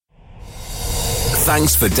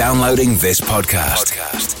Thanks for downloading this podcast.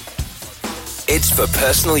 It's for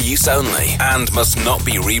personal use only and must not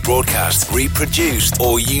be rebroadcast, reproduced,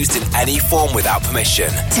 or used in any form without permission.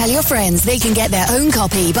 Tell your friends they can get their own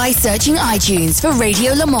copy by searching iTunes for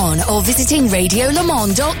Radio Le Mans or visiting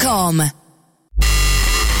radiolemans.com.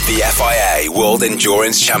 The FIA World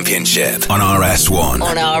Endurance Championship on RS1.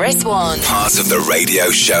 On RS1. Part of the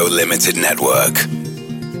Radio Show Limited Network.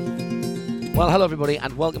 Well, hello everybody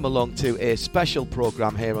and welcome along to a special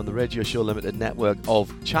programme here on the Radio Show Limited network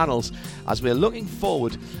of channels as we're looking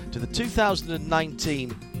forward to the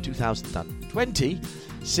 2019-2020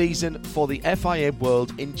 season for the FIA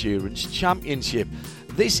World Endurance Championship.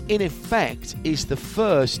 This in effect is the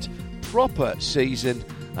first proper season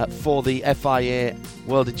for the FIA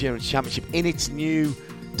World Endurance Championship in its new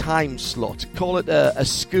time slot. Call it a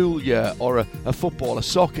school year or a football, a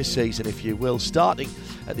soccer season if you will, starting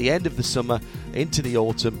at the end of the summer into the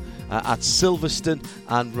autumn at Silverstone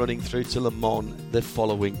and running through to Le Mans the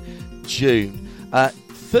following June.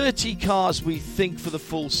 30 cars we think for the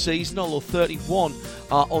full season, although 31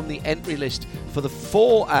 are on the entry list for the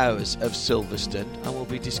 4 hours of Silverstone, and we'll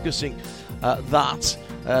be discussing that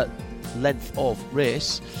length of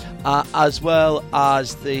race as well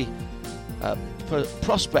as the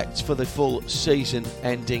prospects for the full season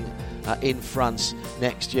ending in France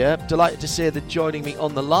next year. Delighted to say that joining me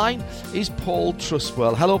on the line is Paul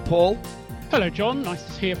Trustwell. Hello, Paul. Hello, John. Nice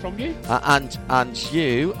to hear from you. And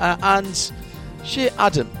you. And Shea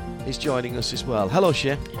Adam is joining us as well. Hello,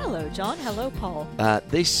 Shea. Hello, John. Hello, Paul.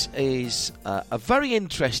 This is a very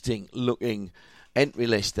interesting looking entry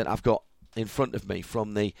list that I've got in front of me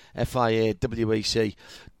from the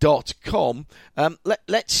FIAWEC.com.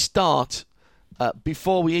 Let's start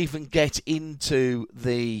before we even get into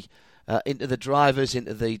the drivers,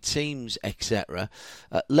 into the teams, etc.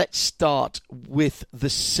 Let's start with the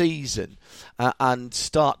season and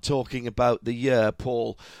start talking about the year,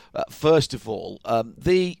 Paul. First of all,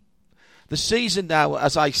 the season now,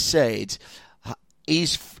 as I said,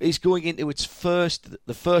 is going into its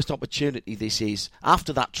the first opportunity. This is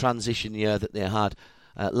after that transition year that they had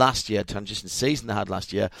last year, transition season they had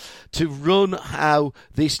last year, to run how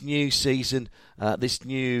this new season, this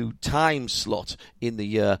new time slot in the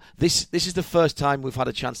year. This is the first time we've had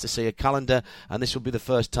a chance to see a calendar, and this will be the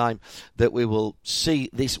first time that we will see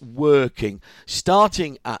this working,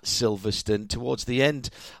 starting at Silverstone towards the end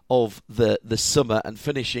of the summer and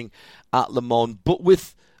finishing at Le Mans, but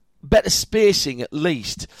with better spacing at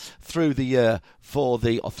least through the year through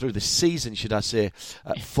the season, should I say,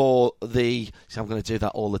 for the. So I'm going to do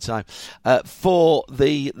that all the time for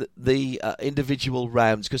the individual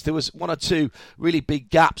rounds, because there was one or two really big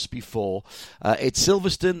gaps before. It's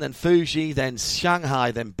Silverstone, then Fuji, then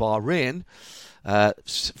Shanghai, then Bahrain.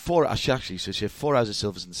 4 hours of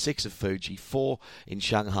Silverstone, 6 of Fuji, 4 in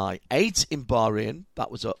Shanghai, 8 in Bahrain.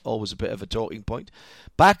 That was always a bit of a talking point.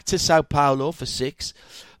 Back to Sao Paulo for 6.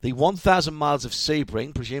 The 1,000 miles of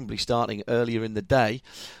Sebring, presumably starting earlier in the day.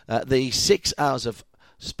 The 6 hours of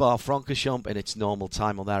Spa-Francorchamps in its normal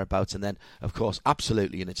time or thereabouts, and then, of course,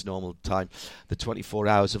 absolutely in its normal time, the 24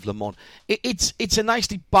 hours of Le Mans. It's a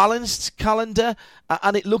nicely balanced calendar,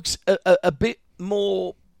 and it looks a bit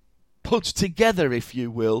more put together, if you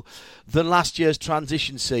will, than last year's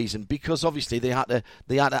transition season, because obviously they had to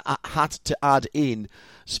add in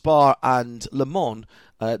Spa and Le Mans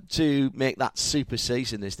to make that super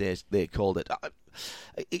season, as they called it.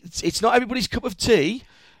 It's not everybody's cup of tea,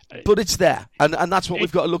 but it's there, and that's what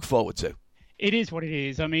we've got to look forward to. It is what it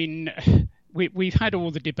is. I mean, we've had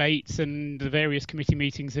all the debates and the various committee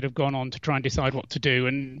meetings that have gone on to try and decide what to do,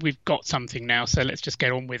 and we've got something now, so let's just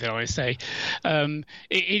get on with it, I say.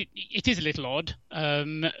 It is a little odd.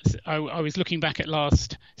 I was looking back at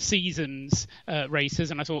last season's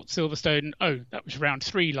races, and I thought Silverstone, that was round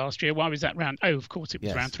 3 last year. Why was that round? Oh, of course it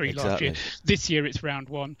was round 3 last year. This year it's round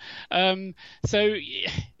 1.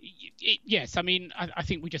 Yes, I mean, I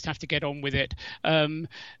think we just have to get on with it.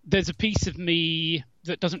 There's a piece of me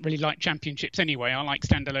that doesn't really like championships anyway. I like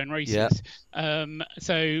standalone races. Yeah.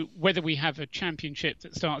 So whether we have a championship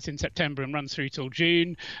that starts in September and runs through till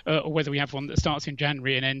June, or whether we have one that starts in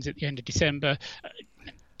January and ends at the end of December,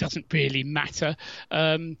 doesn't really matter.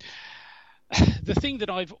 The thing that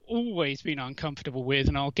I've always been uncomfortable with,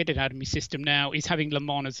 and I'll get it out of my system now, is having Le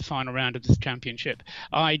Mans as the final round of this championship.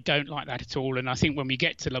 I don't like that at all, and I think when we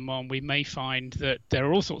get to Le Mans, we may find that there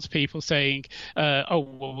are all sorts of people saying,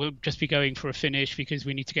 we'll just be going for a finish because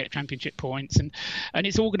we need to get championship points, and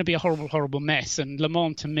it's all going to be a horrible, horrible mess. And Le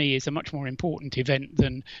Mans, to me, is a much more important event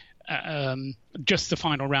than just the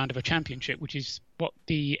final round of a championship, which is what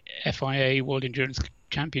the FIA World Endurance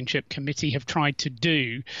Championship Committee have tried to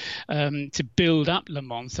do to build up Le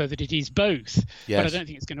Mans so that it is both. Yes. But I don't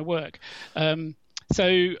think it's going to work. So,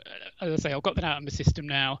 as I say, I've got that out of my system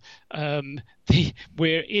now.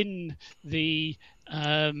 We're in the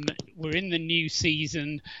new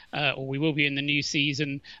season, or we will be in the new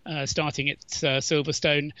season, starting at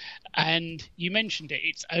Silverstone. And you mentioned it;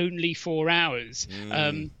 it's only 4 hours.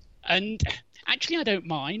 And actually, I don't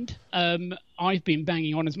mind. I've been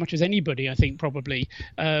banging on as much as anybody, I think, probably,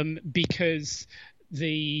 because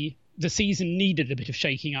the season needed a bit of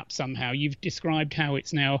shaking up somehow. You've described how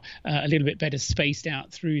it's now a little bit better spaced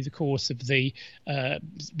out through the course of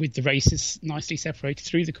with the races nicely separated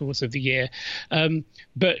through the course of the year.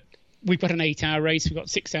 But we've got an 8-hour race, we've got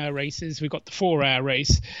 6-hour races, we've got the 4-hour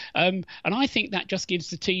race. And I think that just gives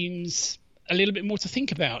the teams a little bit more to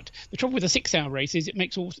think about. The trouble with a 6-hour race is it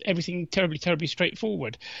makes everything terribly, terribly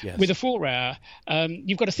straightforward. Yes. With a 4-hour,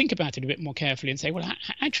 you've got to think about it a bit more carefully and say, well,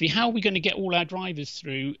 actually, how are we going to get all our drivers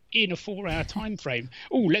through in a 4-hour time frame?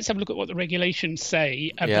 Oh, let's have a look at what the regulations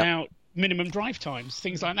say about minimum drive times,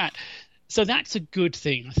 things like that. So that's a good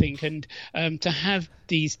thing, I think, and to have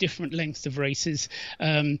these different lengths of races,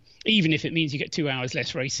 even if it means you get 2 hours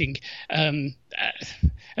less racing,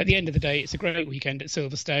 at the end of the day, it's a great weekend at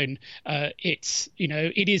Silverstone. It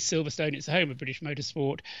is Silverstone. It's the home of British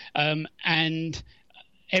motorsport, and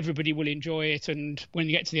everybody will enjoy it. And when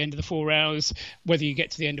you get to the end of the 4 hours, whether you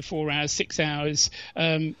get to the end of 4 hours, 6 hours,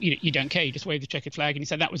 you don't care. You just wave the checkered flag and you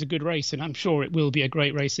say that was a good race. And I'm sure it will be a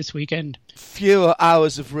great race this weekend. Fewer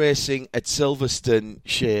hours of racing at Silverstone,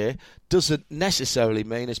 Shea, doesn't necessarily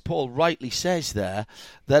mean, as Paul rightly says there,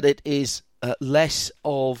 that it is less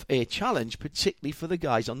of a challenge, particularly for the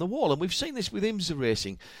guys on the wall. And we've seen this with IMSA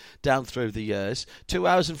racing down through the years. 2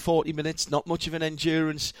 hours and 40 minutes, not much of an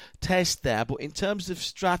endurance test there. But in terms of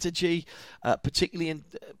strategy, particularly in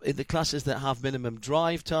the classes that have minimum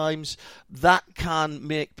drive times, that can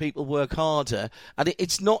make people work harder. And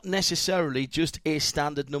it's not necessarily just a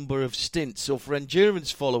standard number of stints. So for endurance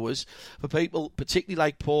followers, for people particularly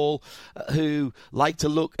like Paul, who like to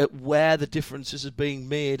look at where the differences are being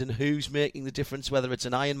made and who's making the difference, whether it's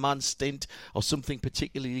an Ironman stint or something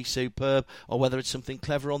particularly superb, or whether it's something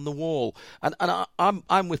clever on the wall. And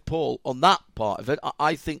I'm with Paul on that part of it.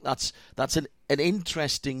 I think that's an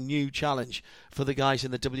interesting new challenge for the guys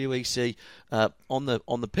in the WEC on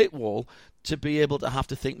the pit wall to be able to have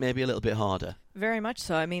to think maybe a little bit harder. Very much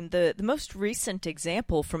so. I mean, the most recent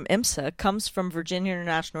example from IMSA comes from Virginia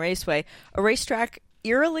International Raceway, a racetrack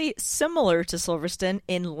eerily similar to Silverstone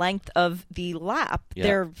in length of the lap. Yeah,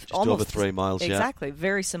 they're just almost over 3 miles. Exactly,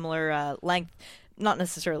 very similar length. Not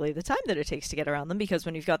necessarily the time that it takes to get around them, because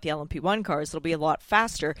when you've got the LMP1 cars, it'll be a lot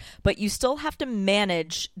faster, but you still have to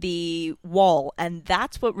manage the wall, and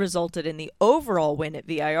that's what resulted in the overall win at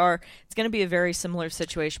VIR. It's going to be a very similar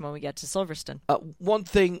situation when we get to Silverstone. One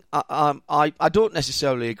thing I don't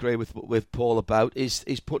necessarily agree with Paul about is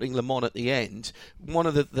putting Le Mans at the end. One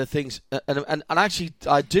of the things, and actually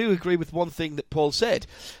I do agree with one thing that Paul said,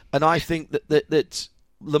 and I think that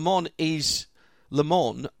Le Mans is Le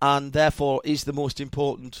Mans, and therefore is the most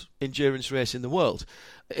important endurance race in the world.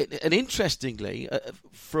 And interestingly,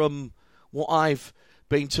 from what I've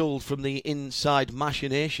been told from the inside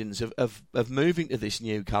machinations of moving to this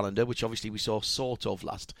new calendar, which obviously we saw sort of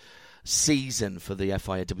last season for the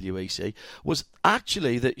FIA WEC, was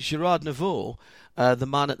actually that Gerard Neveu, the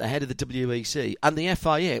man at the head of the WEC, and the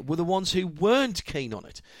FIA were the ones who weren't keen on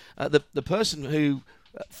it. The person who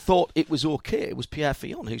thought it was okay was Pierre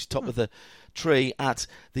Fillon, who's top of the tree at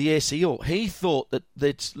the ACO. He thought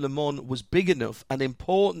that Le Mans was big enough and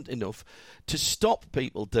important enough to stop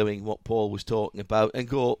people doing what Paul was talking about and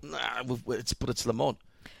go, it's Le Mans.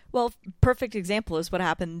 Well, perfect example is what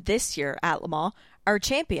happened this year at Le Mans. Our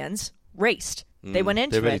champions raced. They went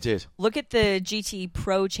into they really it. Did. Look at the GT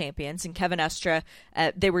Pro champions and Kevin Estre.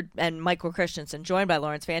 And Michael Christensen, joined by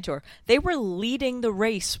Lawrence Vantour. They were leading the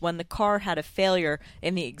race when the car had a failure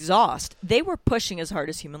in the exhaust. They were pushing as hard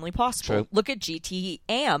as humanly possible. True. Look at GT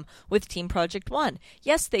Am with Team Project One.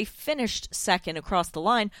 Yes, they finished second across the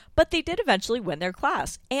line, but they did eventually win their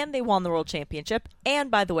class, and they won the World Championship. And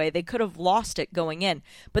by the way, they could have lost it going in.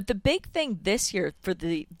 But the big thing this year for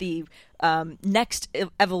the next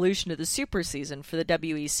evolution of the super season for the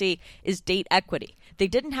WEC is date equity. They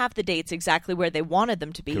didn't have the dates exactly where they wanted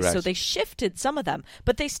them to be, Correct. so they shifted some of them,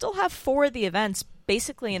 but they still have 4 of the events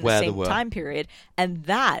basically in the same time period, and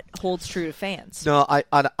that holds true to fans. No,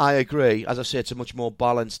 I agree. As I say, it's a much more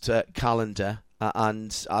balanced calendar,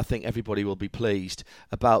 and I think everybody will be pleased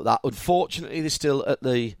about that. Unfortunately, there's still, at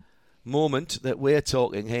the moment that we're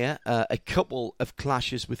talking here, a couple of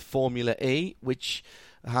clashes with Formula E, which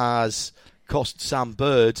has cost Sam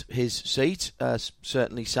Bird his seat.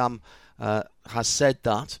 Certainly Sam has said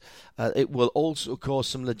that. It will also cause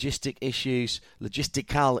some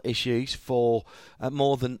logistical issues for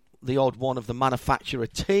more than the odd one of the manufacturer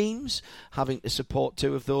teams, having to support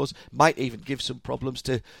two of those. Might even give some problems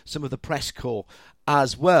to some of the press corps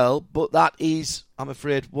as well, but that is, I'm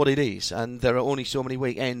afraid, what it is. And there are only so many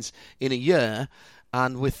weekends in a year,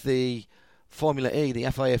 and with the Formula E,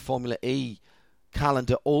 the FIA Formula E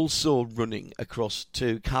calendar also running across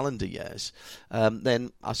 2 calendar years,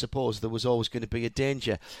 then I suppose there was always going to be a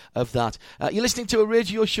danger of that. You're listening to a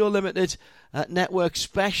Radio Show Limited network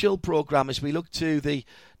special programme as we look to the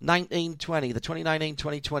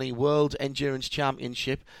 2019-2020 World Endurance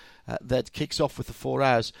Championship that kicks off with the 4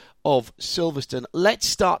 hours of Silverstone. Let's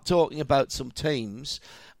start talking about some teams,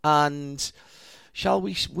 and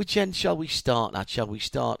which end shall we start at? Shall we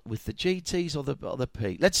start with the GTs or the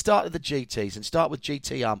P? Let's start with the GTs and start with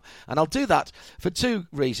GTM. And I'll do that for 2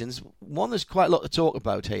 reasons. One, there's quite a lot to talk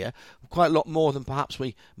about here, quite a lot more than perhaps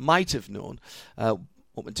we might have known up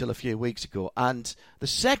until a few weeks ago. And the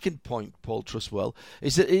second point, Paul Truswell,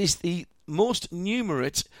 is that it is the most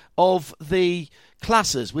numerate of the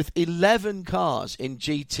classes, with 11 cars in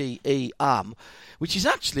GTE AM, which is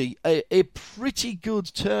actually a pretty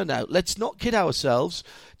good turnout. Let's not kid ourselves.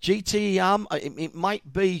 GTE AM, it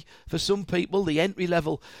might be for some people the entry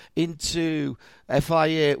level into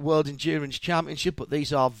FIA World Endurance Championship, but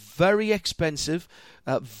these are very expensive,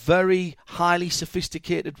 very highly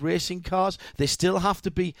sophisticated racing cars. They still have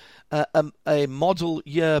to be a model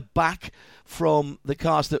year back from the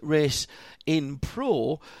cars that race in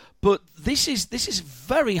Pro. But this is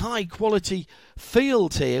very high quality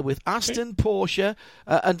field here, with Aston, Porsche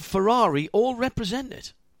and Ferrari all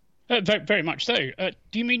represented. Very much so.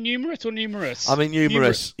 Do you mean numerate or numerous? I mean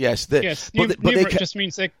numerous. Yes. Yes. Numerate just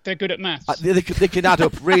means they're good at maths. They can add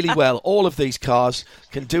up really well. All of these cars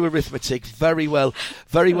can do arithmetic very well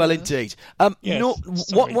indeed.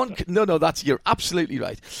 Yes, you're absolutely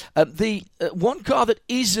right. The one car that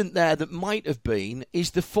isn't there that might have been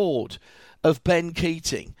is the Ford of Ben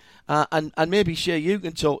Keating, and maybe Shea, you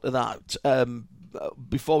can talk to that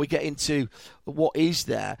before we get into what is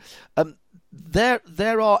there.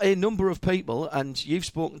 There are a number of people, and you've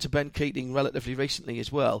spoken to Ben Keating relatively recently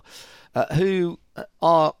as well, who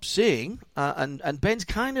are saying, and Ben's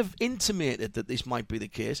kind of intimated that this might be the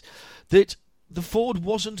case, that the Ford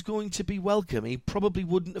wasn't going to be welcome. He probably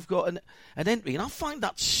wouldn't have got an entry. And I find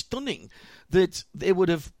that stunning, that they would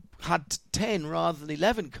have had 10 rather than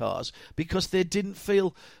 11 cars because they didn't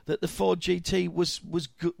feel that the Ford GT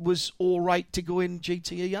was all right to go in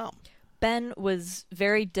GTE AM. Ben was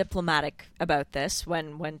very diplomatic about this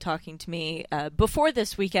when talking to me before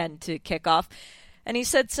this weekend to kick off. And he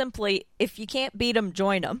said simply, if you can't beat them,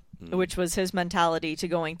 join them, which was his mentality to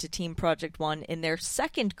going to Team Project One in their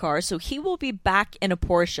second car. So he will be back in a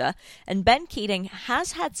Porsche. And Ben Keating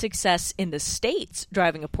has had success in the States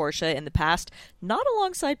driving a Porsche in the past, not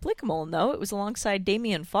alongside Blickamolin, though. It was alongside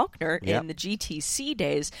Damien Faulkner in the GTC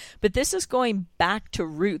days. But this is going back to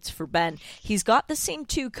roots for Ben. He's got the same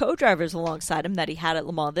 2 co-drivers alongside him that he had at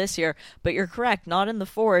Le Mans this year. But you're correct, not in the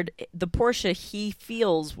Ford. The Porsche he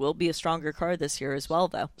feels will be a stronger car this year as well,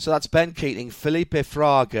 though. So that's Ben Keating, Felipe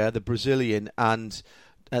Fraga, the Brazilian, and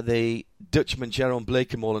the Dutchman Jerome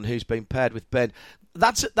Bleekemolen, who's been paired with Ben.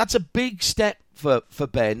 That's a big step for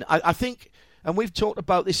Ben. I think, and we've talked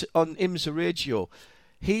about this on IMSA Radio,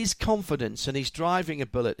 his confidence and his driving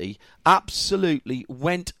ability absolutely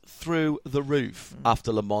went through the roof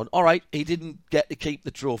after Le Mans. All right, he didn't get to keep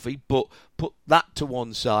the trophy, but put that to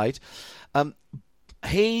one side.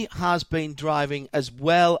 He has been driving as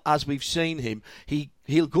well as we've seen him.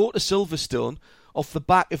 He'll go to Silverstone off the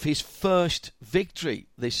back of his first victory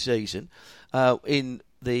this season in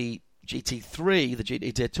the GT3, the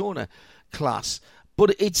GT Daytona class.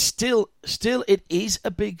 But it's still it is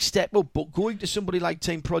a big step up. But going to somebody like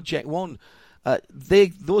Team Project One,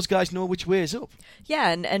 those guys know which way is up. Yeah,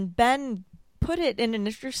 and Ben put it in an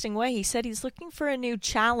interesting way. He said he's looking for a new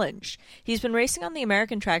challenge. He's been racing on the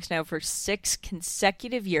American tracks now for 6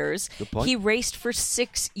 consecutive years. Good point. He raced for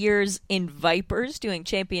 6 years in Vipers, doing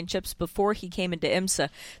championships before he came into IMSA.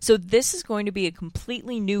 So this is going to be a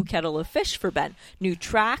completely new kettle of fish for Ben. New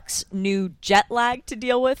tracks, new jet lag to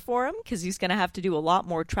deal with for him, because he's going to have to do a lot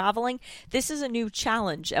more traveling. This is a new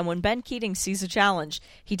challenge, and when Ben Keating sees a challenge,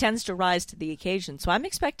 he tends to rise to the occasion. So I'm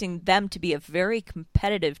expecting them to be a very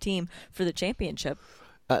competitive team for the championship.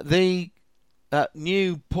 The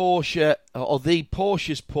new Porsche, or the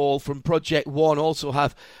Porsches, Paul, from Project One also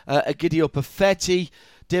have Egidio Perfetti,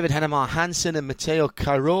 David Hennemar Hansen and Matteo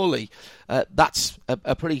Cairoli. That's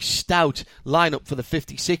a pretty stout lineup for the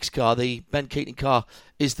 56 car. The Ben Keating car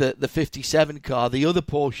is the 57 car. The other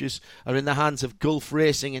Porsches are in the hands of Gulf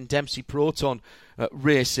Racing and Dempsey Proton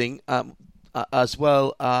Racing. As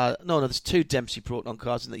well, no, there's 2 Dempsey Proton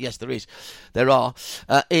cars in that. Yes, there are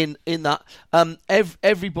in that.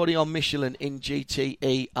 Everybody on Michelin in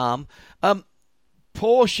GTE.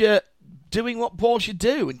 Porsche doing what Porsche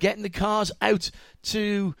do and getting the cars out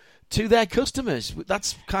to their customers.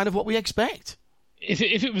 That's kind of what we expect.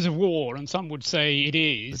 If it was a war, and some would say it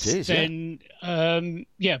is, then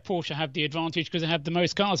Porsche have the advantage because they have the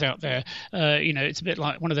most cars out there. It's a bit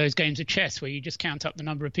like one of those games of chess where you just count up the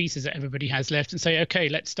number of pieces that everybody has left and say, okay,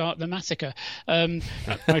 let's start the massacre.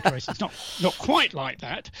 Motor race, it's not quite like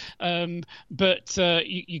that, but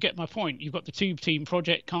you get my point. You've got the 2 team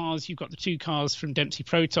project cars, you've got the 2 cars from Dempsey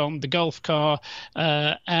Proton, the Gulf car,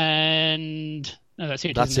 and... No, that's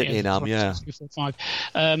it. That's it, Inam, yeah. 2, 4,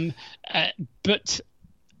 5. But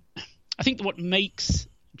I think that what makes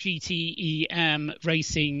GTE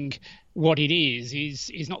racing what it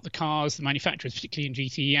is not the cars, the manufacturers, particularly in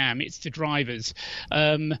GTE it's the drivers.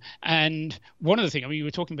 And one of the things, you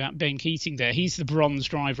were talking about Ben Keating there. He's the bronze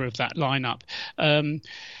driver of that lineup.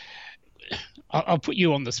 I'll put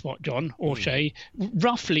you on the spot, John or Shay.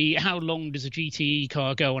 Roughly, how long does a GTE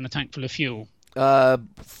car go on a tank full of fuel?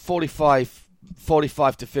 45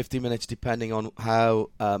 to 50 minutes, depending on how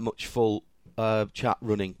much full chat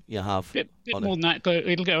running you have. Bit more than that.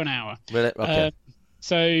 It'll go an hour. Really? Okay.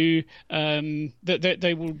 They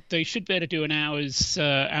should be able to do an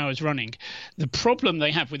hour's running. The problem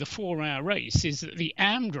they have with a 4-hour race is that the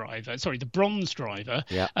the bronze driver,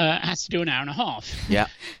 has to do an hour and a half. Yeah.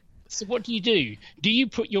 So what do? Do you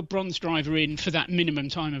put your bronze driver in for that minimum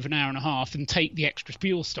time of an hour and a half and take the extra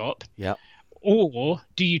fuel stop? Yeah. Or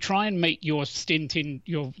do you try and make your stint in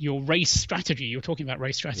your race strategy? You were talking about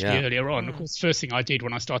race strategy earlier on. Of course, the first thing I did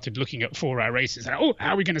when I started looking at 4-hour races, how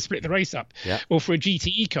are we going to split the race up? Yeah. Well, for a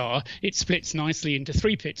GTE car, it splits nicely into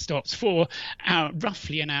 3 pit stops for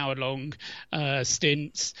roughly an hour-long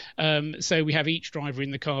stints. So we have each driver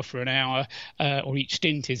in the car for an hour, or each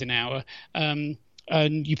stint is an hour.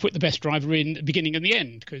 And you put the best driver in at the beginning and the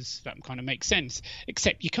end, because that kind of makes sense.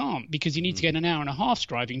 Except you can't, because you need to get an hour and a half's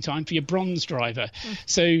driving time for your bronze driver.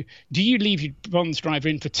 So do you leave your bronze driver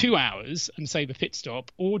in for 2 hours and save a pit stop,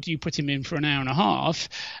 or do you put him in for an hour and a half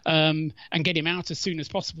and get him out as soon as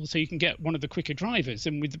possible so you can get one of the quicker drivers?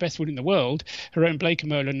 And with the best will in the world, Jeroen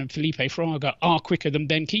Bleekemolen and Felipe Fraga are quicker than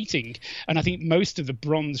Ben Keating. And I think most of the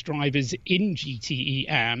bronze drivers in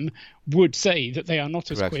GTE would say that they are not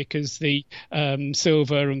as quick as the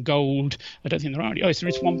silver and gold. I don't think there are any. Oh, so there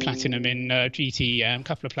is one platinum in GTE, a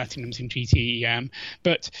couple of platinums in GTE.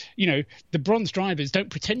 But, the bronze drivers don't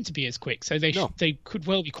pretend to be as quick. So they could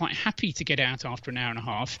well be quite happy to get out after an hour and a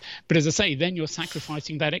half. But as I say, then you're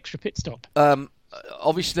sacrificing that extra pit stop.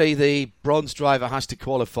 Obviously, the bronze driver has to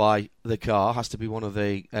qualify the car, has to be one of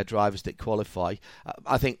the drivers that qualify.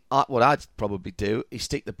 I think what I'd probably do is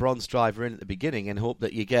stick the bronze driver in at the beginning and hope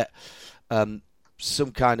that you get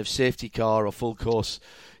some kind of safety car or full course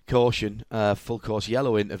caution, full course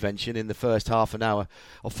yellow intervention in the first half an hour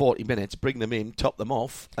or 40 minutes, bring them in, top them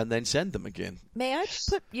off, and then send them again. May I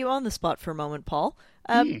put you on the spot for a moment, Paul?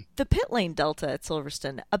 The pit lane delta at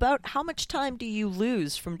Silverstone, about how much time do you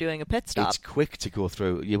lose from doing a pit stop? It's quick to go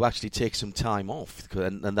through. You actually take some time off,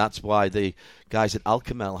 and that's why the guys at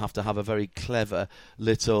Alcamel have to have a very clever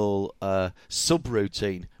little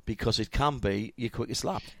sub-routine, because it can be your quickest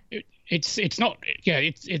lap. It's not,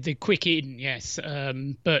 it's the quick in, yes,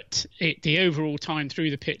 but the overall time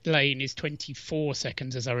through the pit lane is 24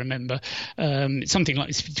 seconds, as I remember. It's something like,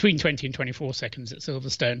 it's between 20 and 24 seconds at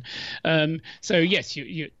Silverstone. So yes,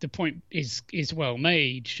 the point is well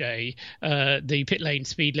made, Shay. The pit lane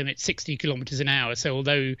speed limit 60 kilometres an hour. So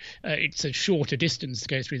although it's a shorter distance to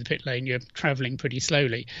go through the pit lane, you're travelling pretty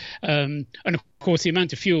slowly. And of course, the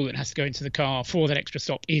amount of fuel that has to go into the car for that extra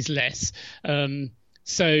stop is less.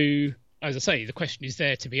 So, as I say, the question is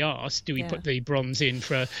there to be asked. Do we put the bronze in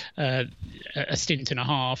for a stint and a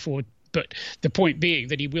half? But the point being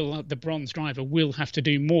that the bronze driver will have to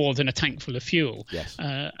do more than a tank full of fuel. Yes.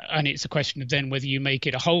 And it's a question of then whether you make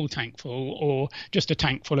it a whole tank full or just a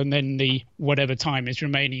tank full and then the whatever time is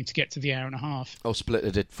remaining to get to the hour and a half. Or split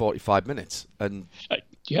it at 45 minutes. And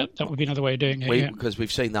yeah, that would be another way of doing it. Because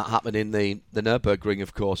we've seen that happen in the Nürburgring,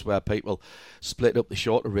 of course, where people split up the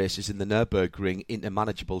shorter races in the Nürburgring into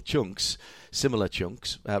manageable chunks, similar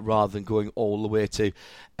chunks, rather than going all the way to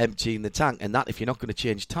emptying the tank. And that, if you're not going to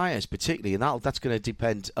change tyres particularly, and that's going to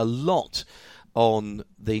depend a lot on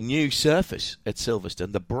the new surface at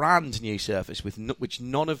Silverstone, the brand new surface which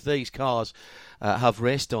none of these cars have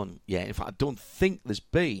raced on yet. In fact, I don't think there's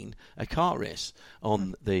been a car race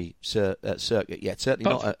on the circuit yet.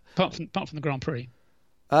 Certainly apart from the Grand Prix.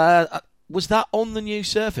 Was that on the new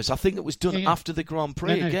surface? I think it was done after the Grand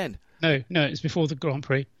Prix again. No, it was before the Grand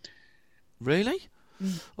Prix. Really?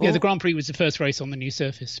 Yeah, the Grand Prix was the first race on the new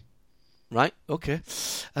surface. Right. Okay.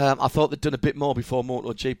 I thought they'd done a bit more before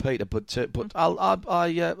MotoGP, but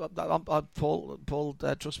Paul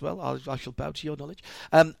Trustwell, I shall bow to your knowledge.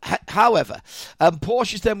 However,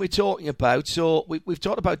 Porsches then we're talking about. So we've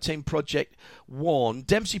talked about Team Project One.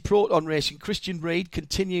 Dempsey Proton Racing. Christian Reed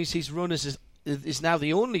continues his run as is now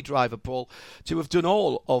the only driver, Paul, to have done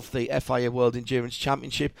all of the FIA World Endurance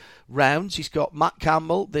Championship rounds. He's got Matt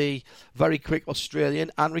Campbell, the very quick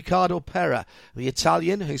Australian, and Riccardo Pera, the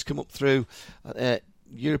Italian, who's come up through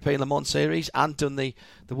European Le Mans Series and done the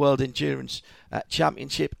World Endurance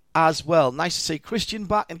Championship as well. Nice to see Christian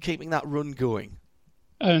back and keeping that run going.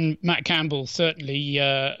 And Matt Campbell, certainly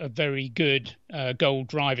a very good gold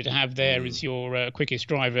driver to have there as your quickest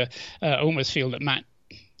driver. I almost feel that Matt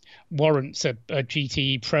warrants a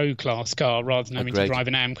GT Pro class car rather than having to drive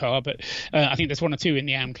an AM car, but I think there's one or two in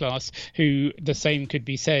the AM class who the same could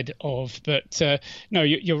be said of. But no,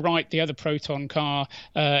 you're right, the other Proton car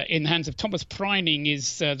in the hands of Thomas Preining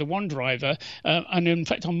is the one driver, and in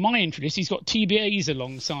fact on my interest he's got TBAs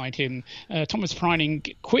alongside him. Thomas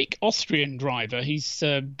Preining, quick Austrian driver, he's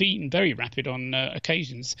been very rapid on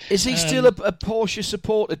occasions. Is he still a Porsche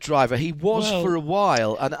supported driver? He was for a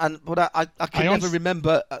while, but I can never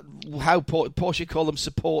remember how Porsche call them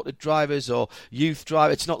supported drivers or youth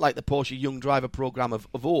drivers. It's not like the Porsche Young Driver Programme of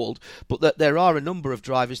old, but that there are a number of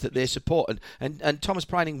drivers that they support, and Thomas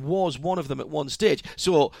Preining was one of them at one stage.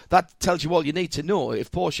 So that tells you all you need to know.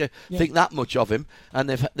 If Porsche think that much of him and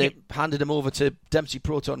they've handed him over to Dempsey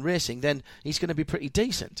Proton Racing, then he's going to be pretty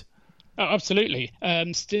decent. Oh, absolutely.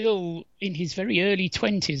 Still in his very early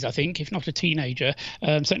 20s, I think, if not a teenager.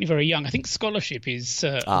 Certainly very young. I think scholarship is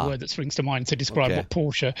a word that springs to mind to describe what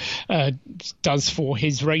Porsche does for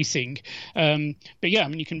his racing. But yeah, I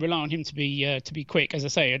mean, you can rely on him to be quick. As I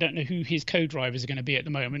say, I don't know who his co-drivers are going to be at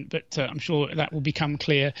the moment, but I'm sure that will become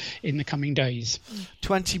clear in the coming days.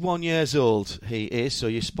 21 years old he is, so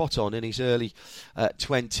you're spot on in his early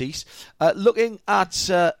 20s. Looking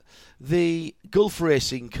at the Gulf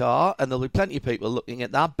Racing car, and there'll be plenty of people looking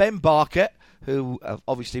at that. Ben Barker, who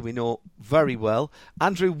obviously we know very well.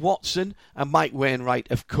 Andrew Watson and Mike Wainwright,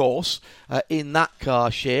 of course, in that car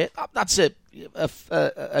share. That's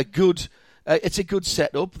a good. It's a good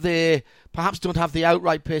setup. They perhaps don't have the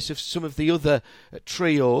outright pace of some of the other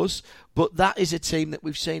trios, but that is a team that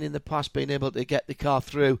we've seen in the past being able to get the car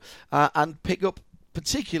through and pick up,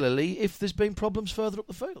 particularly if there's been problems further up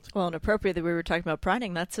the field. Well, and appropriately, we were talking about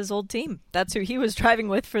Preining. That's his old team. That's who he was driving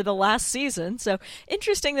with for the last season. So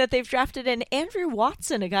interesting that they've drafted in Andrew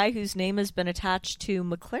Watson, a guy whose name has been attached to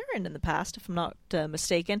McLaren in the past, if I'm not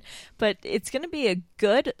mistaken. But it's going to be a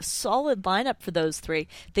good, solid lineup for those three.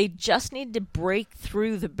 They just need to break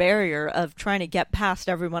through the barrier of trying to get past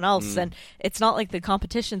everyone else. And it's not like the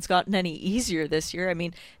competition's gotten any easier this year. I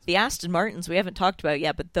mean, the Aston Martins we haven't talked about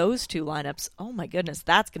yet, but those two lineups, oh my goodness,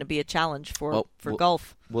 that's going to be a challenge for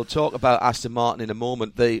Gulf. We'll talk about Aston Martin in a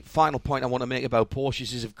moment. The final point I want to make about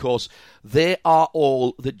Porsches is, of course, they are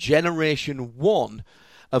all the Generation 1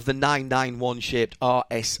 of the 991-shaped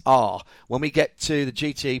RSR. When we get to the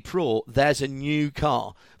GTE Pro, there's a new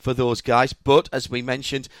car for those guys. But, as we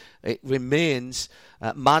mentioned, it remains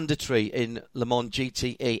mandatory in Le Mans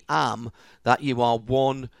GTE AM that you are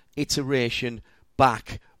one iteration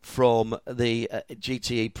back from the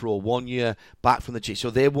GTE Pro, 1 year back from the G. So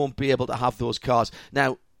they won't be able to have those cars.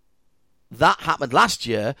 Now, that happened last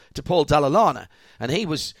year to Paul Dalla and he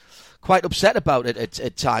was quite upset about it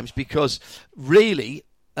at times, because really,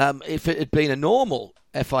 if it had been a normal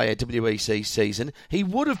FIA WEC season, he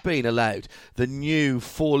would have been allowed the new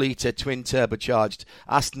 4-litre twin-turbocharged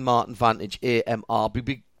Aston Martin Vantage AMR,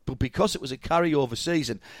 but because it was a carryover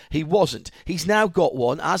season, he wasn't. He's now got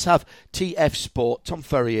one, as have TF Sport, Tom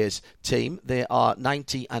Ferrier's team. They are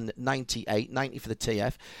 90 and 98, 90 for the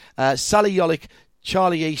TF. Sally Yolick,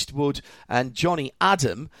 Charlie Eastwood and Johnny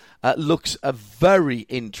Adam looks a very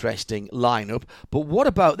interesting lineup. But what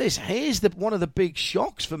about this? Here's one of the big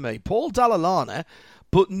shocks for me. Paul Dalla,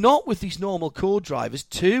 but not with these normal co-drivers.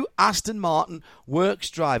 2 Aston Martin Works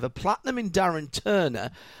driver, Platinum in Darren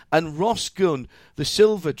Turner, and Ross Gunn, the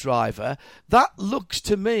silver driver. That looks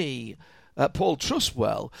to me, Paul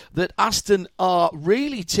Trustwell, that Aston are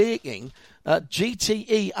really taking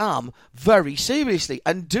GTE AM very seriously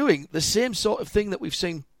and doing the same sort of thing that we've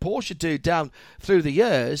seen Porsche do down through the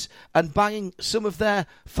years and banging some of their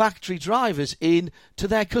factory drivers in to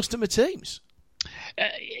their customer teams.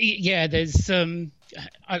 Yeah, there's.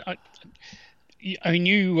 I mean,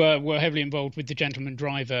 you were heavily involved with the Gentleman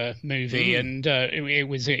Driver movie, and it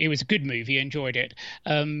was a good movie. Enjoyed it.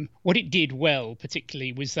 What it did well,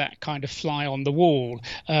 particularly, was that kind of fly on the wall.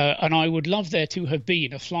 And I would love there to have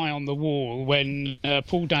been a fly on the wall when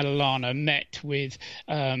Paul Dalla Lana met with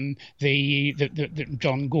the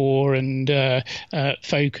John Gore and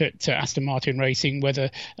folk at Aston Martin Racing. Whether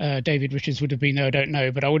David Richards would have been there, I don't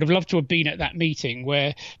know. But I would have loved to have been at that meeting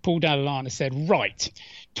where Paul Dalla Lana said, right,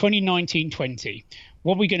 2019-20.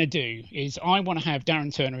 What we're going to do is I want to have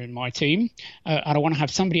Darren Turner in my team, and I want to have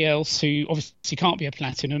somebody else who obviously can't be a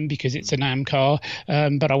platinum because it's an AM car,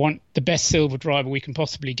 but I want the best silver driver we can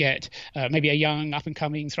possibly get, maybe a young,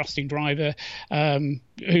 up-and-coming, thrusting driver.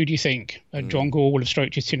 Who do you think? John Gore will have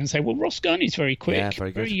stroked his chin and say, well, Ross Gunn is very quick,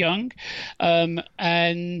 very young.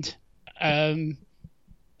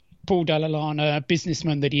 Paul Dalla Lana,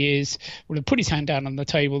 businessman that he is, will have put his hand down on the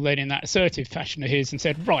table then in that assertive fashion of his and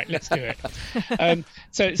said, right, let's do it.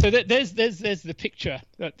 So there's the picture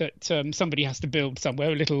that somebody has to build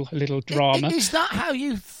somewhere, a little drama. Is that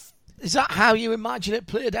how you imagine it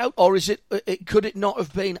played out, or is it could it not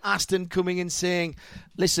have been Aston coming and saying,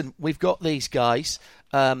 listen, we've got these guys,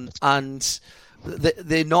 and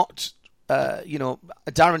they're not.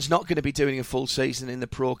 Darren's not going to be doing a full season in the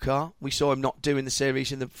Pro car. We saw him not doing the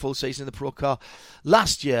series in the full season in the Pro car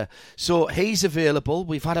last year. So he's available.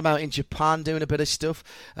 We've had him out in Japan doing a bit of stuff.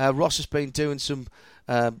 Ross has been doing some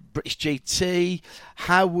British GT.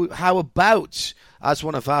 How about, as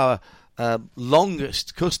one of our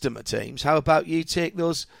longest customer teams, how about you take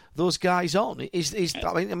those guys on? Is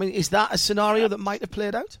that a scenario that might have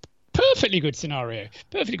played out? Perfectly good scenario.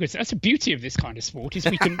 Perfectly good. That's the beauty of this kind of sport, is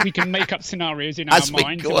we can make up scenarios in our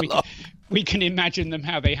minds. We can imagine them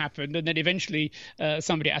how they happened, and then eventually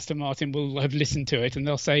somebody at Aston Martin will have listened to it and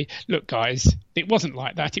they'll say, look, guys, it wasn't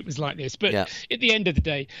like that, it was like this. But at the end of the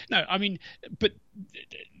day, no, I mean, but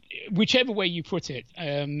whichever way you put it,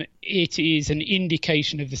 it is an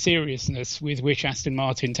indication of the seriousness with which Aston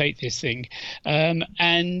Martin take this thing.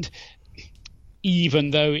 And even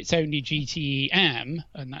though it's only GTE AM,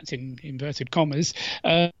 and that's in inverted commas,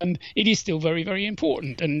 it is still very, very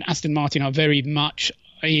important. And Aston Martin are very much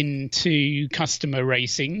into customer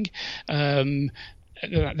racing.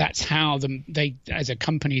 That's how they, as a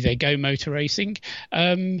company, they go motor racing.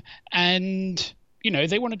 And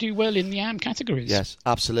they want to do well in the AM categories. Yes,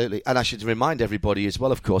 absolutely. And I should remind everybody as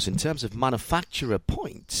well, of course, in terms of manufacturer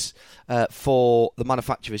points for the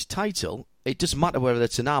manufacturer's title, it doesn't matter whether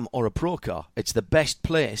it's an AM or a Pro car. It's the best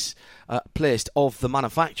placed of the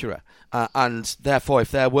manufacturer. And therefore, if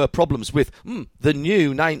there were problems with the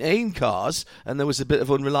new 19 cars and there was a bit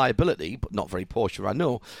of unreliability, but not very Porsche, I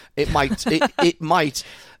know, it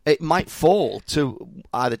might fall to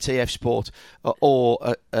either TF Sport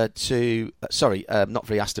or not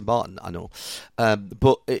very Aston Martin, I know.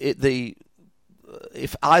 But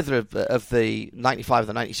if either of the 95 or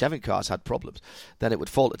the 97 cars had problems, then it would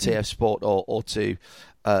fall to TF Sport or to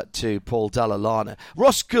Paul Dalla Lana.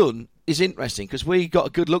 Ross Gunn is interesting because we got a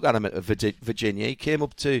good look at him at Virginia. He came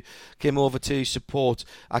over to support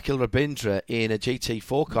Akhil Rabindra in a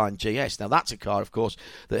GT4 car in GS. Now that's a car, of course,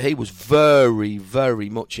 that he was very, very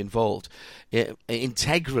much involved,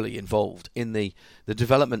 integrally involved in the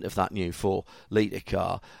development of that new 4-litre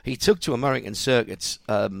car. He took to American circuits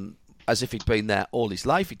as if he'd been there all his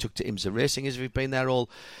life. He took to IMSA Racing as if he'd been there all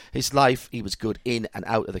his life. He was good in and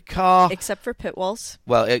out of the car. Except for pit walls.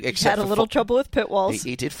 Well, he had a little trouble with pit walls.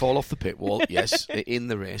 He did fall off the pit wall, yes, in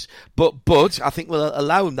the race. But I think we'll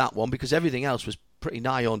allow him that one because everything else was pretty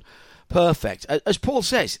nigh on perfect. As Paul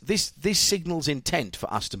says, this signals intent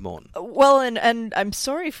for Aston Martin. Well, and I'm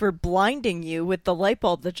sorry for blinding you with the light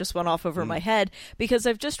bulb that just went off over my head, because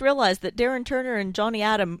I've just realized that Darren Turner and Johnny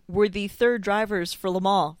Adam were the third drivers for Le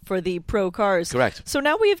Mans for the Pro cars. Correct. So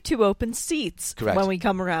now we have 2 open seats. Correct. When we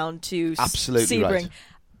come around to Absolutely Sebring. Right.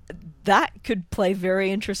 That could play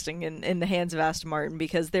very interesting in the hands of Aston Martin,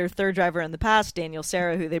 because their third driver in the past, Daniel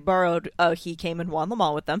Serra, who they borrowed, he came and won Le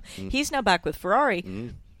Mans with them. He's now back with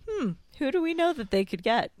Ferrari. Who do we know that they could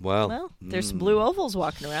get? Well, there's some blue ovals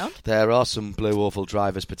walking around. There are some blue oval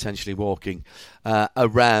drivers potentially walking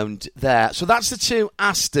around there. So that's the 2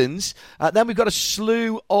 Astons. Then we've got a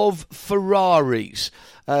slew of Ferraris.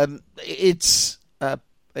 It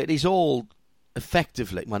is all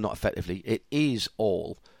effectively, well, not effectively, it is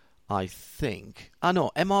all, I think. I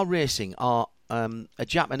know, MR Racing are a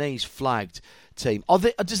Japanese flagged team.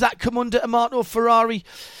 Does that come under Amato Ferrari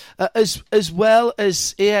as well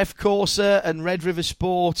as AF Corsa and Red River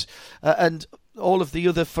Sport and all of the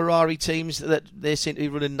other Ferrari teams that they seem to be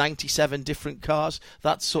running 97 different cars?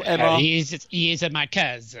 That's so. He is my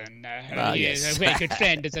cousin. He is a very good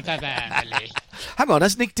friend of the family. Hang on,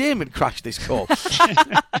 has Nick Damon crashed this call?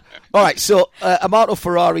 All right, so Amato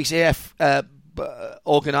Ferrari's AF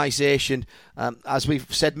organisation, as we've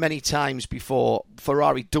said many times before,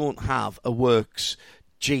 Ferrari don't have a works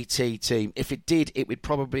GT team. If it did, it would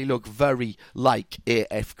probably look very like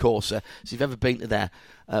AF Corsa. So if you've ever been to their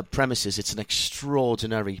premises, it's an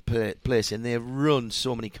extraordinary place, and they run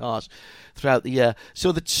so many cars throughout the year.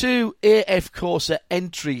 So the two AF Corsa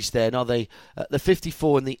entries then are the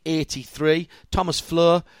 54 and the 83. Thomas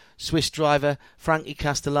Fleur, Swiss driver, Frankie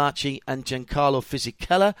Castellacci and Giancarlo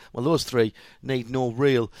Fisichella. Well, those three need no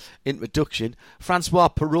real introduction. Francois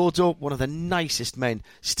Perraudot, one of the nicest men,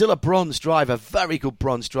 still a bronze driver, very good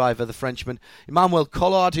bronze driver, the Frenchman. Emmanuel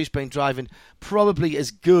Collard, who's been driving probably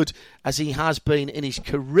as good as he has been in his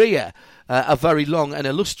career, a very long and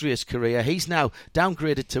illustrious career. He's now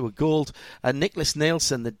downgraded to a gold. And Nicholas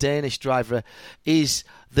Nielsen, the Danish driver, is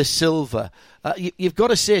the silver. You've got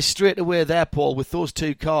to say straight away there, Paul, with those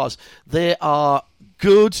two cars, they are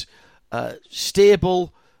good,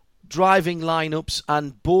 stable driving lineups,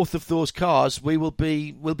 and both of those cars we'll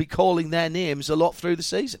be calling their names a lot through the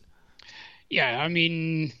season. Yeah, I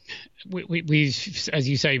mean, we've, as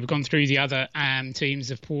you say, we've gone through the other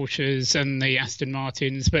teams of Porsches and the Aston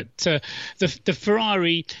Martins, but the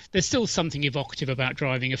Ferrari, there's still something evocative about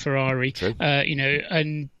driving a Ferrari,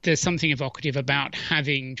 and there's something evocative about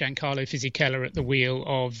having Giancarlo Fisichella at the wheel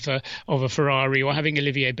of a Ferrari, or having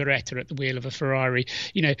Olivier Beretta at the wheel of a Ferrari.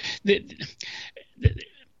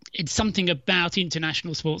 It's something about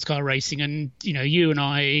international sports car racing, and you and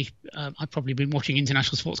I've probably been watching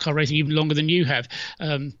international sports car racing even longer than you have,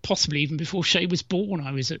 possibly even before Shea was born.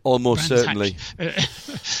 I was at almost certainly.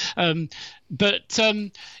 But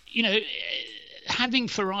having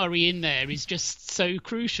Ferrari in there is just so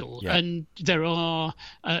crucial, and there are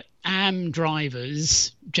AM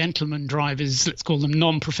drivers, gentlemen drivers, let's call them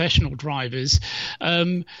non-professional drivers,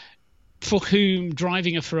 for whom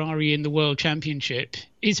driving a Ferrari in the World Championship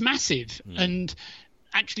is massive. And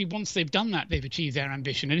actually, once they've done that, they've achieved their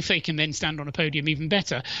ambition. And if they can then stand on a podium, even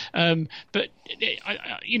better. But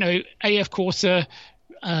AF Corsa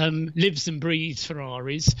lives and breathes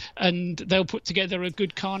Ferraris, and they'll put together a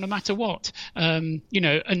good car no matter what. And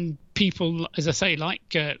people, as I say, like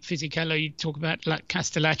Fisichella, you talk about like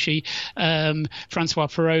Castellacci, Francois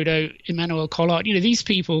Perraudot, Emmanuel Collard, these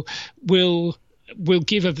people will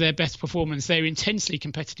give of their best performance. They're intensely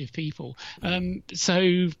competitive people.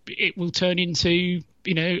 So it will turn into,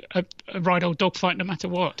 a right old dogfight no matter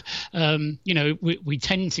what. We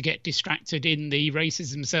tend to get distracted in the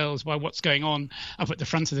races themselves by what's going on up at the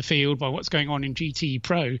front of the field, by what's going on in GT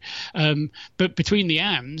Pro. But between the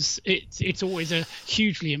AMs, it's always a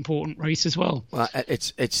hugely important race as well. Well,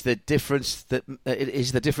 it's the difference that it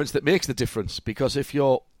is the difference that makes the difference, because if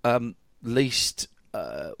you're least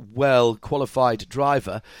well qualified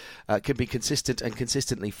driver can be consistent and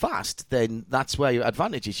consistently fast, then that's where your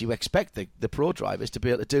advantage is. You expect the pro drivers to be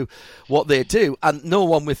able to do what they do, and no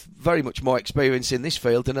one with very much more experience in this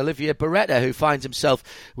field than Olivier Beretta, who finds himself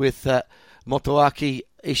with Motoaki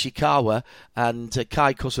Ishikawa and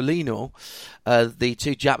Kai Cosolino, the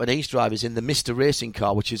two Japanese drivers in the Mr. Racing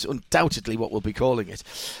car, which is undoubtedly what we'll be calling it,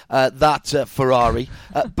 that Ferrari.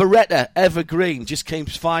 Beretta, evergreen, just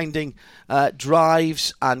keeps finding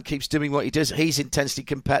drives and keeps doing what he does. He's intensely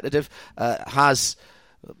competitive, has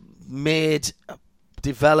made,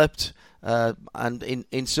 developed, and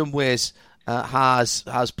in some ways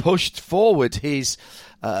has pushed forward his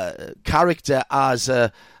character as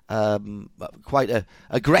a quite an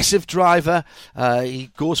aggressive driver. He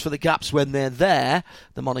goes for the gaps when they're there,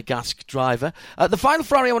 the Monegasque driver. The final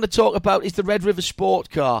Ferrari I want to talk about is the Red River Sport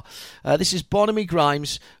car. This is Bonamy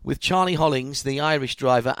Grimes with Charlie Hollings, the Irish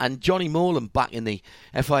driver, and Johnny Molan back in the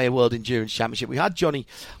FIA World Endurance Championship. We had Johnny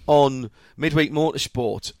on Midweek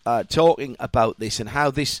Motorsport talking about this and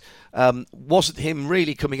how this wasn't him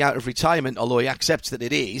really coming out of retirement, although he accepts that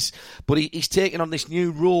it is, but he's taken on this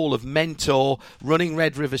new role of mentor, running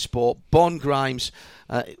Red River Sport. Bon Grimes,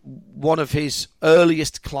 one of his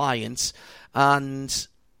earliest clients, and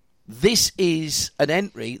this is an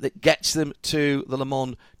entry that gets them to the Le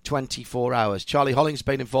Mans 24 hours. Charlie Hollings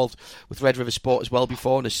been involved with Red River Sport as well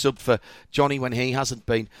before, and a sub for Johnny when he hasn't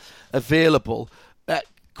been available.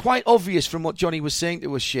 Quite obvious from what Johnny was saying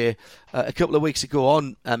to us, Shea, a couple of weeks ago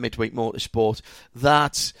on Midweek Motorsport,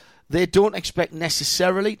 that they don't expect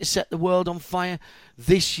necessarily to set the world on fire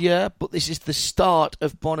this year, but this is the start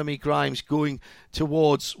of Bonamy Grimes going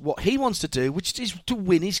towards what he wants to do, which is to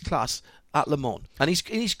win his class at Le Mans. And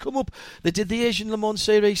he's come up. They did the Asian Le Mans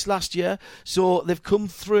Series last year, so they've come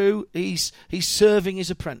through. He's serving his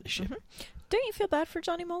apprenticeship. Mm-hmm. Don't you feel bad for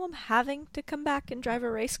Johnny Mullen having to come back and drive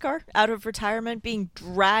a race car out of retirement, being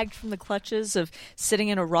dragged from the clutches of sitting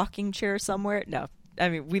in a rocking chair somewhere? No. I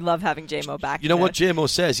mean, we love having JMO back. You know what JMO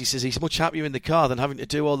says? He says he's much happier in the car than having to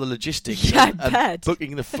do all the logistics and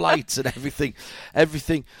booking the flights and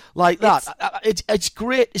everything like that. It's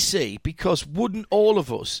great to see, because wouldn't all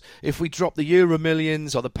of us, if we dropped the Euro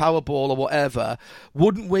Millions or the Powerball or whatever,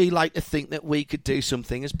 wouldn't we like to think that we could do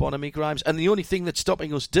something as Bonamy Grimes? And the only thing that's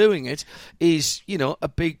stopping us doing it is, a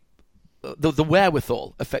big the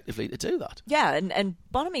wherewithal, effectively, to do that. Yeah, and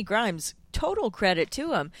Bonamy Grimes, total credit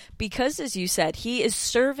to him, because, as you said, he is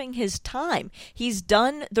serving his time. He's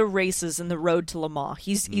done the races in the road to Le Mans.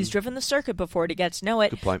 He's driven the circuit before to get to know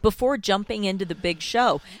it, before jumping into the big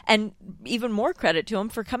show. And even more credit to him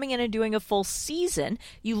for coming in and doing a full season.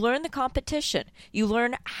 You learn the competition. You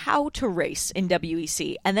learn how to race in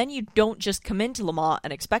WEC. And then you don't just come into Le Mans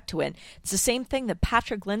and expect to win. It's the same thing that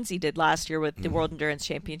Patrick Lindsay did last year with the World Endurance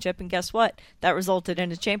Championship. And guess what? That resulted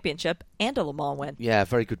in a championship and a Le Mans win. Yeah,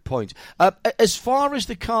 very good point. As far as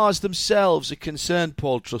the cars themselves are concerned,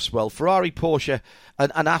 Paul Truswell, Ferrari, Porsche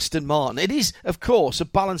and Aston Martin, it is, of course, a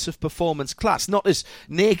balance of performance class, not as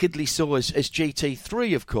nakedly so as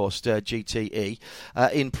GT3, of course, GTE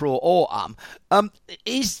in Pro or Am.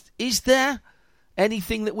 Is there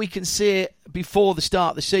anything that we can say before the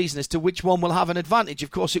start of the season as to which one will have an advantage?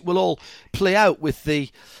 Of course, it will all play out with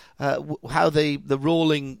the how the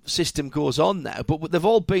rolling system goes on now, but they've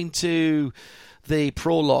all been to the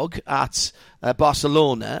prologue at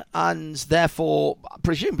Barcelona, and therefore,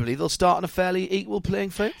 presumably, they'll start on a fairly equal playing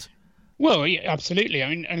field. Well, yeah, absolutely. I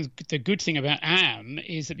mean, and the good thing about AM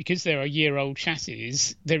is that because they're a year-old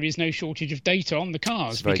chassis, there is no shortage of data on the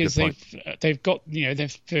cars, because they've got,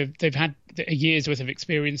 they've had a year's worth of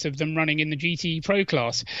experience of them running in the GTE Pro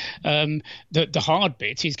class. The hard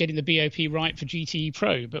bit is getting the BOP right for GTE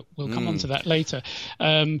Pro, but we'll come on to that later.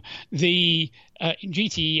 The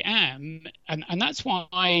GTE AM, and that's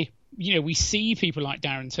why we see people like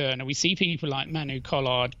Darren Turner, we see people like Manu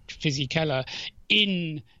Collard, Fizzy Keller,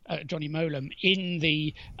 in Johnny Molam in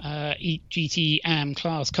the GT AM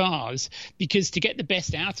class cars, because to get the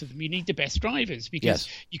best out of them, you need the best drivers, because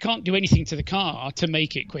you can't do anything to the car to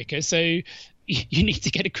make it quicker. So you need to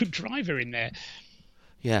get a good driver in there.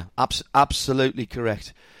 Yeah, absolutely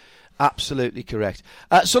correct. Absolutely correct.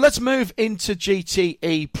 So let's move into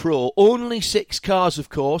GTE Pro. Only 6 cars, of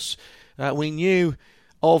course. We knew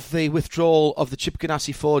of the withdrawal of the Chip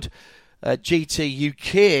Ganassi Ford GT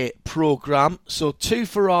UK programme. So 2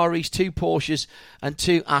 Ferraris, 2 Porsches and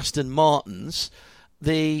 2 Aston Martins.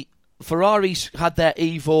 The Ferraris had their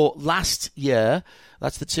Evo last year.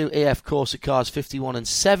 That's the 2 AF Corsa cars, 51 and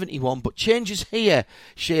 71. But changes here,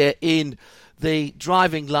 Shea, in the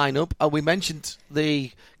driving lineup. We mentioned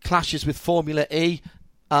the clashes with Formula E.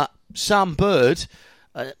 Sam Bird,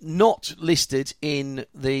 not listed in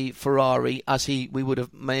the Ferrari as we would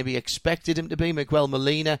have maybe expected him to be. Miguel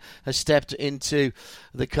Molina has stepped into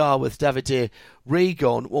the car with Davide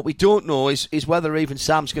Rigon. What we don't know is whether even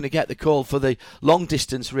Sam's going to get the call for the long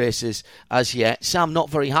distance races as yet. Sam not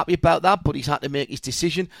very happy about that, but he's had to make his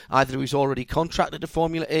decision. Either he was already contracted to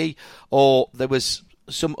Formula E or there was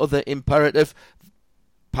some other imperative.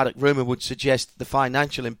 Paddock rumour would suggest the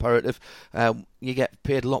financial imperative. You get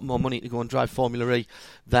paid a lot more money to go and drive Formula E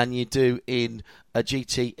than you do in a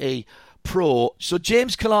GTE Pro. So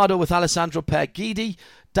James Collado with Alessandro Perguidi,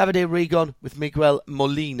 Davide Rigon with Miguel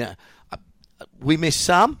Molina. We miss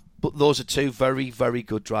Sam, but those are 2 very, very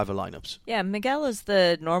good driver lineups. Yeah, Miguel is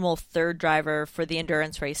the normal third driver for the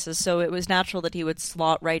endurance races, so it was natural that he would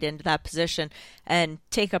slot right into that position and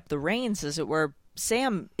take up the reins, as it were.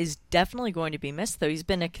 Sam is definitely going to be missed, though. He's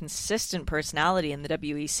been a consistent personality in the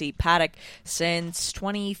WEC paddock since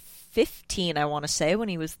 2015, I want to say, when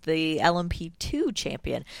he was the LMP2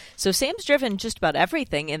 champion. So Sam's driven just about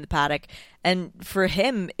everything in the paddock, and for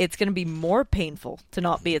him, it's going to be more painful to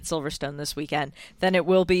not be at Silverstone this weekend than it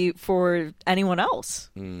will be for anyone else.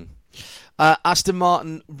 Aston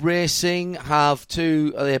Martin Racing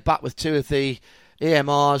they're back with 2 of the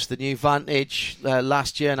AMRs, the new Vantage,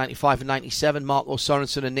 last year, 95 and 97. Marco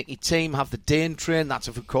Sorensen and Nicky Thiem have the Dane train. That's,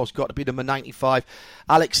 of course, got to be number 95.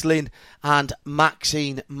 Alex Lynn and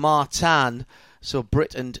Maxime Martin, so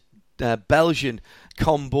Brit and Belgian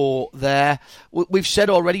combo there. We've said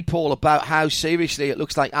already, Paul, about how seriously it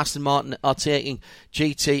looks like Aston Martin are taking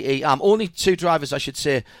GTE. Only 2 drivers, I should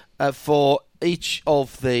say, for each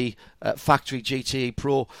of the factory GTE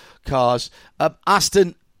Pro cars.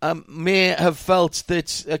 Aston may have felt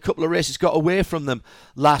that a couple of races got away from them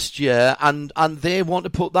last year, and they want to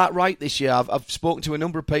put that right this year. I've spoken to a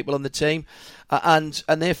number of people on the team, and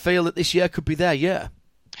they feel that this year could be their year.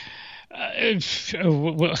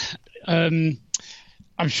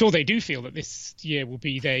 I'm sure they do feel that this year will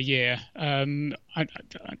be their year. We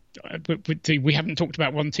haven't talked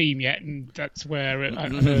about one team yet, and that's where.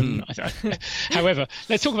 However,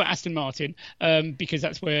 let's talk about Aston Martin, because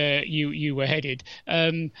that's where you were headed.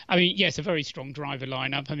 Yes, a very strong driver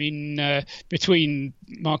lineup. Between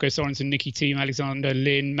Marco Sorensen, Nicky Thiem, Alexander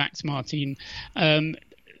Lynn, Max Martin,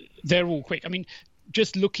 they're all quick.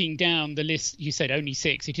 Just looking down the list, you said only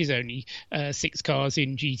 6. It is only 6 cars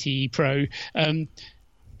in GTE Pro.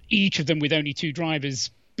 Each of them with only 2 drivers,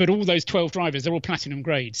 but all those 12 drivers, they're all platinum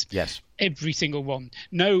grades. Yes. Every single one.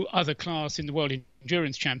 No other class in the World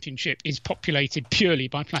Endurance Championship is populated purely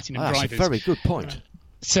by platinum drivers. That's a very good point.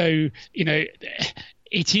 So,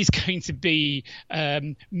 it is going to be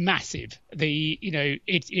massive.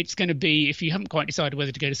 It's going to be, if you haven't quite decided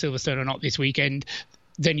whether to go to Silverstone or not this weekend,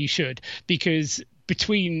 then you should, because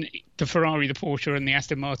between the Ferrari, the Porsche and the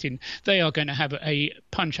Aston Martin, they are going to have a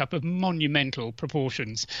punch-up of monumental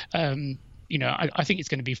proportions. I think it's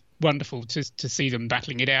going to be wonderful to see them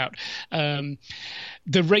battling it out.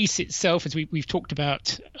 The race itself, as we've talked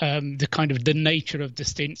about, the nature of the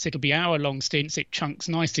stints, it'll be hour-long stints. It chunks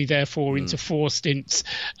nicely, therefore, into 4 stints,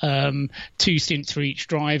 2 stints for each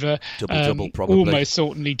driver. Double, probably. Almost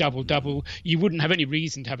certainly double. You wouldn't have any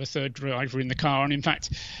reason to have a third driver in the car. And in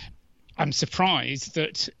fact, I'm surprised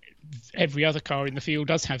that every other car in the field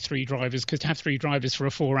does have 3 drivers, because to have 3 drivers for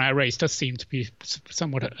a 4-hour race does seem to be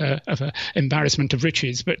somewhat of an embarrassment of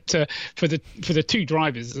riches. But for the 2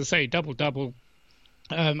 drivers, as I say, double.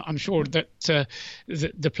 I'm sure that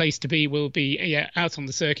the place to be will be out on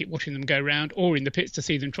the circuit watching them go round, or in the pits to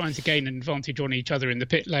see them trying to gain an advantage on each other in the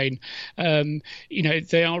pit lane.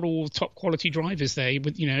 They are all top quality drivers.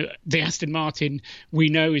 The Aston Martin we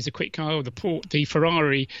know is a quick car. The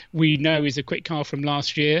Ferrari we know is a quick car from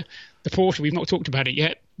last year. The Porsche, we've not talked about it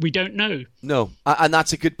yet. We don't know. No, and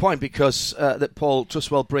that's a good point, because that Paul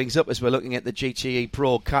Truswell brings up as we're looking at the GTE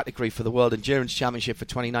Pro category for the World Endurance Championship for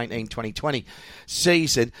 2019-2020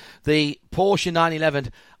 season. The Porsche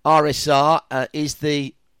 911 RSR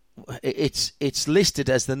it's listed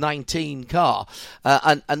as the 19 car,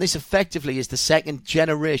 and this effectively is the second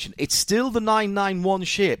generation. It's still the 991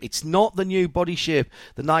 shape. It's not the new body shape,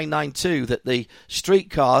 the 992, that the street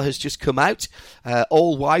car has just come out.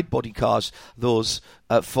 All wide body cars, those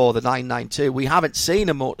for the 992. We haven't seen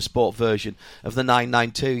a motorsport version of the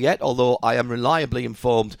 992 yet, although I am reliably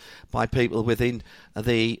informed by people within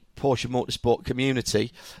the Porsche Motorsport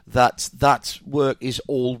community that work is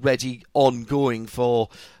already ongoing for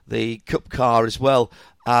the Cup car as well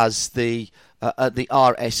as the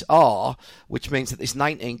RSR, which means that this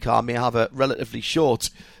 19 car may have a relatively short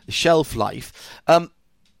shelf life.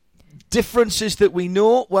 Differences that we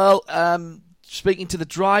know, speaking to the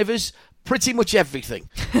drivers, pretty much everything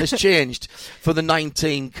has changed for the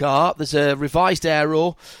 19 car. There's a revised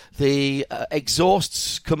aero. The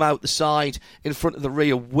exhausts come out the side in front of the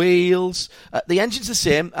rear wheels. The engine's the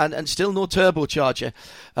same, and still no turbocharger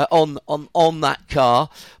on that car.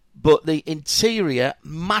 But the interior,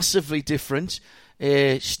 massively different.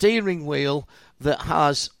 A steering wheel that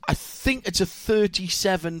has, I think it's a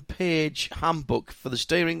 37-page handbook for the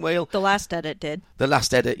steering wheel. The last edit did. The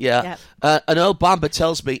last edit, yeah. And Earl Bamber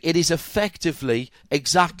tells me it is effectively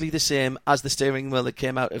exactly the same as the steering wheel that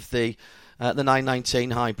came out of the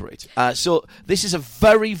 919 hybrid. So this is a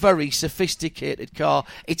very, very sophisticated car.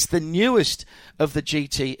 It's the newest of the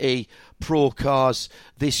GTE Pro cars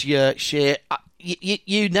this year, Shea.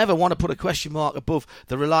 You never want to put a question mark above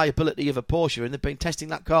the reliability of a Porsche, and they've been testing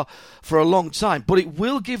that car for a long time. But it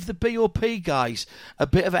will give the BOP guys a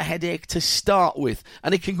bit of a headache to start with,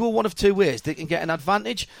 and it can go one of 2 ways. They can get an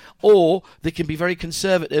advantage, or they can be very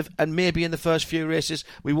conservative, and maybe in the first few races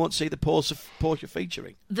we won't see the Porsche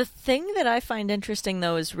featuring. The thing that I find interesting,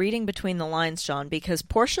 though, is reading between the lines, John, because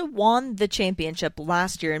Porsche won the championship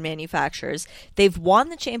last year in manufacturers. They've won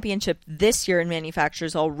the championship this year in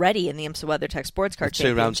manufacturers already in the IMSA WeatherTech Sports Car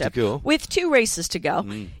Championship. 2 rounds to go. With 2 races to go.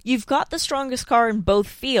 You've got the strongest car in both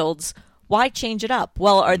fields. Why change it up?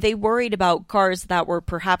 Well, are they worried about cars that were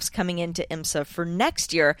perhaps coming into IMSA for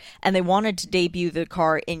next year and they wanted to debut the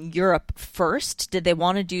car in Europe first? Did they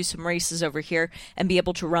want to do some races over here and be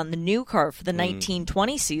able to run the new car for the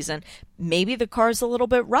 1920 season? Maybe the car's a little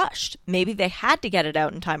bit rushed. Maybe they had to get it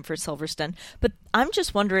out in time for Silverstone. But I'm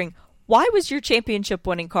just wondering, why was your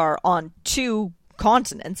championship-winning car on 2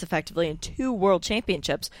 continents, effectively, in 2 world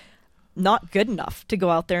championships, not good enough to go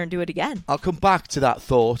out there and do it again? I'll come back to that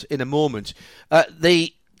thought in a moment.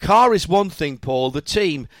 The car is one thing, Paul. The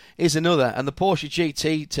team is another. And the Porsche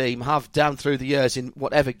GT team have, down through the years, in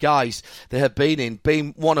whatever guise they have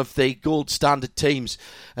been one of the gold standard teams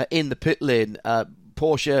in the pit lane.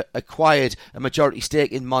 Porsche acquired a majority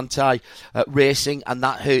stake in Montai Racing, and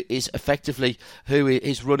that is effectively who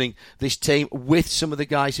is running this team, with some of the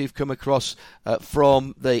guys who've come across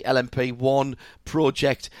from the LMP1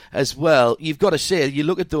 project as well. You've got to say, you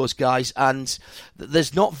look at those guys, and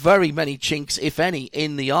there's not very many chinks, if any,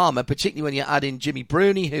 in the armour, particularly when you add in Jimmy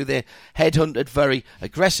Bruni, who they headhunted very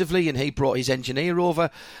aggressively, and he brought his engineer over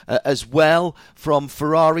as well from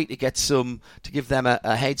Ferrari to give them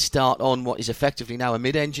a head start on what is effectively now a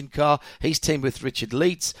mid-engine car. He's teamed with Richard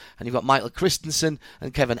Leitz, and you've got Michael Christensen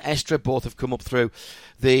and Kevin Estre. Both have come up through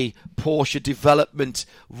the Porsche development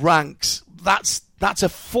ranks. That's a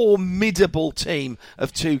formidable team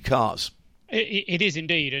of 2 cars. It is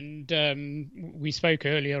indeed, and we spoke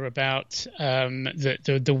earlier about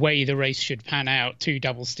the way the race should pan out. 2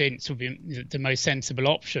 double stints would be the most sensible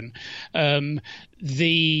option.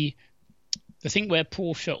 The thing where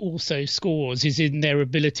Porsche also scores is in their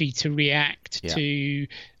ability to react to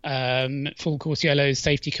full course yellows,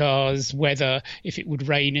 safety cars, weather, if it would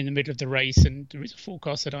rain in the middle of the race. And there is a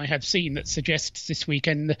forecast that I have seen that suggests this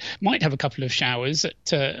weekend might have a couple of showers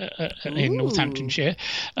in Northamptonshire.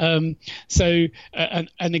 And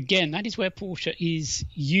again, that is where Porsche is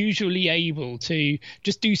usually able to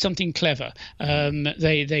just do something clever.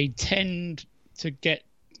 They tend to get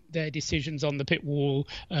their decisions on the pit wall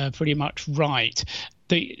pretty much right.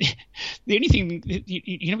 The only thing,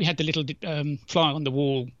 we had the little fly on the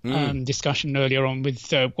wall discussion earlier on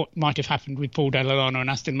with what might have happened with Paul Dell'Arno and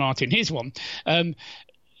Aston Martin. Here's one.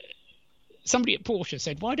 Somebody at Porsche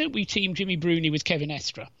said, why don't we team Jimmy Bruni with Kevin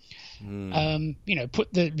Estre?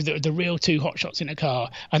 Put the real 2 hotshots in a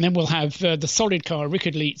car, and then we'll have the solid car,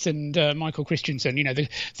 Richard Leitz and Michael Christensen,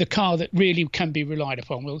 the car that really can be relied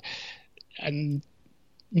upon.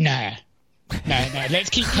 No. Let's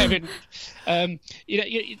keep Kevin.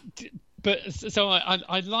 But so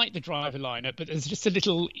I like the driver lineup, but there's just a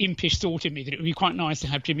little impish thought in me that it would be quite nice to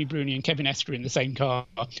have Jimmy Bruni and Kevin Estre in the same car.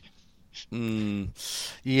 Yes.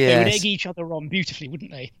 They would egg each other on beautifully,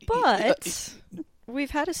 wouldn't they? But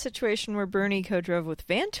we've had a situation where Bruni co-drove with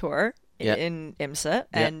Vantor in IMSA,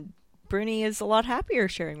 and Bruni is a lot happier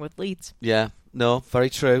sharing with Leeds. Yeah. No, very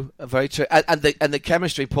true, very true. And the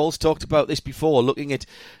chemistry, Paul's talked about this before, looking at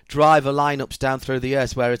driver lineups down through the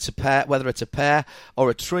years, where it's a pair, whether it's a pair or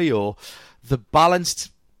a trio, the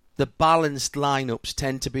balanced lineups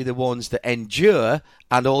tend to be the ones that endure,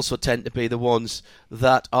 and also tend to be the ones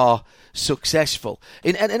that are successful.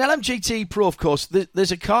 In LMGT Pro, of course,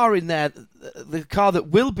 there's a car in there, the car that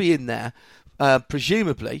will be in there,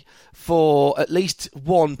 presumably, for at least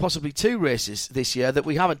 1, possibly 2 races this year that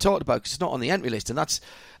we haven't talked about because it's not on the entry list, and that's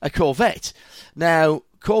a Corvette. Now,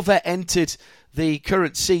 Corvette entered the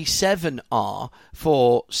current C7R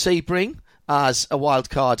for Sebring as a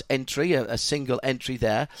wildcard entry, a single entry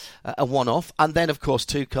there, a one-off, and then, of course,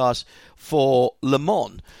 2 cars for Le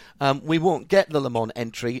Mans. We won't get the Le Mans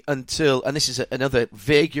entry until, and this is another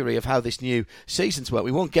vagary of how this new season's work,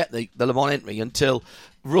 we won't get the Le Mans entry until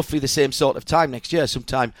roughly the same sort of time next year,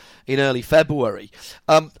 sometime in early February.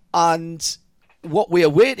 And what we are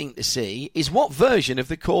waiting to see is what version of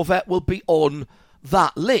the Corvette will be on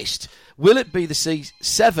that list. Will it be the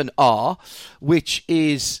C7R, which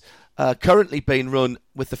is currently being run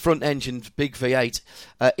with the front-engined big V8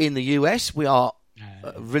 in the US? We are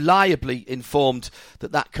reliably informed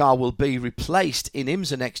that car will be replaced in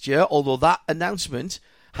IMSA next year, although that announcement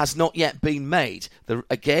has not yet been made.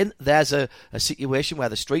 Again, there's a situation where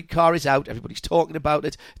the street car is out, everybody's talking about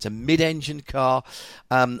it, it's a mid-engine car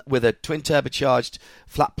with a twin-turbocharged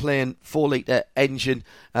flat-plane 4-litre engine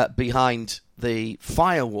behind the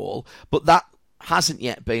firewall, but that hasn't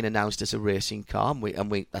yet been announced as a racing car,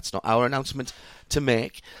 and that's not our announcement to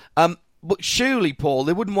make. But surely, Paul,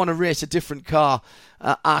 they wouldn't want to race a different car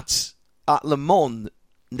at Le Mans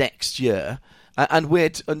next year and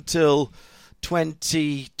wait until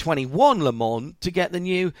 2021 Le Mans to get the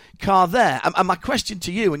new car there. And my question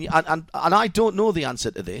to you, and I don't know the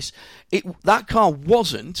answer to this, that car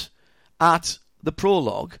wasn't at the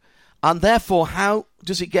prologue, and therefore, how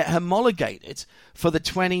does it get homologated for the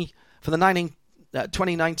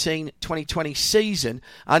 2019-2020 season?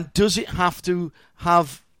 And does it have to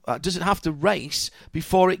race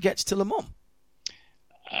before it gets to Le Mans?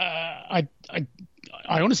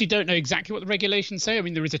 I honestly don't know exactly what the regulations say. I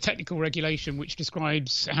mean, there is a technical regulation which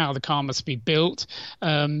describes how the car must be built.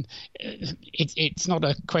 It's not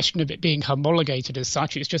a question of it being homologated as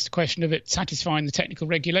such. It's just a question of it satisfying the technical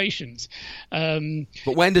regulations. But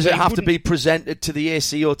when does it have to be presented to the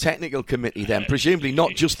ACO technical committee then? Presumably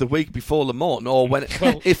not just the week before Le Mans, or when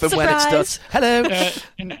if and when it starts. Hello.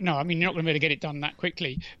 No, I mean, you're not going to be able to get it done that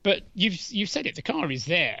quickly. But you've said it. The car is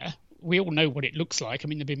there. We all know what it looks like. I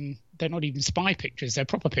mean, they're not even spy pictures; they're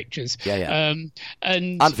proper pictures. Yeah.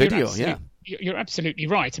 And video. You're absolutely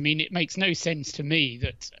right. I mean, it makes no sense to me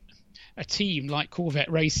that a team like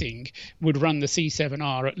Corvette Racing would run the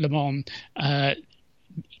C7R at Le Mans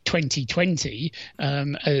 2020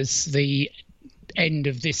 as the end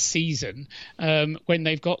of this season when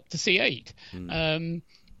they've got the C8.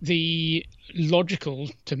 The logical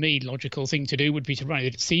thing to do would be to run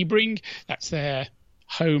it at Sebring. That's their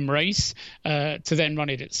home race, to then run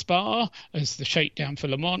it at Spa as the shakedown for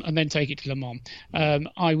Le Mans, and then take it to Le Mans.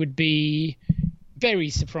 I would be very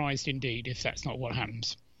surprised indeed if that's not what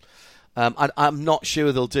happens. I'm not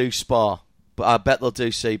sure they'll do Spa, but I bet they'll do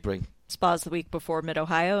Sebring. Spa's the week before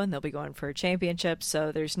Mid-Ohio, and they'll be going for a championship,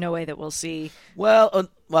 so there's no way that we'll see... Well,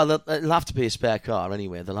 it'll have to be a spare car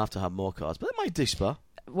anyway. They'll have to have more cars, but they might do Spa.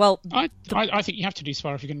 Well, I think you have to do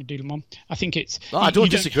Spa if you're going to do Le Mans. I think it's... I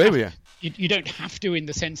don't disagree with you. You don't have to in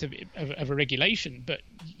the sense of a regulation, but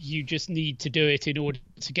you just need to do it in order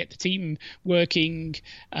to get the team working.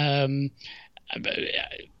 But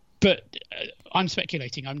I'm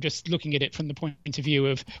speculating. I'm just looking at it from the point of view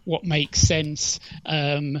of what makes sense,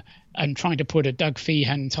 and trying to put a Doug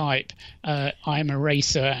Feehan type, I'm a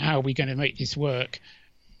racer, how are we going to make this work?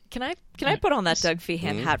 Can I put on that Doug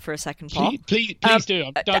Feehan hat for a second, Paul? Please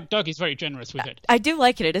do. Doug is very generous with it. I do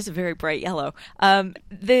like it. It is a very bright yellow.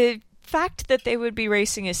 The fact that they would be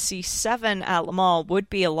racing a C7 at Le Mans would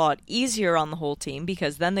be a lot easier on the whole team,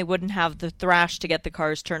 because then they wouldn't have the thrash to get the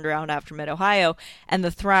cars turned around after Mid-Ohio and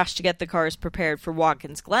the thrash to get the cars prepared for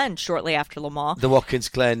Watkins Glen shortly after Le Mans. The Watkins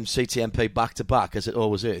Glen CTMP back-to-back, as it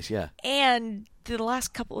always is, yeah. And the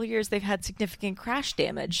last couple of years they've had significant crash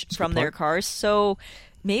damage from their cars, so...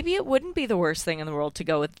 maybe it wouldn't be the worst thing in the world to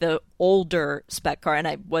go with the older spec car, and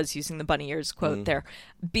I was using the bunny ears quote there,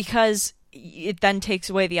 because it then takes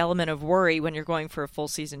away the element of worry when you're going for a full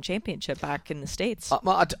season championship back in the States.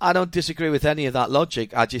 I don't disagree with any of that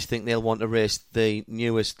logic. I just think they'll want to race the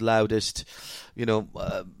newest, loudest,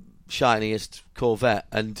 shiniest Corvette,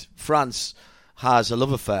 and France has a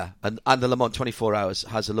love affair, and the Le Mans 24 Hours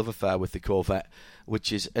has a love affair with the Corvette,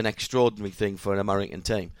 which is an extraordinary thing for an American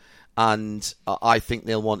team. And I think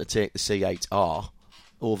they'll want to take the C8R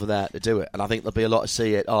over there to do it. And I think there'll be a lot of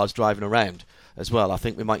C8Rs driving around as well. I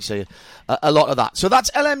think we might see a lot of that. So that's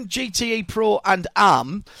LMGTE Pro and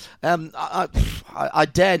AM. I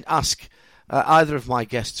daren't ask either of my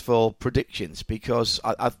guests for predictions, because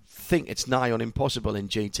I think it's nigh on impossible in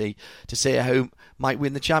GT to say who might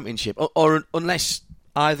win the championship. Or unless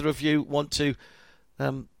either of you want to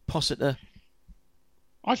posit a...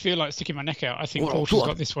 I feel like sticking my neck out. I think Porsche's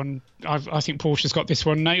got this one. I think Porsche's got this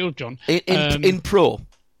one nailed, John. In Pro?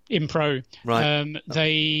 In Pro. Right.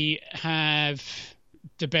 They have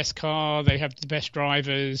the best car. They have the best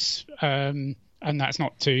drivers. And that's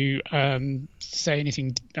not to say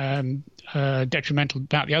anything detrimental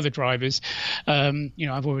about the other drivers.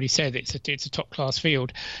 I've already said it's a top class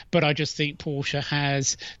field, but I just think Porsche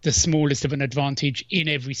has the smallest of an advantage in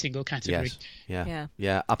every single category. Yes.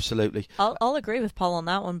 Yeah, absolutely. I'll agree with Paul on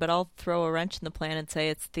that one, but I'll throw a wrench in the plan and say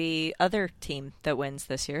it's the other team that wins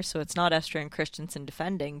this year. So it's not Estre and Christensen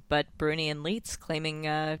defending, but Bruni and Leitz claiming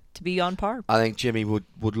to be on par. I think Jimmy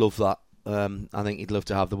would love that. I think he'd love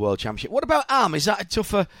to have the World Championship. What about AM? Is that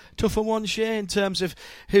a tougher one, Shea, in terms of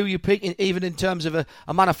who you pick? Even in terms of a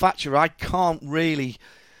manufacturer, I can't really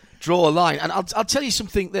draw a line. And I'll tell you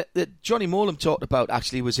something that Johnny Morlam talked about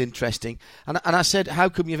actually was interesting. And I said, how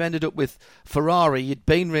come you've ended up with Ferrari? You'd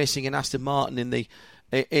been racing in Aston Martin in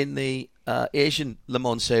the Asian Le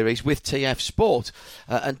Mans series with TF Sport,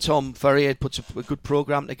 and Tom Ferrier had put a good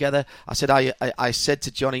program together. I said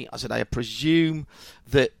to Johnny, I presume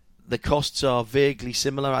that the costs are vaguely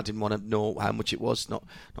similar. I didn't want to know how much it was, not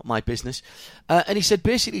my business. And he said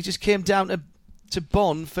basically it just came down to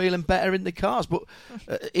Bon feeling better in the cars, but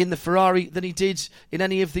in the Ferrari than he did in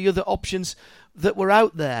any of the other options that were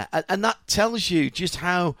out there. And that tells you just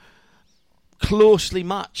how closely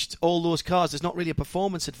matched all those cars. There's not really a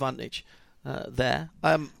performance advantage there.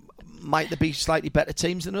 might there be slightly better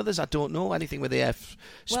teams than others? I don't know. Anything with the F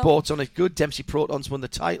Sports on it good. Dempsey Protons won the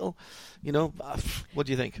title. What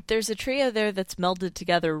do you think? There's a trio there that's melded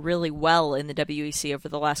together really well in the WEC over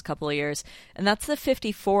the last couple of years, and that's the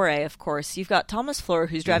 54A, of course. You've got Thomas Fleur,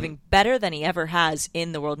 who's driving better than he ever has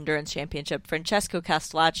in the World Endurance Championship, Francesco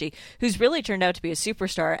Castellacci, who's really turned out to be a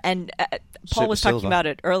superstar, and Paul was talking about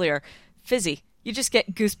it earlier, Fizzy. You just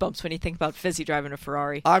get goosebumps when you think about Fizzy driving a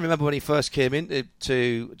Ferrari. I remember when he first came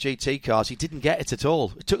into GT cars, he didn't get it at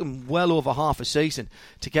all. It took him well over half a season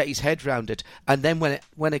to get his head round it. And then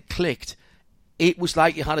when it clicked, it was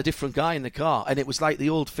like you had a different guy in the car, and it was like the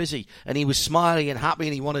old Fizzy. And he was smiling and happy,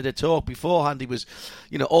 and he wanted to talk. Beforehand, he was,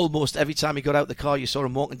 almost every time he got out the car, you saw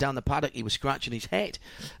him walking down the paddock, he was scratching his head.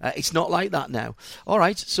 It's not like that now. All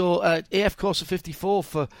right, so AF Corsa 54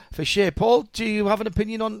 for Shea. Paul, do you have an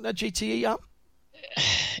opinion on GTE? Yeah?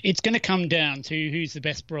 It's going to come down to who's the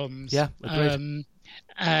best bronze. Yeah, agreed.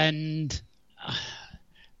 And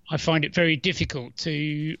I find it very difficult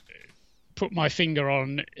to put my finger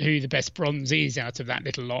on who the best bronze is out of that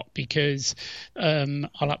little lot, because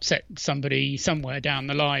I'll upset somebody somewhere down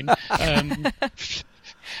the line.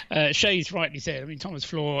 Shay's rightly said, Thomas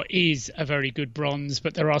Fleur is a very good bronze,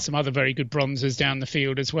 but there are some other very good bronzes down the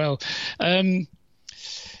field as well.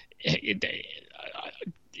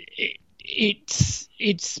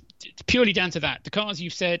 It's purely down to that. The cars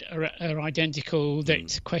you've said are identical.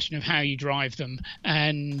 It's a question of how you drive them,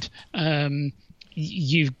 and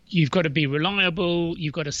you've got to be reliable.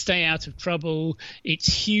 You've got to stay out of trouble. It's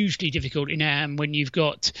hugely difficult in AM when you've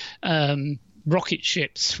got rocket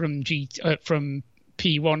ships from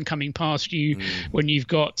P1 coming past you, when you've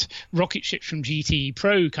got rocket ships from GT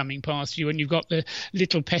Pro coming past you, and you've got the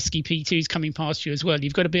little pesky P2s coming past you as well.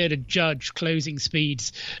 You've got to be able to judge closing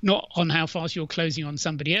speeds, not on how fast you're closing on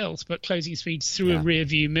somebody else, but closing speeds through a rear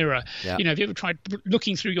view mirror. Yeah. Have you ever tried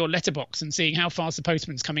looking through your letterbox and seeing how fast the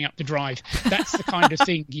postman's coming up the drive? That's the kind of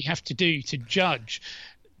thing you have to do to judge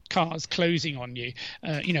cars closing on you.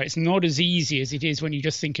 It's not as easy as it is when you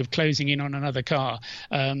just think of closing in on another car,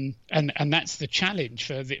 and that's the challenge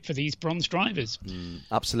for these bronze drivers.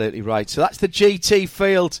 Absolutely right. So that's the GT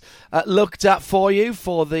field looked at for you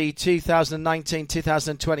for the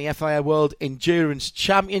 2019-2020 FIA World Endurance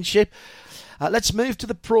Championship. Let's move to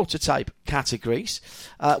the prototype categories.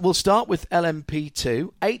 We'll start with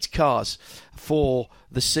LMP2, 8 cars for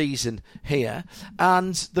the season here.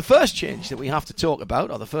 And the first change that we have to talk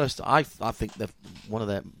about, or the first, I think one of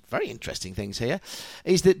the very interesting things here,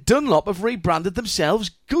 is that Dunlop have rebranded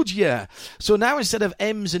themselves Goodyear. So now instead of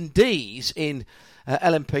M's and D's in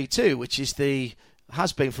LMP2, which is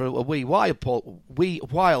has been for a wee while, Paul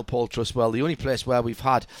Trustwell, the only place where we've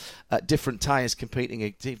had different tyre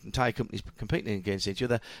companies competing against each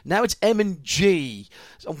other. Now it's M&G.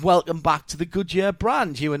 So welcome back to the Goodyear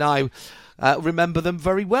brand. You and I remember them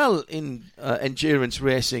very well in endurance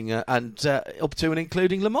racing and up to and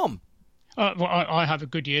including Le Mans. Well, I have a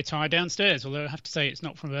Goodyear tyre downstairs, although I have to say it's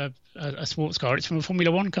not from a sports car; it's from a Formula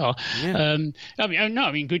One car. Yeah.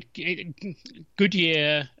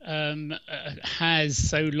 Goodyear has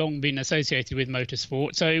so long been associated with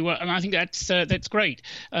motorsport, so and I think that's great.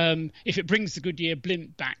 If it brings the Goodyear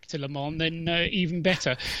blimp back to Le Mans, then even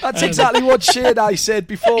better. That's exactly what Shane and I said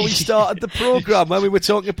before we started the programme when we were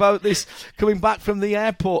talking about this coming back from the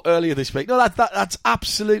airport earlier this week. No, that's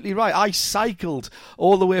absolutely right. I cycled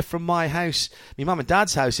all the way from my house, my mum and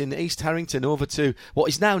dad's house in East Harrington, over to what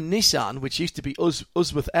is now Nissan, which used to be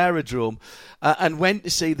Usworth Aerodrome, and went to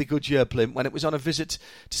see the Goodyear blimp when it was on a visit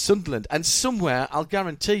to Sunderland. And somewhere, I'll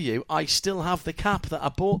guarantee you, I still have the cap that I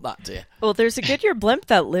bought that day. Well, there's a Goodyear blimp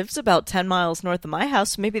that lives about 10 miles north of my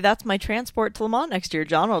house. Maybe that's my transport to Le Mans next year,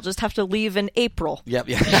 John. I'll just have to leave in April. Yep.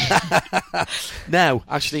 Now,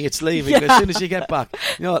 actually, it's leaving as soon as you get back.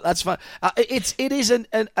 That's fine. It is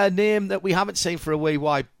a name that we haven't seen for a wee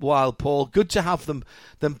while, Paul. Good to have them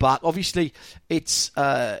back. Obviously, it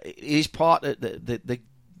is part of the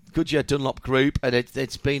Goodyear Dunlop group, and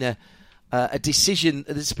it's been a decision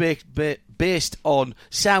that's based on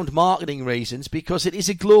sound marketing reasons, because it is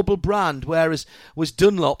a global brand, whereas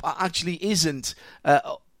Dunlop actually doesn't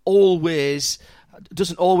always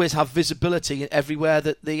have visibility everywhere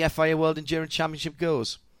that the FIA World Endurance Championship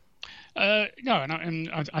goes. No,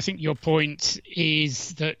 and I think your point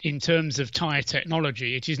is that in terms of tyre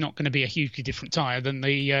technology, it is not going to be a hugely different tyre than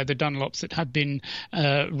the Dunlops that have been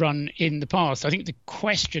run in the past. I think the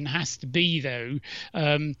question has to be, though,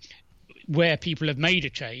 where people have made a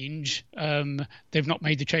change, they've not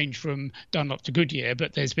made the change from Dunlop to Goodyear,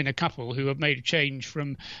 but there's been a couple who have made a change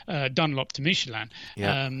from Dunlop to Michelin.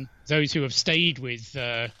 Yeah. Those who have stayed with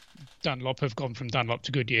Dunlop have gone from Dunlop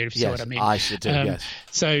to Goodyear, if you see what I mean. I should do, yes.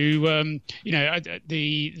 So,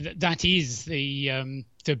 that is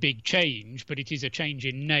the big change, but it is a change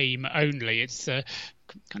in name only. It's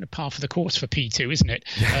kind of par for the course for P2, isn't it?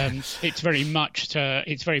 It's very much the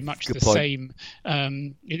same.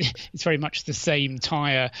 It's very much the same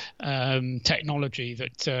tyre technology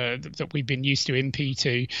that we've been used to in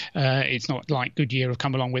P2. It's not like Goodyear have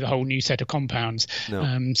come along with a whole new set of compounds.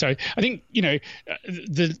 No. So I think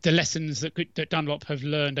the lessons that Dunlop have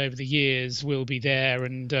learned over the years will be there,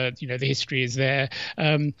 and the history is there.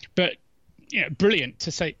 But brilliant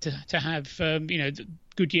to have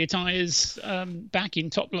Goodyear tyres back in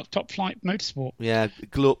top flight motorsport. Yeah,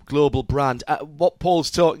 global brand. What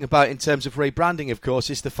Paul's talking about in terms of rebranding, of course,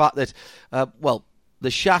 is the fact that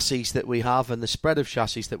the chassis that we have and the spread of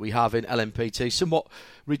chassis that we have in LMP2 somewhat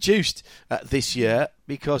reduced this year,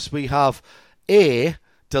 because we have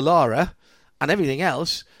Dallara and everything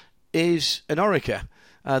else is an Orica.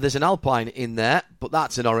 There's an Alpine in there, but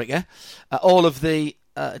that's an Orica. All of the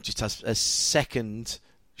just has a second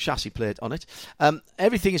chassis plate on it.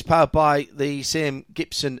 Everything is powered by the same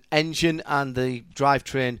Gibson engine, and the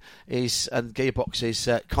drivetrain and gearbox is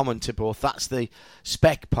common to both. That's the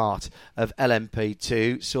spec part of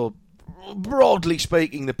LMP2. So broadly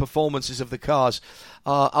speaking, the performances of the cars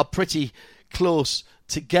are pretty close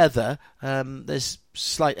together. There's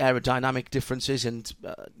slight aerodynamic differences, and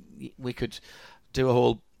we could do a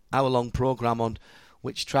whole hour-long programme on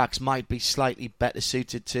which tracks might be slightly better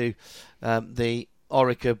suited to the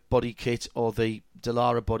Orica body kit or the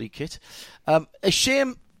Dallara body kit. A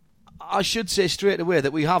shame, I should say straight away,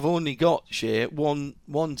 that we have only got, one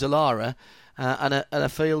Dallara and a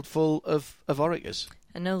field full of Oricas.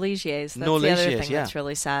 And no Ligiers. That's no the Ligiers, other thing that's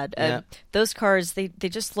really sad. Those cars, they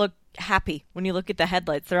just look happy when you look at the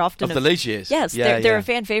headlights. They're often the Ligiers. Yes, they're a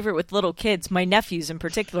fan favorite with little kids. My nephews in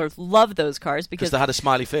particular love those cars because they had a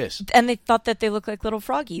smiley face, and they thought that they looked like little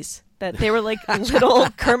froggies. That they were like little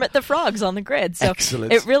Kermit the Frogs on the grid. So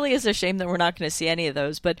excellent. It really is a shame that we're not going to see any of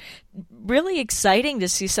those. But really exciting to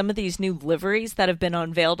see some of these new liveries that have been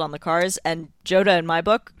unveiled on the cars. And Jota, in my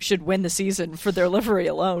book, should win the season for their livery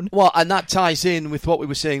alone. Well, and that ties in with what we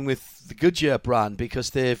were saying with the Goodyear brand, because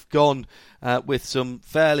they've gone with some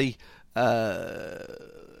fairly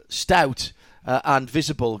stout and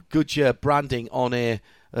visible Goodyear branding on a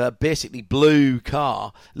basically blue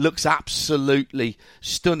car. Looks absolutely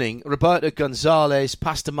stunning. Roberto Gonzalez,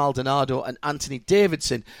 Pastor Maldonado and Anthony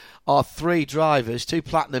Davidson are three drivers, 2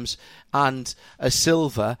 platinums and a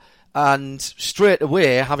silver. And straight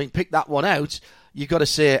away, having picked that one out, you've got to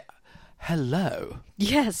say hello.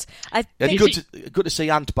 Yes. Good to see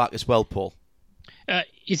Ant back as well, Paul.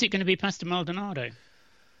 Is it going to be Pastor Maldonado?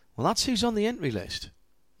 Well, that's who's on the entry list.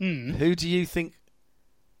 Who do you think?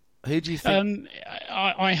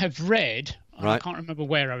 I have read, right. I can't remember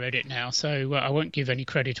where I read it now, so I won't give any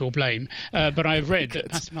credit or blame, but I've read that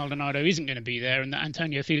Pastor Maldonado isn't going to be there and that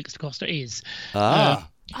Antonio Felix da Costa is. I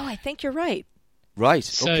think you're right. Right,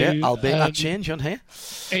 so, okay, I'll make that change on here.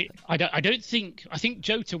 I think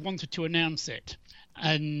Jota wanted to announce it,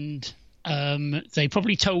 and they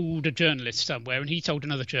probably told a journalist somewhere, and he told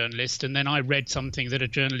another journalist, and then I read something that a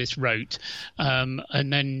journalist wrote,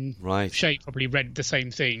 and then Shea probably read the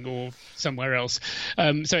same thing or somewhere else.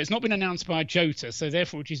 So it's not been announced by Jota, so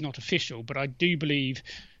therefore it is not official, but I do believe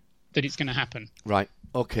that it's going to happen. Right,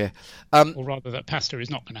 okay. Or rather that pasta is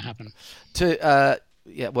not going to happen.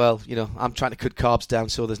 Yeah, well, I'm trying to cut carbs down,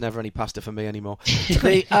 so there's never any pasta for me anymore.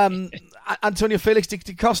 Antonio Felix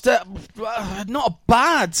da Costa, not a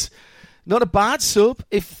bad sub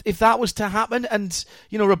if that was to happen. And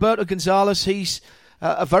Roberto Gonzalez, he's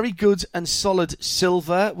a very good and solid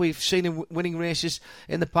silver. We've seen him winning races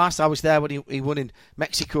in the past. I was there when he won in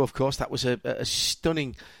Mexico, of course. That was a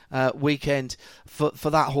stunning weekend for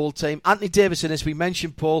that whole team. Anthony Davidson, as we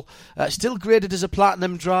mentioned, Paul, still graded as a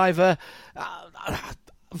platinum driver.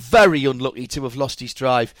 Very unlucky to have lost his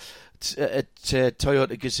drive at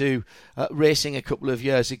Toyota Gazoo racing a couple of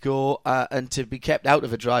years ago, and to be kept out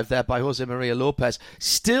of a drive there by Jose Maria Lopez.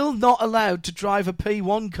 Still not allowed to drive a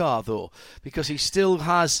P1 car, though, because he still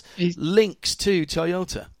has links to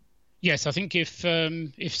Toyota. Yes, I think if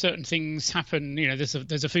certain things happen,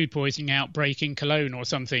 there's a food poisoning outbreak in Cologne or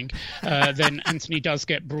something, then Anthony does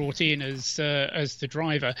get brought in as the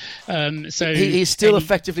driver. So he's still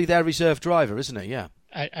effectively their reserve driver, isn't he? Yeah.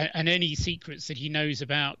 and any secrets that he knows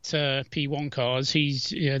about P1 cars,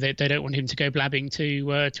 they don't want him to go blabbing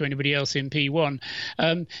to anybody else in P1.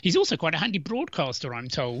 He's also quite a handy broadcaster, I'm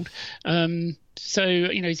told. So,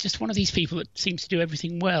 he's just one of these people that seems to do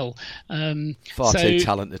everything well. Far too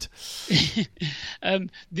talented.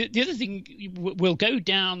 The other thing, we'll go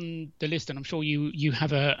down the list, and I'm sure you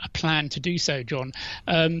have a plan to do so, John.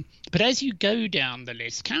 But as you go down the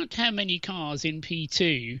list, count how many cars in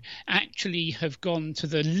P2 actually have gone to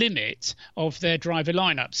the limit of their driver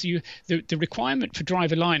lineups. The requirement for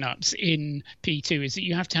driver lineups in P2 is that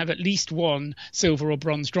you have to have at least one silver or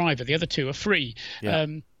bronze driver. The other two are free. Yeah.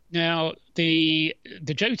 Now, the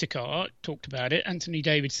Jota car, talked about it, Anthony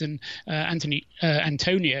Davidson,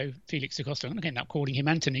 Antonio Felix da Costa, I'm going to end up calling him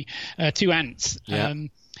Anthony, two Ants,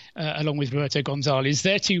 along with Roberto Gonzalez.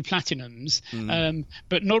 They're two Platinums,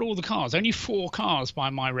 but not all the cars. Only 4 cars, by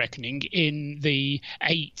my reckoning, in the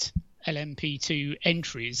 8 LMP2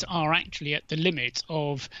 entries are actually at the limit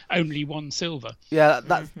of only one silver. Yeah,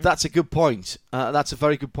 that's a good point. That's a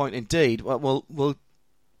very good point indeed. We'll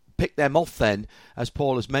pick them off then, as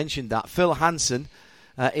Paul has mentioned that. Phil Hansen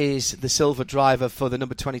is the silver driver for the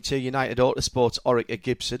number 22 United Autosports Orica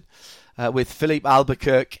Gibson, with Philippe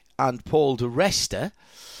Albuquerque and Paul de Resta.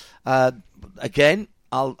 Again,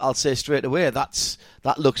 I'll say straight away, that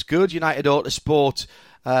looks good. United Autosport,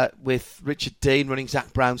 with Richard Dean running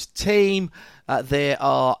Zach Brown's team. They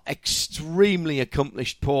are extremely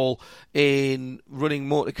accomplished, Paul, in running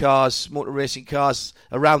motor racing cars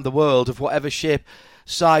around the world of whatever shape,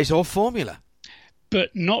 size or formula.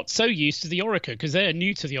 But not so used to the Orica, because they're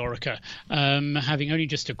new to the Orica, having only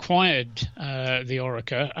just acquired the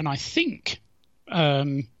Orica. And I think,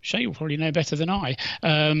 Shay will probably know better than I,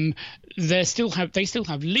 they still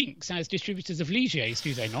have links as distributors of Ligiers,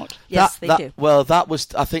 do they not? Yes, they do. Well,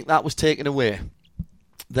 I think that was taken away.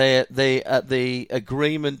 The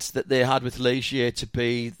agreement that they had with Ligier to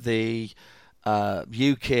be the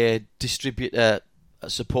UK distributor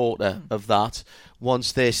supporter of that,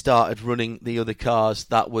 once they started running the other cars,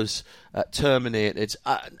 that was terminated.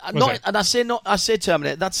 I say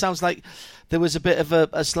terminated. That sounds like there was a bit of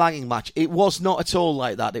a slanging match. It was not at all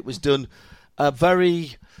like that. It was done in a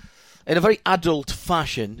very adult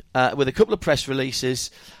fashion, with a couple of press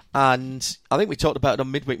releases, and I think we talked about it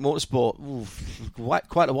on Midweek Motorsport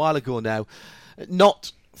quite a while ago now.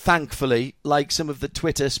 Not, thankfully, like some of the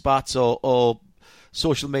Twitter spats or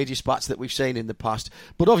social media spats that we've seen in the past.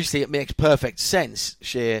 But obviously it makes perfect sense,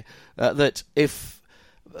 Shay, that if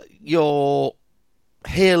your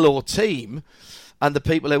Halo team and the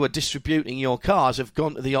people who are distributing your cars have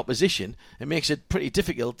gone to the opposition, it makes it pretty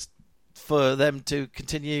difficult for them to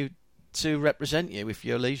continue to represent you if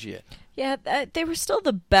you're Ligier. Yeah, they were still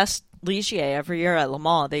the best Ligier every year at Le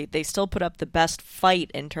Mans. They still put up the best fight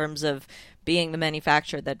in terms of being the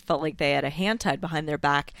manufacturer that felt like they had a hand tied behind their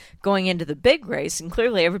back going into the big race, and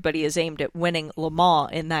clearly everybody is aimed at winning Le Mans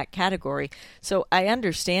in that category. So I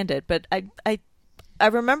understand it, but I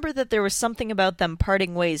remember that there was something about them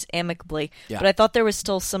parting ways amicably, but I thought there was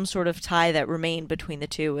still some sort of tie that remained between the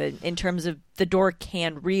two in terms of the door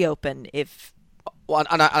can reopen if... Well,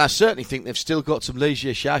 and I certainly think they've still got some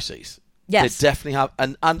Ligier chassis. Yes. They definitely have,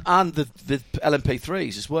 and the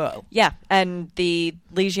LMP3s as well. Yeah, and the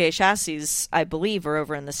Ligier chassis, I believe, are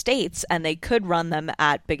over in the States, and they could run them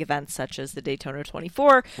at big events such as the Daytona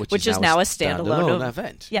 24, which is now a standalone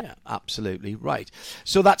event. Yeah, absolutely right.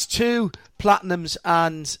 So that's 2 platinums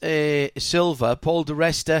and a silver. Paul de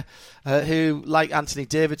Resta, who, like Anthony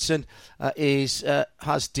Davidson,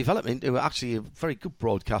 has developed into actually a very good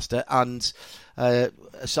broadcaster, and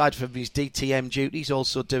aside from his DTM duties,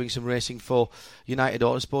 also doing some racing for United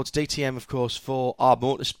Autosports. DTM, of course, for our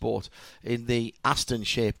Motorsport in the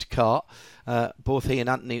Aston-shaped car. Both he and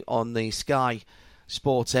Anthony on the Sky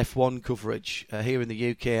Sports F1 coverage here in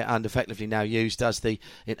the UK, and effectively now used as the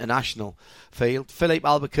international field. Philippe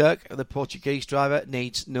Albuquerque, the Portuguese driver,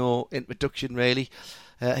 needs no introduction really.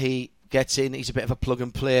 He gets in, he's a bit of a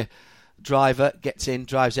plug-and-play driver, gets in,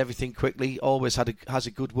 drives everything quickly, always has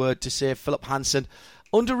a good word to say. Philip Hansen,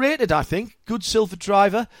 underrated, I think, good silver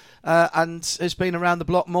driver, and has been around the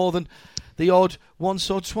block more than the odd once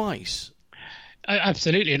or twice.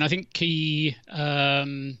 Absolutely, and I think he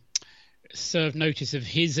served notice of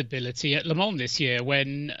his ability at Le Mans this year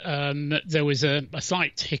when there was a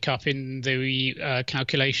slight hiccup in the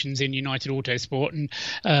calculations in United Autosport,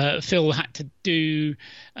 and Phil had to do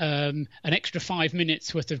an extra 5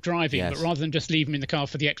 minutes worth of driving, yes. but rather than just leave him in the car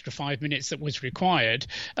for the extra 5 minutes that was required,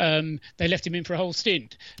 they left him in for a whole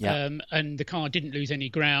stint. Yeah. And the car didn't lose any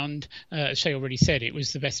ground. As Shay already said, it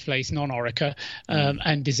was the best placed non-Orica,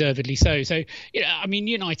 and deservedly so. So, I mean,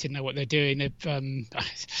 United know what they're doing. They've,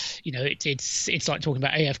 it's like talking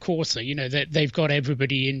about AF Corsa. They've got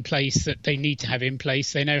everybody in place that they need to have in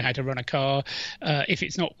place. They know how to run a car. If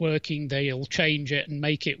it's not working, they'll change it and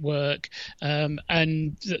make it work. And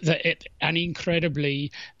an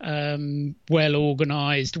incredibly well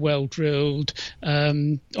organised, well drilled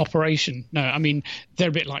operation. No, I mean, they're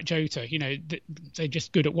a bit like Jota. They're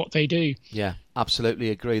just good at what they do. Yeah, absolutely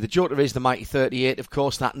agree. The Jota is the mighty 38, of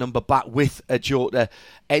course, that number back with a Jota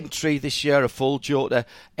entry this year, a full Jota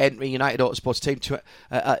entry. United Autosports team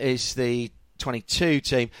is the 22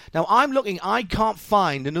 team. Now, I can't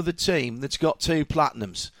find another team that's got 2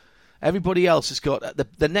 platinums. Everybody else has got,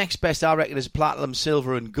 the next best, I reckon, is platinum,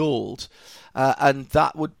 silver and gold. And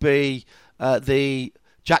that would be the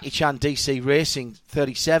Jackie Chan DC Racing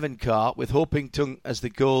 37 car with Ho Ping Tung as the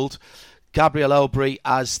gold, Gabriel Aubry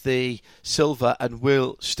as the silver, and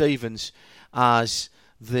Will Stevens as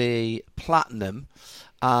the platinum.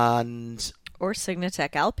 Or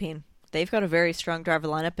Signatech Alpine. They've got a very strong driver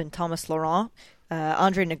lineup in Thomas Laurent,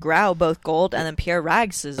 Andre Negrão, both gold, and then Pierre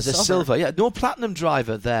Rags is as a silver. Yeah, no platinum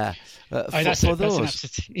driver there for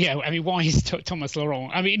those. I mean, why is Thomas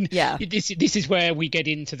Laurent? I mean, this is where we get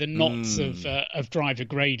into the knots of driver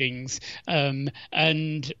gradings.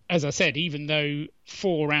 And as I said, even though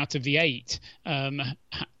 4 out of the 8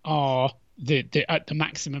 are at the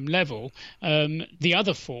maximum level, the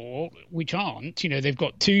other 4 which aren't, they've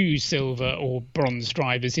got 2 silver or bronze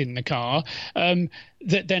drivers in the car,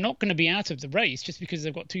 that they're not going to be out of the race just because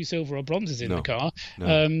they've got 2 silver or bronzes in the car.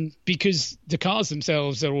 Because the cars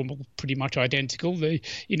themselves are all pretty much identical.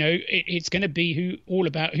 It's going to be all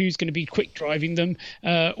about who's going to be quick driving them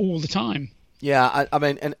all the time. Yeah, I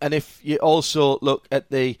mean, and if you also look at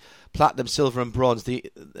the platinum, silver and bronze, the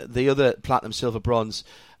other platinum, silver, bronze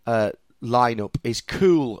lineup is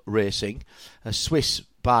Cool Racing,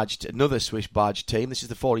 another Swiss badged team. This is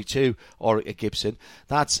the 42 Orica Gibson.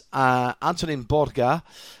 That's Antonin Borga,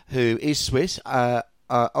 who is Swiss,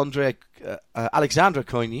 Alexandre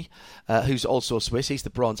Coigny, who's also Swiss, he's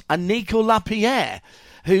the bronze, and Nico Lapierre,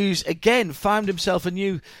 who's again found himself a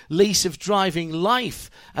new lease of driving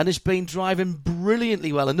life and has been driving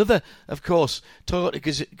brilliantly well. Another, of course, Toyota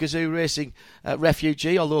Gazoo Racing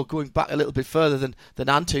refugee, although going back a little bit further than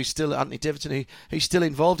Anthony Davidson, who's still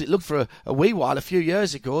involved. It looked for a wee while, a few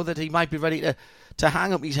years ago, that he might be ready to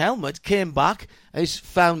hang up his helmet. Came back, has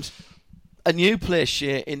found a new place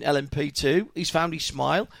here in LMP2. He's found his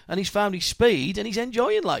smile and he's found his speed and he's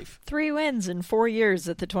enjoying life. 3 wins in 4 years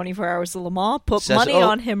at the 24 Hours of Le Mans. Put money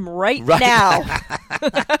on him right now.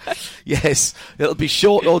 Yes, it'll be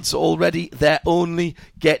short odds already. They're only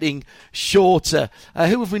getting shorter.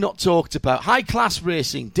 Who have we not talked about? High Class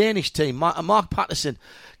Racing, Danish team, Mark Patterson,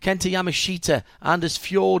 Kenta Yamashita, Anders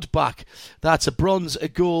Fjordbach. That's a bronze, a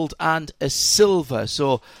gold and a silver.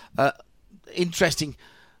 So interesting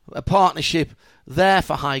partnership there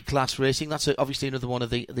for High Class Racing. That's obviously another one of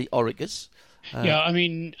the Oricas. I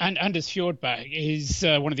mean, and Anders Fjordbach is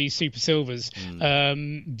one of these super silvers,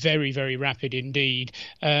 very, very rapid indeed.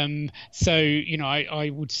 So,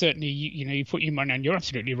 I would certainly, you put your money on. You're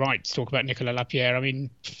absolutely right to talk about Nicolas Lapierre. I mean,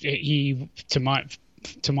 he, to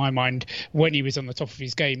my mind, when he was on the top of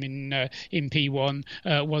his game in P1,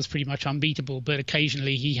 was pretty much unbeatable. But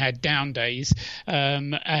occasionally he had down days,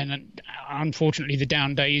 and unfortunately the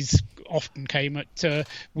down days often came at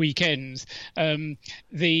weekends. Anders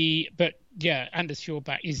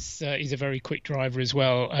Fjordbach is a very quick driver as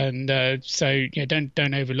well, and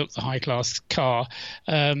don't overlook the high class car.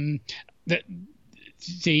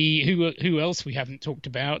 Who else we haven't talked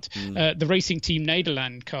about? The Racing Team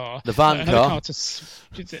Nederland car, the van car,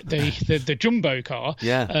 the jumbo car.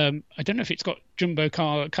 Yeah. I don't know if it's got jumbo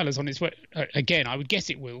car colours on its way. Again, I would guess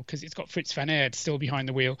it will because it's got Fritz van Aert still behind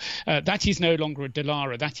the wheel. That is no longer a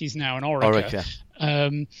Dallara. That is now an Orica.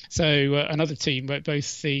 Another team,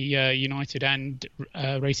 both the United and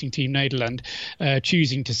Racing Team Nederland,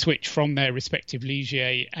 choosing to switch from their respective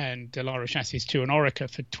Ligier and Dallara chassis to an Orica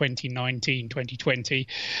for 2019, 2020.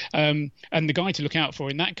 And the guy to look out for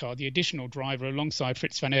in that car, the additional driver alongside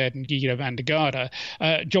Fritz van Aert and Guido van der Garde,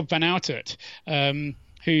 Job van Outert,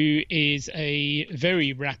 who is a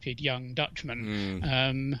very rapid young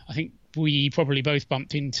Dutchman. I think we probably both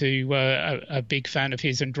bumped into a big fan of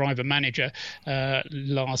his and driver manager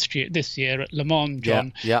this year at Le Mans,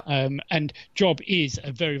 John. Yeah. And Job is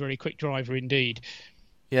a very, very quick driver indeed.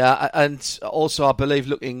 Yeah, and also I believe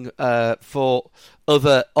looking for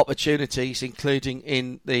other opportunities, including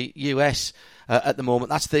in the US at the moment.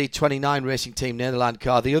 That's the 29 Racing Team Nederland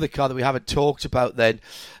car. The other car that we haven't talked about then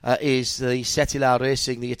is the Settilau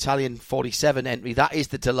Racing, the Italian 47 entry. That is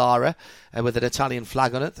the Dallara with an Italian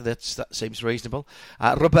flag on it. That seems reasonable.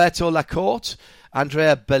 Roberto Lacorte,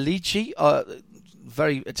 Andrea Bellici,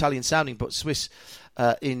 very Italian sounding, but Swiss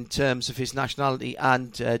in terms of his nationality,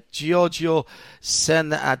 and Giorgio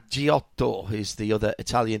Senaggiotto is the other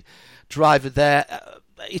Italian driver there.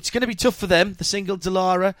 It's going to be tough for them, the single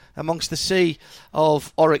Dallara, amongst the sea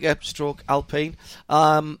of Orica / Alpine.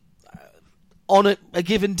 On a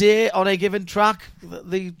given day, on a given track,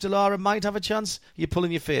 the Dallara might have a chance. You're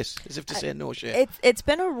pulling your face, as if to say no shit. It's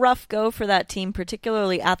been a rough go for that team,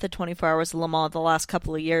 particularly at the 24 Hours of Le Mans the last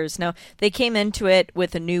couple of years. Now, they came into it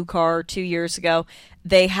with a new car 2 years ago.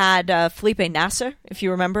 They had Felipe Nasser, if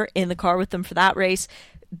you remember, in the car with them for that race.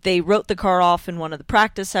 They wrote the car off in one of the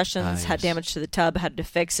practice sessions, had damage to the tub, had to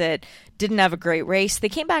fix it, didn't have a great race. They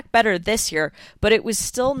came back better this year, but it was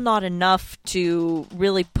still not enough to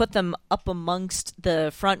really put them up amongst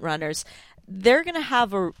the front runners. They're going to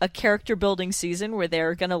have a character building season where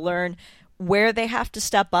they're going to learn where they have to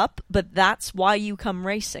step up, but that's why you come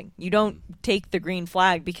racing. You don't take the green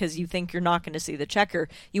flag because you think you're not going to see the checker.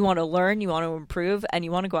 You want to learn, you want to improve, and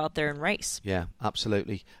you want to go out there and race. Yeah,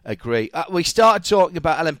 absolutely agree. We started talking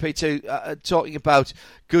about LMP2, talking about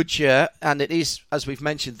Goodyear, and it is, as we've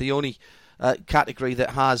mentioned, the only category that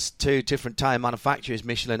has two different tyre manufacturers,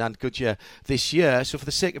 Michelin and Goodyear, this year. So for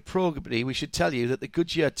the sake of probity, we should tell you that the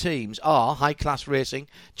Goodyear teams are High Class Racing,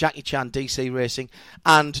 Jackie Chan DC Racing,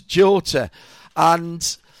 and Jota.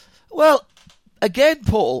 And, well, again,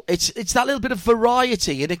 Paul, it's that little bit of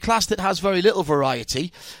variety in a class that has very little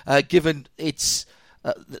variety, given its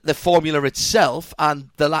the formula itself and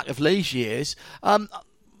the lack of leash years.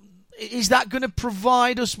 Is that going to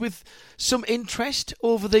provide us with some interest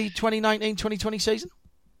over the 2019-2020 season?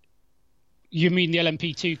 You mean the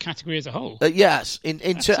LMP2 category as a whole? Yes, and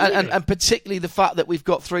particularly the fact that we've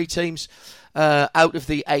got 3 teams out of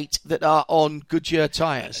the 8 that are on Goodyear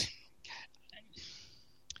tyres.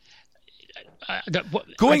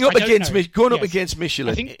 Going up against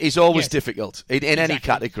Michelin is always difficult in any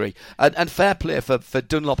category, and fair play for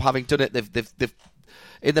Dunlop having done it. They've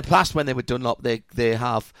in the past, when they were Dunlop, they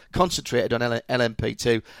have concentrated on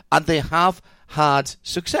LMP2, and they have had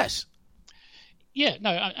success. Yeah,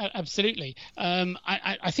 no, absolutely.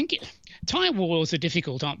 I think tyre wars are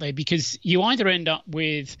difficult, aren't they? Because you either end up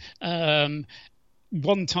with one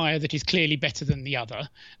tyre that is clearly better than the other,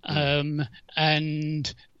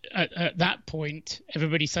 and at that point,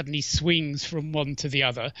 everybody suddenly swings from one to the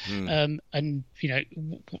other, and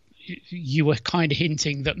you were kind of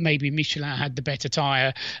hinting that maybe Michelin had the better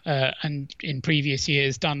tyre, and in previous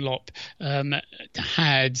years Dunlop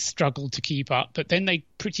had struggled to keep up, but then they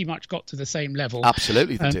pretty much got to the same level.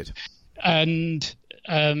 Absolutely, they did. And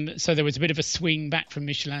so there was a bit of a swing back from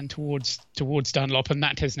Michelin towards Dunlop, and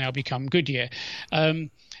that has now become Goodyear.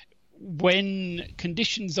 When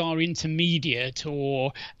conditions are intermediate,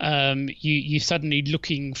 or you suddenly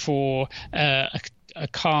looking for a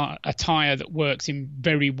tyre that works in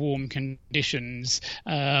very warm conditions,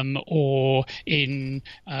 or in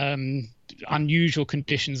unusual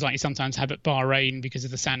conditions like you sometimes have at Bahrain because of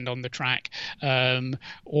the sand on the track,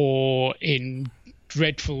 or in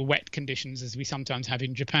dreadful wet conditions as we sometimes have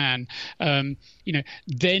in Japan,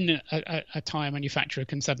 then a tyre manufacturer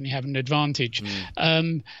can suddenly have an advantage.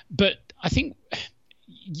 But I think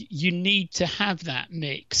you need to have that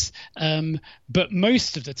mix, but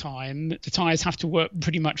most of the time the tyres have to work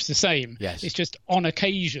pretty much the same. Yes. It's just on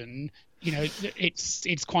occasion,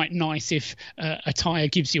 it's quite nice if a tyre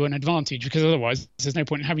gives you an advantage, because otherwise there's no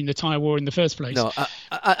point in having the tyre war in the first place. No,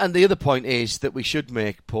 and the other point is that we should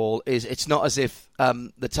make, Paul, is it's not as if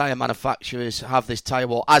the tyre manufacturers have this tyre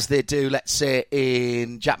war as they do, let's say,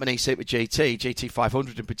 in Japanese Super GT,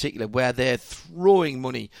 GT500 in particular, where they're throwing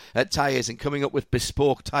money at tyres and coming up with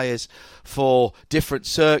bespoke tyres for different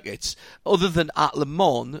circuits. Other than at Le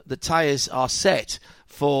Mans, the tyres are set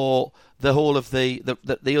for the whole of the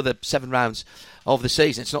other 7 rounds of the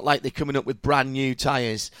season. It's not like they're coming up with brand new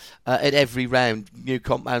tyres at every round, new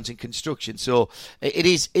compounds in construction. So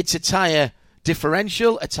it's a tyre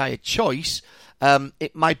differential, a tyre choice.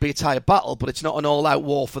 It might be a tyre battle, but it's not an all-out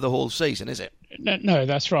war for the whole season, is it? No,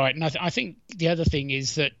 that's right. And I think the other thing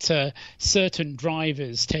is that certain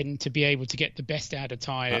drivers tend to be able to get the best out of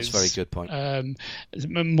tyres. That's a very good point.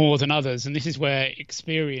 More than others, and this is where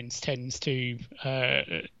experience tends to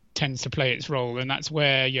play its role, and that's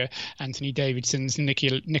where your Anthony Davidsons,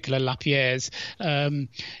 Nicola Lapierre's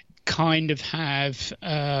kind of have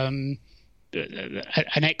an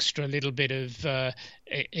extra little bit of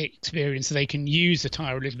experience, so they can use the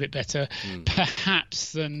tyre a little bit better,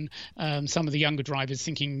 perhaps than some of the younger drivers.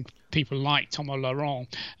 Thinking people like Thomas Laurent.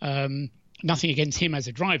 Nothing against him as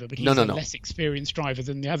a driver, but he's a less experienced driver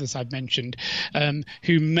than the others I've mentioned,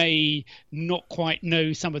 who may not quite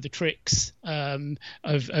know some of the tricks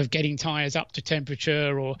of getting tyres up to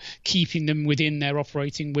temperature or keeping them within their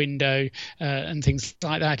operating window and things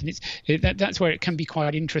like that. And that's where it can be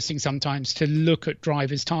quite interesting sometimes to look at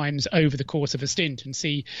drivers' times over the course of a stint and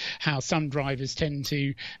see how some drivers tend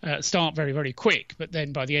to start very, very quick, but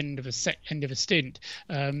then by the end of a stint,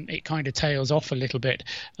 it kind of tails off a little bit.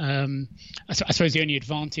 I suppose the only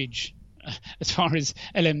advantage as far as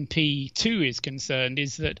LMP2 is concerned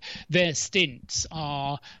is that their stints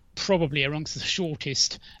are probably amongst the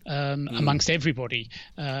shortest amongst everybody.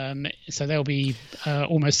 So they'll be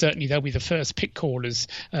almost certainly they'll be the first pit callers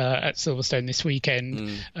at Silverstone this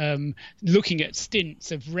weekend, looking at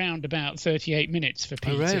stints of round about 38 minutes for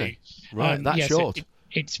P2. Oh, really? Right, that's short.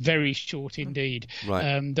 It's very short indeed.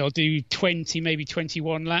 Right. They'll do 20, maybe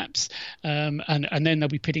 21 laps, and then they'll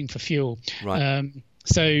be pitting for fuel. Right.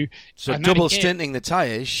 So double stinting the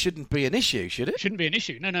tyres shouldn't be an issue, should it? Shouldn't be an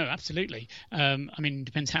issue. No, absolutely. I mean, it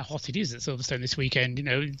depends how hot it is at Silverstone this weekend. You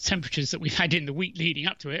know, temperatures that we've had in the week leading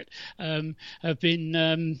up to it have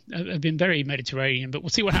been very Mediterranean. But we'll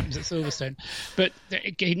see what happens at Silverstone. But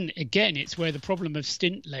again, it's where the problem of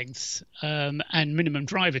stint lengths and minimum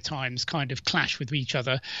driver times kind of clash with each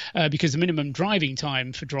other, because the minimum driving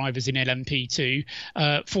time for drivers in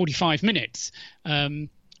LMP2 45 minutes.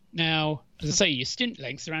 Now, as I say, your stint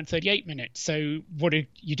length's around 38 minutes. So what do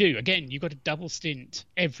you do? Again, you've got to double stint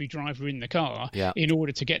every driver in the car in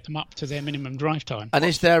order to get them up to their minimum drive time. And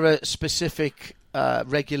is there a specific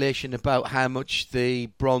regulation about how much the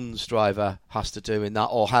bronze driver has to do in that,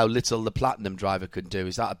 or how little the platinum driver could do?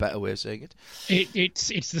 Is that a better way of saying it?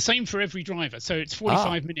 It's the same for every driver. So it's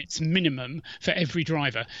 45 minutes minimum for every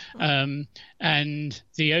driver. And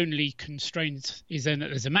the only constraint is then that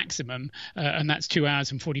there's a maximum, and that's 2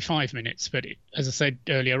 hours and 45 minutes. But as I said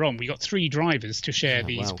earlier on, we got 3 drivers to share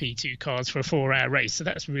these P2 cars for a 4-hour race. So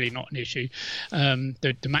that's really not an issue.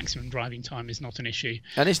 The maximum driving time is not an issue.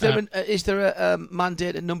 And is there a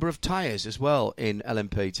mandated number of tyres as well in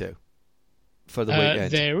LMP2 for the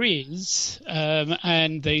weekend? There is,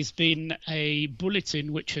 and there's been a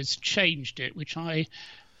bulletin which has changed it, which I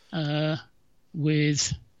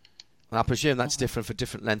presume that's different for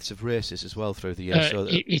different lengths of races as well through the year.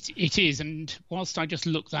 It is, and whilst I just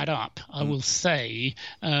looked that up, I will say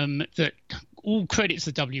that all credits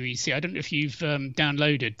to WEC. I don't know if you've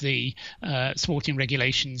downloaded the sporting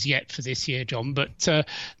regulations yet for this year, John, but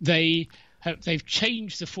they've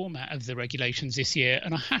changed the format of the regulations this year,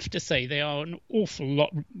 and I have to say they are an awful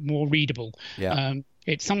lot more readable. Yeah.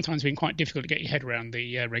 It's sometimes been quite difficult to get your head around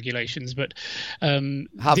the regulations, but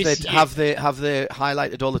have they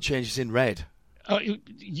highlighted all the changes in red?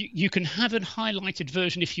 You can have a highlighted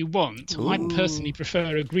version if you want. Ooh. I personally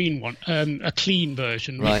prefer a green one, a clean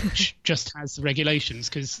version, which just has the regulations,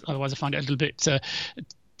 because otherwise I find it a little bit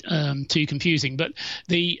too confusing. But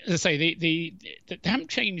they haven't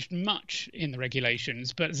changed much in the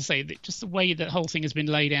regulations, but as I say, just the way the whole thing has been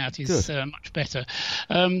laid out is much better.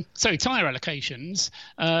 So tyre allocations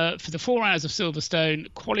for the 4 hours of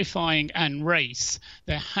Silverstone, qualifying and race,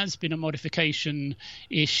 there has been a modification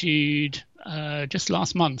issued just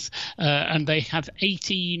last month, and they have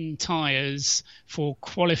 18 tyres for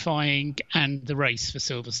qualifying and the race for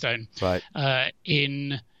Silverstone. Right.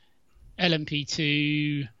 In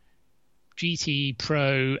LMP2, GT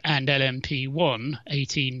Pro and LMP1,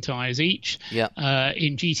 18 tyres each. Yeah.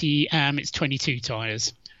 In GT Am, it's 22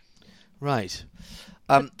 tyres. Right.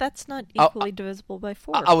 But that's not equally divisible by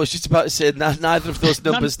 4. I was just about to say neither of those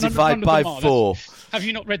numbers divide by 4. Have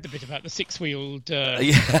you not read the bit about the 6-wheeled?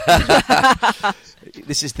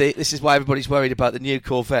 This is why everybody's worried about the new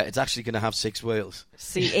Corvette. It's actually going to have 6 wheels.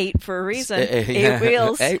 See, 8 for a reason. 8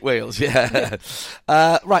 wheels. 8 wheels. Yeah.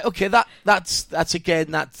 Right. Okay. That's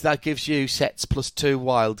again that gives you sets plus 2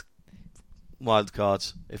 wild wild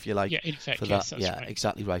cards, if you like. Yeah, in fact, for yes, that. that's yeah, right.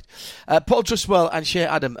 Exactly right. Paul Trustwell and Shea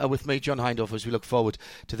Adam are with me, John Hindhoff, as we look forward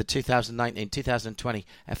to the 2019-2020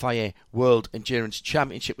 FIA World Endurance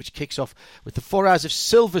Championship, which kicks off with the 4 Hours of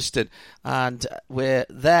Silverstone, and we're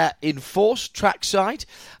there in force trackside,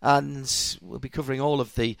 and we'll be covering all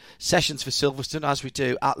of the sessions for Silverstone as we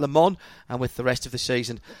do at Le Mans, and with the rest of the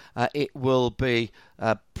season it will be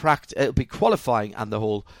it'll be qualifying and the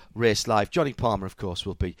whole race live. Johnny Palmer, of course,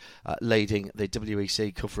 will be leading the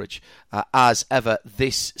WEC coverage as ever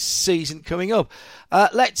this season coming up.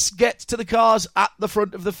 Let's get to the cars at the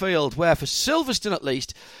front of the field, where for Silverstone at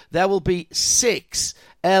least there will be 6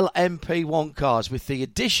 LMP1 cars, with the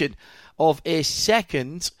addition of a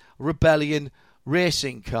second Rebellion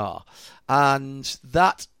racing car, and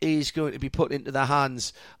that is going to be put into the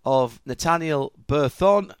hands of Nathaniel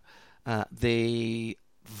Berthon, the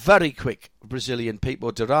very quick Brazilian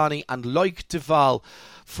Pipo Derani, and Loic Duval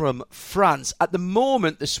from France. At the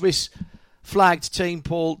moment, the Swiss flagged team,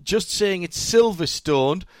 Paul, just saying it's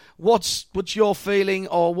Silverstone. What's your feeling,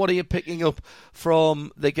 or what are you picking up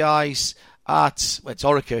from the guys at it's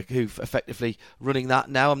Orica who've effectively running that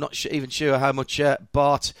now? I'm not even sure how much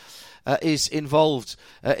Bart is involved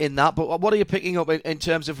in that, but what are you picking up in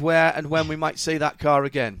terms of where and when we might see that car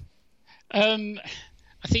again?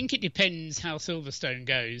 I think it depends how Silverstone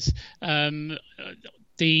goes.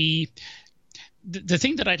 The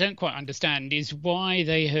thing that I don't quite understand is why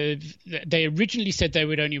they originally said they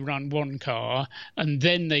would only run one car, and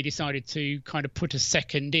then they decided to kind of put a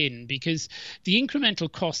second in, because the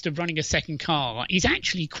incremental cost of running a second car is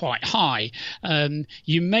actually quite high.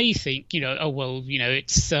 You may think,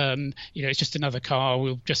 it's just another car,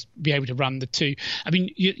 we'll just be able to run the two. I mean,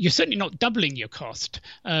 you're certainly not doubling your cost,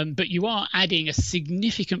 but you are adding a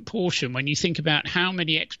significant portion when you think about how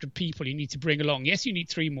many extra people you need to bring along. Yes, you need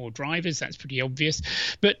 3 more drivers, that's pretty obvious,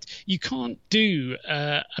 but you can't do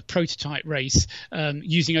a prototype race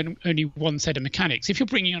using only one set of mechanics. If you're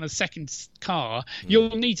bringing on a second car,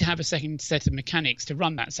 you'll need to have a second set of mechanics to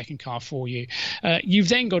run that second car for you. You've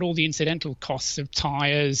then got all the incidental costs of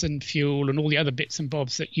tyres and fuel and all the other bits and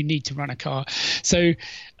bobs that you need to run a car. So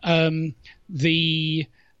the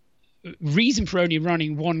reason for only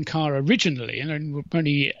running one car originally, and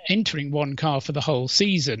only entering one car for the whole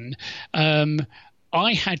season,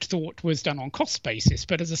 I had thought was done on cost basis.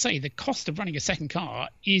 But as I say, the cost of running a second car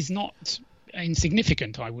is not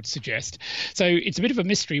insignificant, I would suggest. So it's a bit of a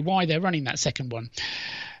mystery why they're running that second one.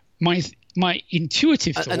 My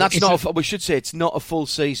intuitive thought, and that's we should say it's not a full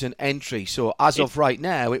season entry. So as of right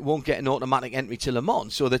now, it won't get an automatic entry to Le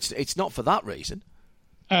Mans. So it's not for that reason.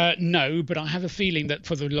 No, but I have a feeling that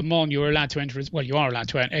for the Le Mans, you're allowed to enter as well. You are allowed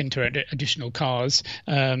to enter additional cars,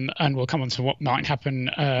 and we'll come on to what might happen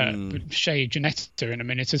with Shea Janetta in a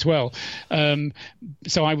minute as well.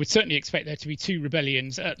 So I would certainly expect there to be 2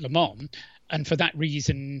 Rebellions at Le Mans, and for that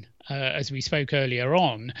reason, as we spoke earlier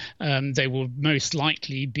on, there will most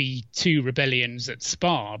likely be 2 Rebellions at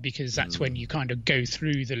Spa, because that's when you kind of go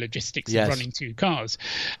through the logistics of running 2 cars.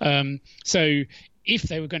 So if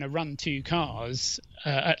they were going to run 2 cars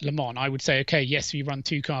at Le Mans, I would say, okay, yes, we run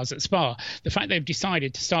 2 cars at Spa. The fact they've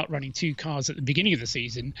decided to start running 2 cars at the beginning of the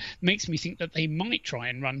season makes me think that they might try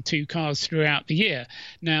and run 2 cars throughout the year.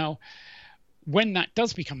 Now, when that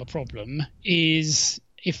does become a problem is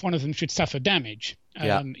if one of them should suffer damage.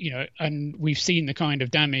 And we've seen the kind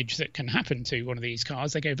of damage that can happen to one of these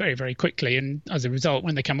cars. They go very, very quickly, and as a result,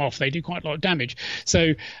 when they come off, they do quite a lot of damage.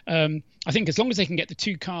 So I think as long as they can get the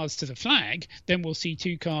 2 cars to the flag, then we'll see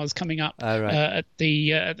 2 cars coming up at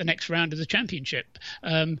the next round of the championship.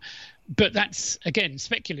 But that's, again,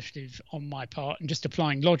 speculative on my part and just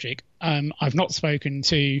applying logic. I've not spoken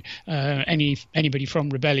to anybody from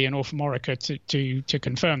Rebellion or from Orica to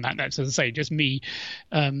confirm that. That's, as I say, just me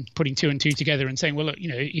putting 2 and 2 together and saying, well, look,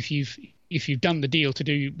 if you've done the deal to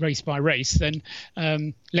do race by race, then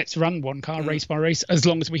let's run one car race by race, as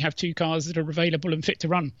long as we have 2 cars that are available and fit to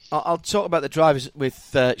run. I'll talk about the drivers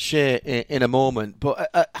with Shea in a moment,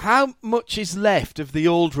 but how much is left of the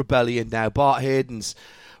old Rebellion now, Bart Hayden's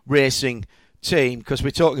racing team? Because we're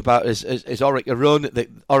talking about as Orica run,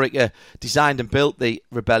 Orica designed and built the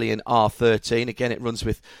Rebellion R13. Again, it runs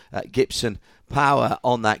with Gibson power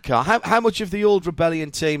on that car. How much of the old Rebellion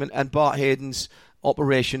team and Bart Hayden's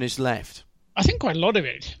operation is left? I think quite a lot of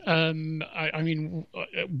it. I mean,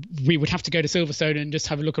 we would have to go to Silverstone and just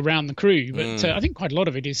have a look around the crew, but I think quite a lot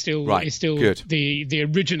of it is still good. The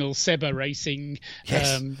original Seba Racing,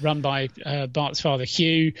 run by Bart's father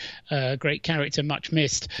Hugh, great character, much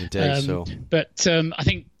missed. Indeed, But I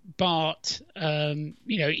think Bart,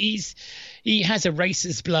 he has a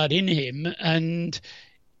racer's blood in him, and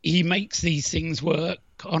he makes these things work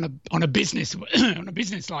on a business on a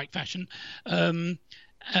business-like fashion, and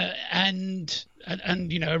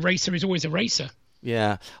a racer is always a racer.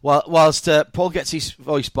 Yeah. Well, whilst Paul gets his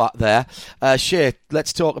voice back there, Shay,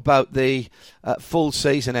 let's talk about the full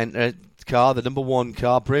season car, the number 1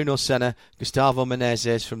 car, Bruno Senna, Gustavo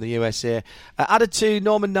Menezes from the USA, added to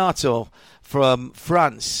Norman Nato from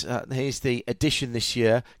France. Here's the addition this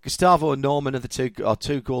year. Gustavo and Norman are the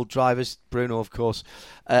two gold drivers. Bruno, of course,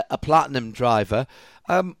 a platinum driver.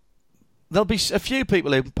 There'll be a few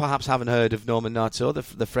people who perhaps haven't heard of Norman Nato,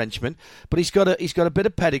 the Frenchman, but he's got a bit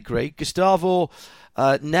of pedigree. Gustavo,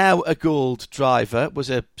 now a gold driver,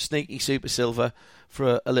 was a sneaky super silver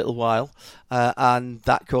for a little while, and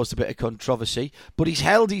that caused a bit of controversy. But he's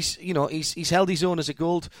held his own as a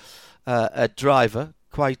gold driver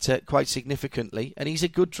quite significantly, and he's a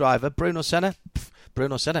good driver. Bruno Senna,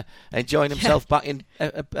 enjoying himself back in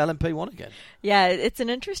LMP1 again. Yeah, it's an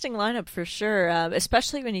interesting lineup for sure,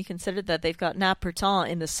 especially when you consider that they've got Nat Perton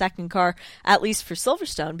in the second car, at least for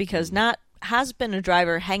Silverstone, because Nat has been a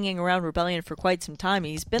driver hanging around Rebellion for quite some time.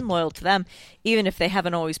 He's been loyal to them, even if they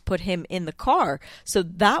haven't always put him in the car. So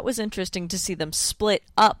that was interesting to see them split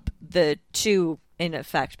up the two, in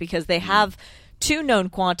effect, because they have two known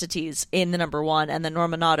quantities in the number 1, and the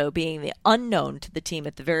Norman Nato being the unknown to the team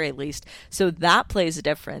at the very least. So that plays a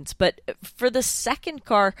difference. But for the second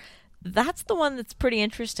car, that's the one that's pretty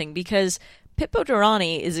interesting, because Pippo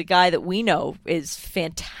Durrani is a guy that we know is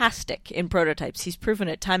fantastic in prototypes. He's proven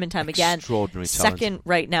it time and time again. Extraordinary talent. Second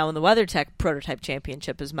right now in the WeatherTech Prototype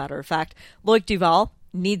Championship, as a matter of fact. Loic Duval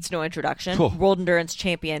needs no introduction. Cool. World Endurance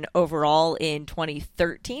Champion overall in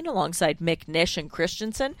 2013 alongside Mick Nish and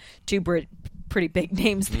Christensen. Two pretty big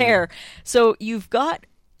names there. So you've got,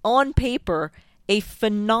 on paper, a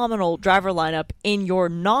phenomenal driver lineup in your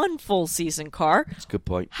non-full season car. That's a good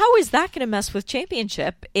point. How is that going to mess with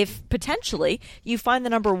championship if potentially you find the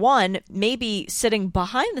number 1 maybe sitting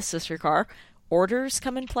behind the sister car? Orders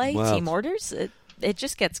come in play, team orders. It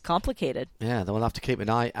just gets complicated. Yeah, then we'll have to keep an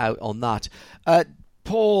eye out on that.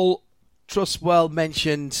 Paul Trustwell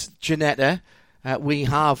mentioned Ginetta. We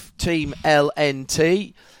have Team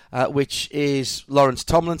LNT, which is Lawrence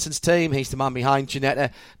Tomlinson's team. He's the man behind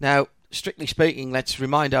Ginetta. Now, strictly speaking, let's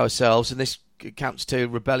remind ourselves, and this counts to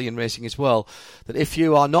Rebellion Racing as well, that if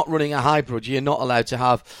you are not running a hybrid, you're not allowed to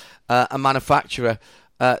have a manufacturer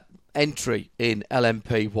entry in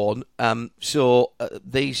LMP1. So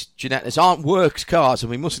these Ginettas aren't works cars, and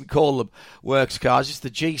we mustn't call them works cars. It's the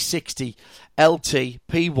G60 LT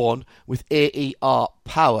P1 with AER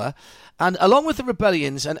power. And along with the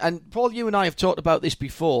Rebellions, and Paul, you and I have talked about this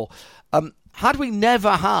before, had we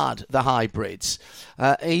never had the hybrids,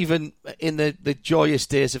 even in the joyous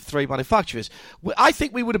days of 3 manufacturers, I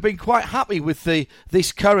think we would have been quite happy with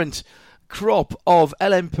this current crop of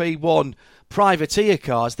LMP1 privateer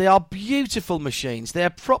cars. They are beautiful machines. They are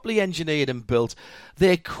properly engineered and built.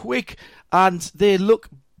 They're quick and they look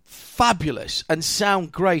fabulous and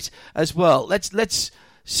sound great as well. Let's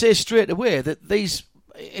say straight away that these,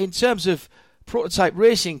 in terms of prototype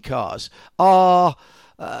racing cars, are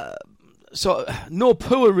no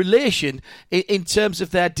poor relation in terms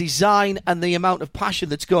of their design and the amount of passion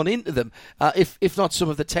that's gone into them, if not some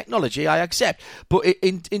of the technology, I accept. But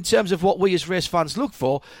in terms of what we as race fans look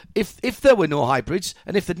for, if there were no hybrids,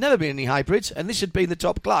 and if there'd never been any hybrids, and this had been the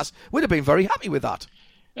top class, we'd have been very happy with that.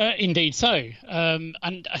 Indeed so.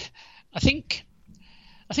 And I think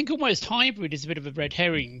almost hybrid is a bit of a red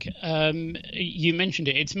herring. You mentioned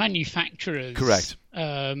it. It's manufacturers. Correct.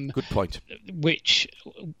 Good point. Which,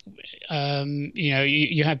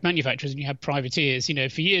 you have manufacturers and you have privateers.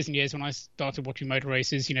 For years and years when I started watching motor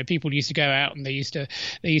races, people used to go out and they used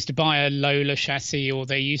to buy a Lola chassis, or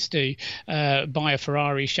they used to buy a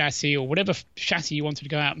Ferrari chassis, or whatever chassis you wanted to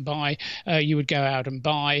go out and buy. You would go out and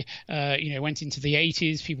buy. Went into the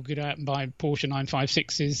 80s. People could go out and buy Porsche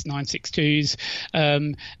 956s,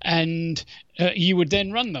 962s, and you would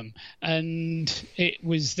then run them, and it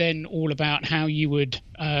was then all about how you would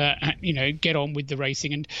get on with the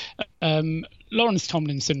racing. And Lawrence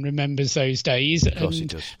Tomlinson remembers those days. Of course he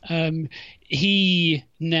does. He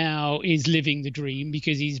now is living the dream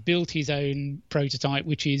because he's built his own prototype,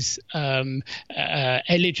 which is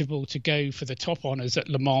eligible to go for the top honours at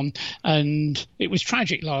Le Mans. And it was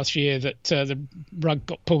tragic last year that the rug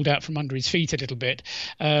got pulled out from under his feet a little bit.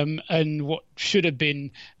 And what should have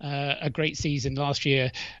been a great season last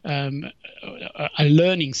year, a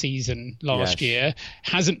learning season last year,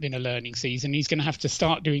 hasn't been a learning season. He's going to have to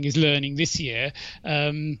start doing his learning this year.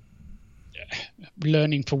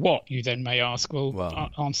 Learning for what, you then may ask?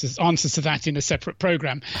 Well, answers to that in a separate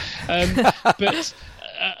program. But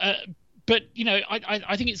But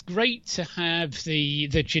I think it's great to have the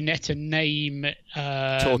Ginetta name.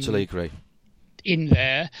 Totally agree. In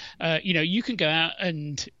there, you can go out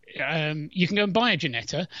and you can go and buy a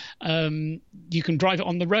Ginetta. You can drive it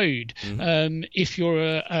on the road. Mm-hmm. If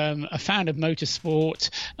you're a fan of motorsport,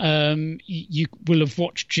 you will have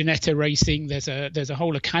watched Ginetta racing. There's a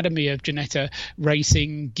whole academy of Ginetta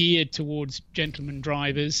racing geared towards gentleman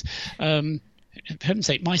drivers. For heaven's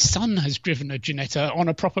sake, my son has driven a Ginetta on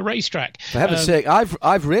a proper racetrack. For heaven's sake,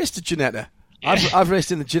 I've raced a Ginetta. I've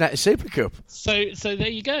raced in the Ginetta Super Cup. So there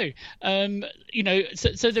you go.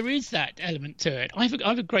 So there is that element to it. I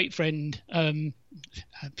have a great friend.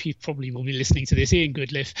 He probably will be listening to this, Ian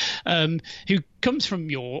Goodliff, who comes from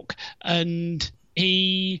York, and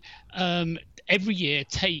he every year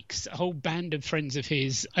takes a whole band of friends of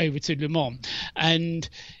his over to Le Mans, and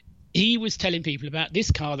he was telling people about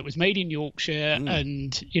this car that was made in Yorkshire,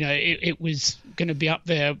 and it was going to be up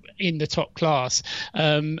there in the top class.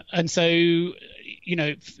 And so,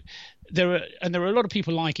 there are a lot of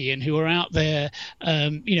people like Ian who are out there,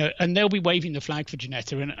 and they'll be waving the flag for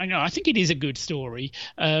Ginetta. And I think it is a good story.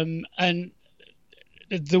 And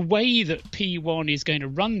the way that P1 is going to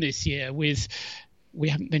run this year, we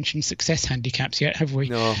haven't mentioned success handicaps yet, have we?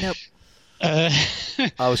 No. Nope.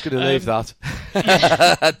 I was going to leave that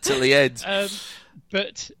till the end.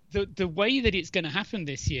 But the way that it's going to happen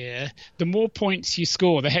this year, the more points you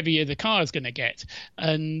score, the heavier the car is going to get.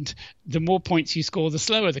 And the more points you score, the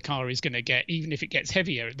slower the car is going to get. Even if it gets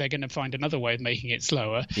heavier, they're going to find another way of making it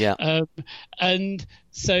slower. Yeah. And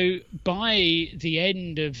so by the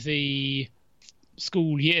end of the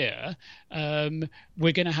school year,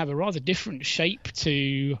 we're going to have a rather different shape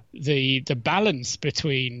to the balance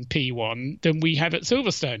between P1 than we have at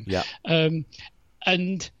Silverstone. Yeah.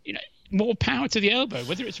 And more power to the elbow,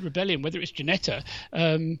 whether it's Rebellion, whether it's Ginetta.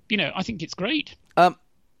 I think it's great. It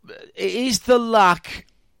is the lack.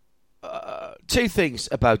 Two things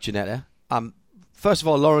about Ginetta. First of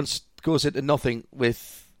all, Lawrence goes into nothing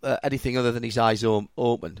with anything other than his eyes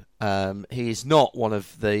open. He is not one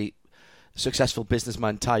of the successful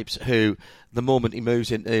businessman types who, the moment he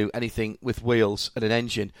moves into anything with wheels and an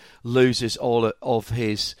engine, loses all of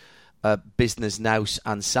his business nous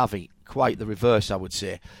and savvy. Quite the reverse, I would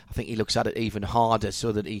say. I think he looks at it even harder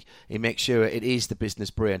so that he makes sure it is the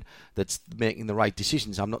business brain that's making the right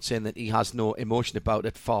decisions. I'm not saying that he has no emotion about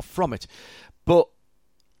it, far from it. But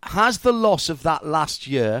has the loss of that last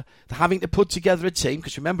year, having to put together a team,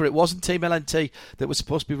 because remember it wasn't Team LNT that was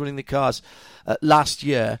supposed to be running the cars last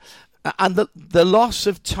year, and the loss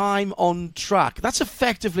of time on track, that's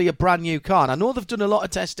effectively a brand new car. And I know they've done a lot of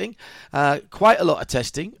testing, quite a lot of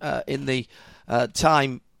testing in the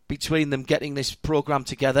time between them getting this program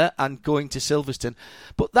together and going to Silverstone.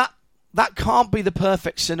 But that can't be the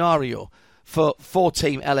perfect scenario for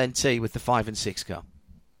Team LNT with the 5 and 6 car.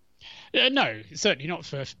 No, certainly not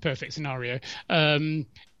for perfect scenario. And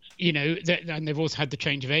they've also had the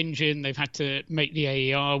change of engine. They've had to make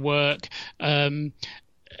the AER work.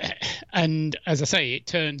 And as I say, it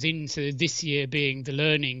turns into this year being the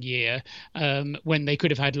learning year, when they could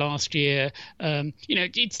have had last year.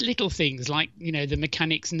 It's little things like, the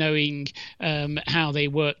mechanics knowing how they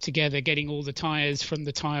work together, getting all the tyres from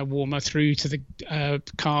the tyre warmer through to the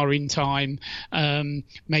car in time,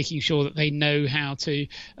 making sure that they know how to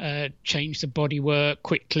change the bodywork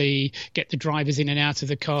quickly, get the drivers in and out of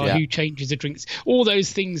the car, who changes the drinks, all those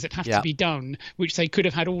things that have to be done, which they could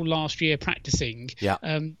have had all last year practicing.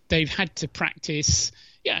 They've had to practice.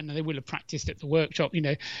 And they will have practiced at the workshop,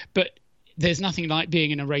 but there's nothing like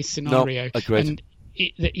being in a race scenario. No, agreed. And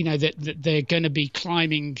that they're going to be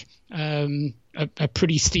climbing a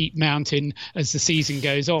pretty steep mountain as the season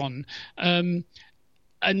goes on.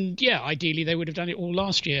 Ideally they would have done it all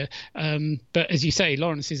last year. But as you say,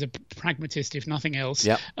 Lawrence is a pragmatist, if nothing else.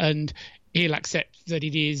 And he'll accept that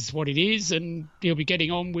it is what it is, and he'll be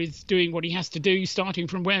getting on with doing what he has to do, starting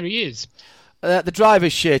from where he is. The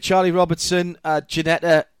drivers share Charlie Robertson,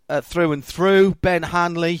 Ginetta through and through. Ben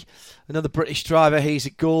Hanley, another British driver, he's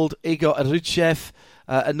a gold. Igor Arutchev,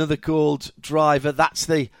 another gold driver. That's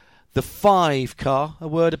the 5 car. A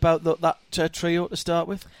word about that trio to start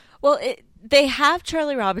with? Well, they have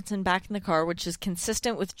Charlie Robinson back in the car, which is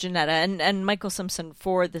consistent with Ginetta, and Michael Simpson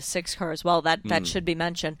for the 6 car as well. That should be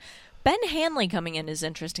mentioned. Ben Hanley coming in is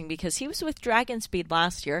interesting because he was with Dragon Speed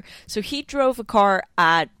last year, so he drove a car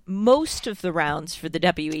at most of the rounds for the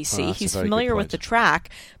WEC. He's familiar with the track,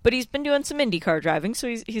 but he's been doing some IndyCar driving, so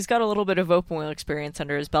he's got a little bit of open wheel experience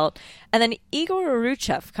under his belt. And then Igor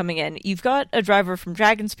Uruchev coming in. You've got a driver from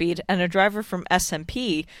Dragon Speed and a driver from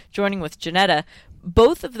SMP joining with Janetta.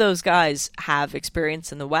 Both of those guys have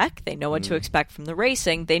experience in the WEC. They know what to expect from the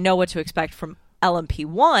racing. They know what to expect from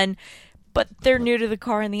LMP1. But they're new to the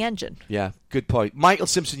car and the engine. Yeah, good point. Michael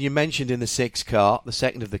Simpson, you mentioned in the 6 car, the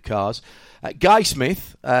second of the cars. Guy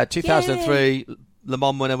Smith, 2003 Le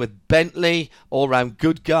Mans winner with Bentley, all-round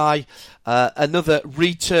good guy. Another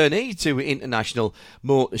returnee to international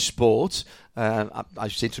motorsport. I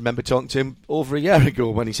seem to remember talking to him over a year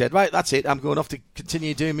ago when he said, right, that's it, I'm going off to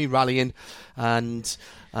continue doing me rallying, and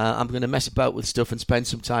I'm going to mess about with stuff and spend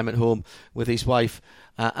some time at home with his wife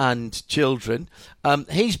and children.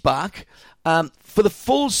 He's back. For the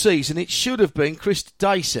full season, it should have been Chris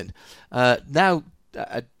Dyson, now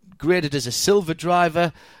graded as a silver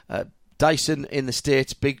driver. Dyson in the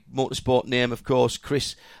States, big motorsport name, of course.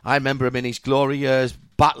 Chris, I remember him in his glory years,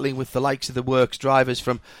 battling with the likes of the works drivers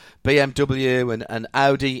from BMW and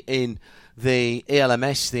Audi in the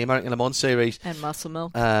ALMS, the American Le Mans Series. And Muscle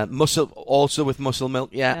Milk. Also with Muscle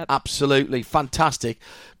Milk, yeah, yep. Absolutely. Fantastic.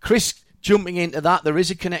 Chris, jumping into that, there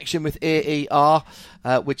is a connection with AER,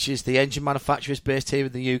 which is the engine manufacturers based here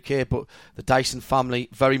in the UK, but the Dyson family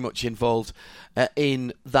very much involved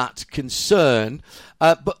in that concern.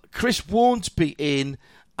 But Chris won't be in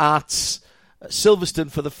at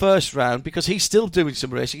Silverstone for the first round because he's still doing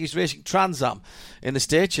some racing. He's racing Trans Am in the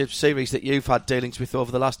States, a series that you've had dealings with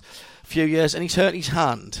over the last few years, and he's hurt his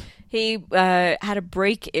hand. He had a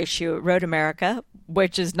brake issue at Road America,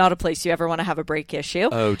 which is not a place you ever want to have a brake issue.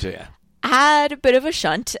 Oh, dear. Had a bit of a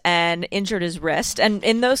shunt and injured his wrist. And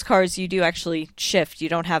in those cars, you do actually shift. You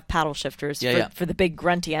don't have paddle shifters for the big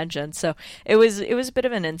grunty engine. So it was a bit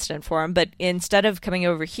of an incident for him. But instead of coming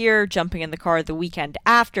over here, jumping in the car the weekend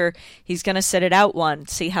after, he's going to sit it out one,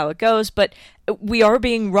 see how it goes. But we are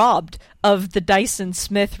being robbed of the Dyson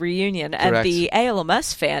Smith reunion. Correct. And the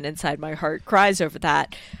ALMS fan inside my heart cries over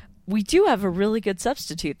that. We do have a really good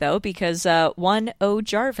substitute, though, because one O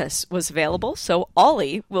Jarvis was available. So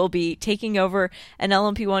Ollie will be taking over an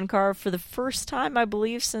LMP1 car for the first time, I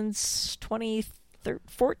believe, since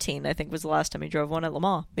 2014, I think was the last time he drove one at Le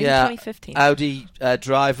Mans. Maybe 2015. Audi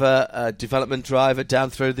driver, development driver down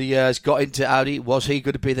through the years, got into Audi. Was he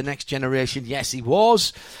going to be the next generation? Yes, he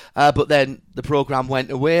was. But then the programme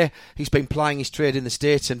went away. He's been plying his trade in the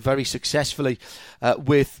States and very successfully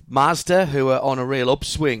with Mazda, who are on a real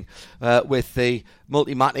upswing with the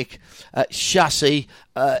Multimatic chassis.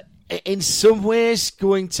 In some ways,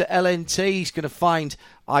 going to LNT, he's going to find,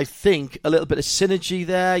 I think, a little bit of synergy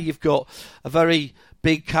there. You've got a very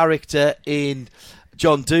big character in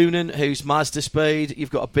John Doonan, who's Mazda Speed.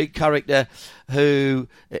 You've got a big character who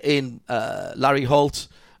in Larry Holt,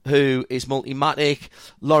 who is Multimatic.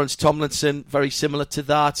 Lawrence Tomlinson, very similar to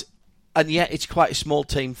that. And yet it's quite a small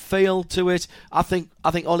team feel to it. I think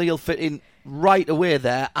Ollie will fit in right away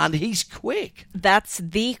there, and he's quick. That's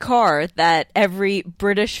the car that every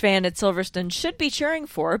British fan at Silverstone should be cheering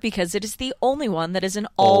for because it is the only one that is an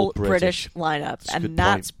all-British lineup, and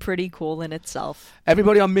that's pretty cool in itself.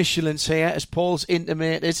 Everybody on Michelin's here, as Paul's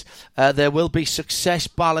intimated. There will be success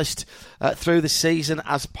ballast through the season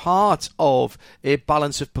as part of a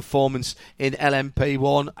balance of performance in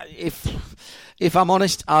LMP1. If I'm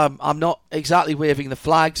honest, I'm not exactly waving the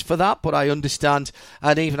flags for that, but I understand,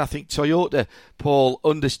 and even I think Toyota, Paul,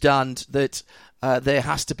 understand that there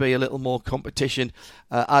has to be a little more competition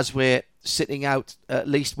as we're sitting out at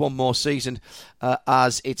least one more season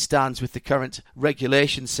as it stands with the current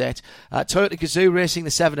regulation set. Toyota Gazoo racing the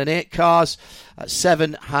 7 and 8 cars.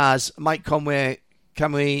 7 has Mike Conway,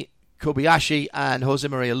 Kamui Kobayashi, and Jose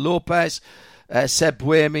Maria Lopez. Seb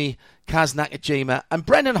Buemi, Kaz Nakajima, and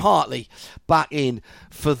Brendan Hartley back in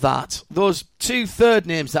for that. Those 2 third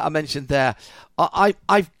names that I mentioned there,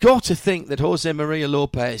 I've got to think that Jose Maria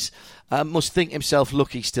Lopez must think himself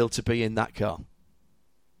lucky still to be in that car.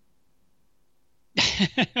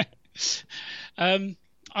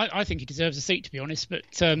 I think he deserves a seat, to be honest. But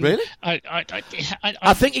really,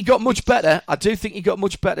 I think he got much better. I do think he got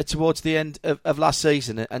much better towards the end of last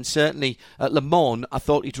season, and certainly at Le Mans, I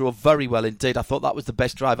thought he drove very well indeed. I thought that was the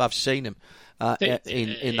best drive I've seen him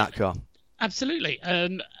in that car. Absolutely,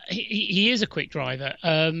 he is a quick driver.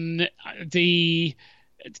 It's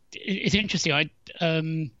interesting.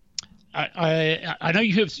 I know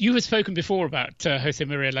you have spoken before about Jose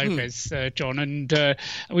Maria Lopez, John, and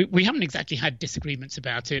we haven't exactly had disagreements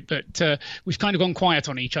about it, but we've kind of gone quiet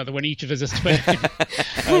on each other when each of us has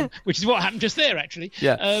spoken, which is what happened just there, actually.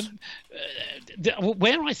 Yeah.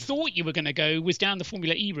 Where I thought you were going to go was down the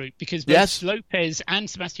Formula E route, because both Lopez and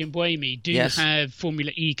Sebastian Buemi do have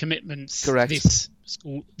Formula E commitments. Correct.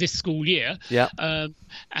 This school year,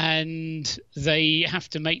 and they have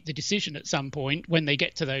to make the decision at some point when they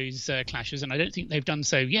get to those clashes, and I don't think they've done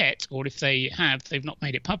so yet, or if they have, they've not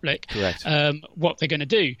made it public. Correct. What they're going to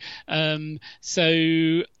do.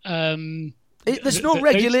 There's no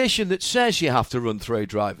regulation that says you have to run 3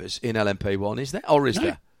 drivers in LMP1, is there? Or is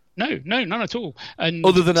there? No, none at all. And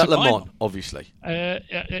other than at Le Mans, obviously.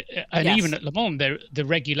 Even at Le Mans, the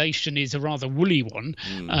regulation is a rather woolly one.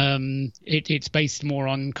 It's based more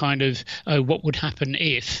on kind of what would happen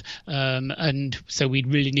if, and so we'd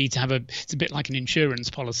really need to have it's a bit like an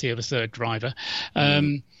insurance policy of a third driver.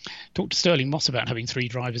 Talk to Sterling Moss about having 3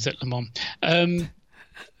 drivers at Le Mans.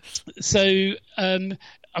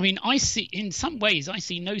 I mean, in some ways, I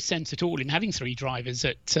see no sense at all in having 3 drivers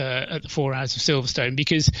at the 4 Hours of Silverstone,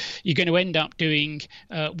 because you're going to end up doing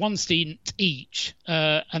 1 stint each,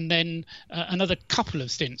 and then another couple of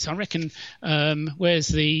stints. I reckon. Where's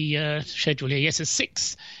the schedule here? Yes,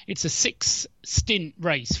 it's a 6 stint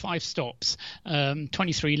race, 5 stops,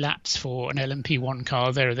 23 laps for an LMP1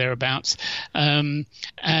 car, there or thereabouts, and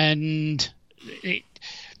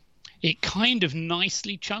it kind of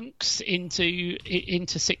nicely chunks into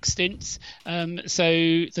 6 stints. So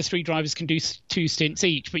the 3 drivers can do 2 stints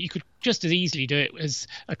each, but you could just as easily do it as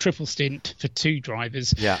a triple stint for 2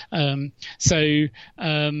 drivers. Yeah. As I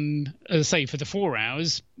say, for the 4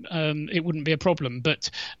 hours, it wouldn't be a problem, but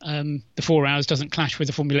the 4 hours doesn't clash with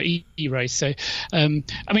the Formula E race. So, I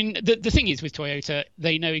mean, the thing is with Toyota,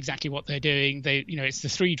 they know exactly what they're doing. It's the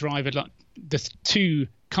 3 driver, the 2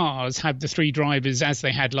 cars have the 3 drivers as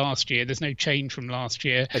they had last year. There's no change from last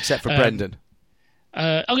year, except for Brendan.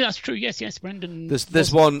 That's true. Yes, Brendan.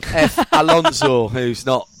 There's one F Alonso who's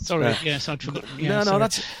not. Sorry, yes, I'd forgotten. Yeah, no,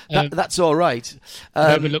 that's all right.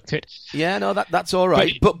 Overlooked it. Yeah, no, that's all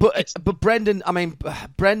right. But Brendan, I mean,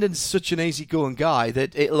 Brendan's such an easygoing guy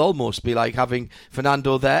that it'll almost be like having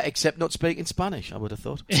Fernando there, except not speaking Spanish. I would have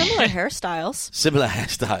thought. Similar hairstyles. Similar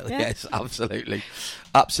hairstyle. Yeah. Yes, absolutely.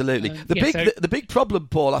 The big problem,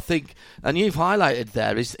 Paul, I think, and you've highlighted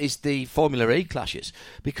there, is the Formula E clashes,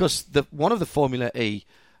 because one of the Formula E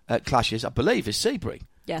clashes, I believe, is Sebring,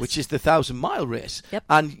 which is the 1,000-mile race,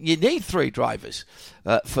 and you need 3 drivers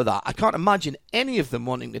for that. I can't imagine any of them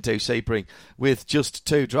wanting to do Sebring with just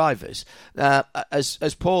 2 drivers.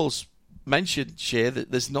 As Paul's mentioned, Shea,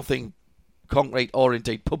 that there's nothing concrete or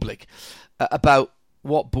indeed public about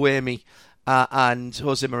what Buemi and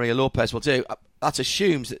Jose Maria Lopez will do. That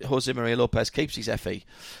assumes that Jose Maria Lopez keeps his FE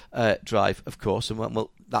drive, of course, and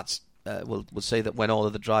we'll see that when all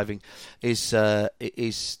of the driving is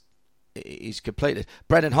completed.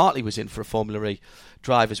 Brendan Hartley was in for a Formula E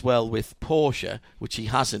drive as well with Porsche, which he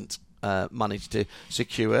hasn't managed to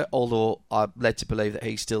secure, although I'm led to believe that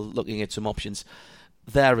he's still looking at some options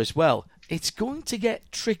there as well. It's going to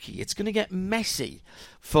get tricky. It's going to get messy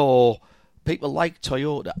for people like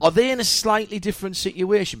Toyota. Are they in a slightly different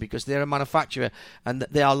situation because they're a manufacturer and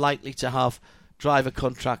that they are likely to have driver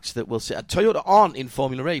contracts that will sit? Toyota aren't in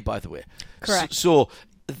Formula E, by the way. Correct. So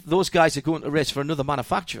those guys are going to race for another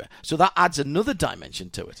manufacturer. So that adds another dimension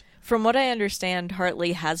to it. From what I understand,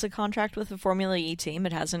 Hartley has a contract with the Formula E team.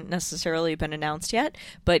 It hasn't necessarily been announced yet,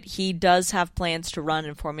 but he does have plans to run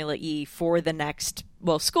in Formula E for the next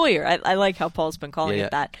school year. I like how Paul's been calling it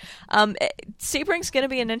that. Sebring's going to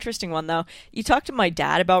be an interesting one, though. You talk to my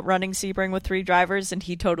dad about running Sebring with 3 drivers, and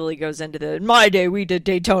he totally goes into in my day, we did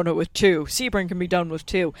Daytona with 2. Sebring can be done with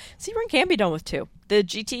 2. Sebring can be done with 2. The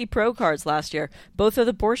GT Pro cars last year, both of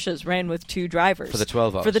the Porsches ran with 2 drivers. For the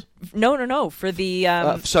 12 hours? For the For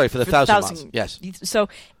the... for the 1,000 miles. Yes. So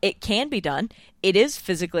it can be done. It is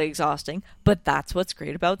physically exhausting, but that's what's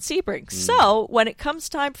great about Sebring. So when it comes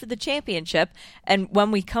time for the championship, and when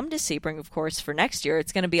we come to Sebring, of course, for next year,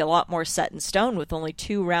 it's going to be a lot more set in stone with only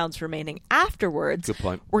 2 rounds remaining afterwards. Good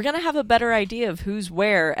point. We're going to have a better idea of who's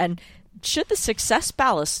where, and should the success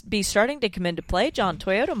ballast be starting to come into play, John,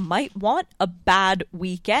 Toyota might want a bad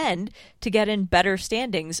weekend to get in better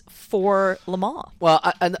standings for Le Mans. Well,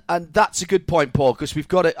 and that's a good point, Paul, because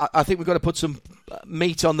I think we've got to put some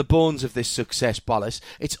meat on the bones of this success ballast.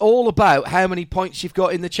 It's all about how many points you've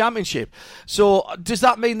got in the championship. So does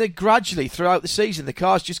that mean that gradually throughout the season the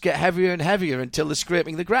cars just get heavier and heavier until they're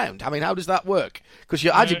scraping the ground? I mean, how does that work? Because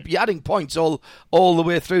you're adding points all the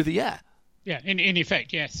way through the year. Yeah, in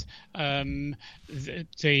effect, yes. They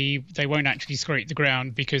won't actually scrape the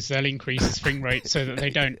ground because they'll increase the spring rate so that they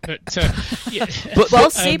don't. But yeah.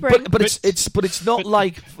 but it's not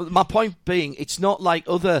like, my point being, it's not like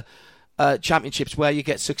other championships where you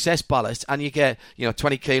get success ballast and you get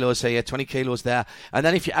 20 kilos here, 20 kilos there, and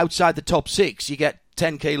then if you're outside the top 6, you get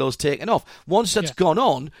 10 kilos taken off. Once that's gone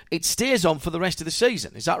on, it stays on for the rest of the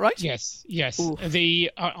season. Is that right? Yes.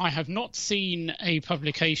 I have not seen a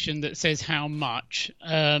publication that says how much.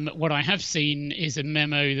 What I have seen is a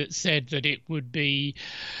memo that said that it would be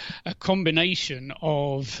a combination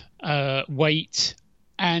of weight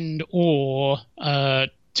and or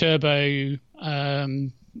turbo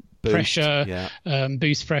pressure,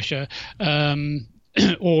 boost pressure,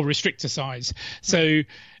 or restrictor size. So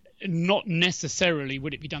not necessarily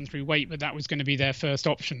would it be done through weight, but that was going to be their first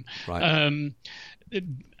option. Right.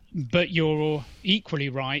 But you're equally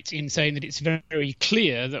right in saying that it's very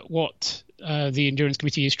clear that what the Endurance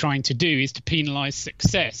Committee is trying to do is to penalise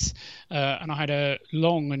success. And I had a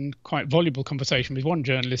long and quite voluble conversation with one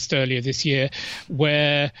journalist earlier this year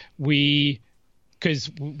where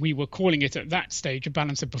because we were calling it at that stage a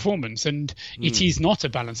balance of performance, and it is not a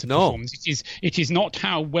balance of performance. It is not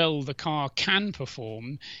how well the car can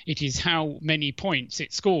perform. It is how many points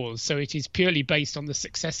it scores. So it is purely based on the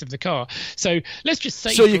success of the car. So let's just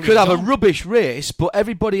say... So you could have a rubbish race, but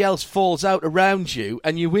everybody else falls out around you,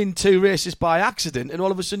 and you win 2 races by accident, and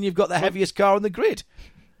all of a sudden you've got the heaviest car on the grid.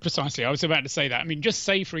 Precisely. I was about to say that. I mean, just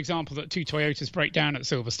say, for example, that 2 Toyotas break down at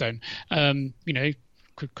Silverstone.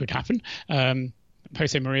 Could happen.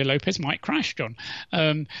 Jose Maria Lopez might crash, John.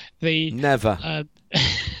 Never. Never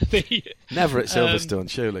at Silverstone,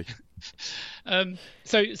 surely.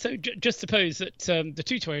 So just suppose that the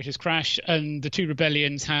 2 Toyotas crash and the 2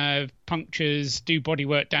 Rebellions have punctures, do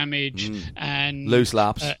bodywork damage, and lose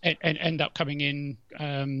laps, and end up coming in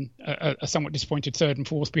a somewhat disappointed 3rd and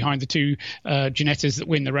 4th behind the 2 Ginettas that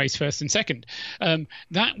win the race 1st and 2nd.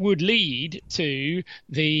 That would lead to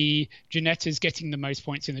the Ginettas getting the most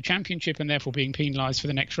points in the championship and therefore being penalised for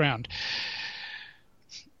the next round,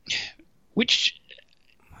 which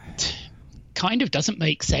kind of doesn't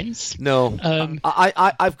make sense. No.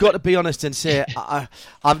 I've got to be honest and say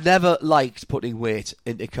I've never liked putting weight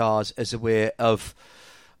into cars as a way of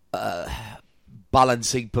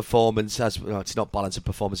balancing performance. It's not balancing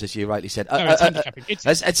performance, as you rightly said. It's handicapping. It's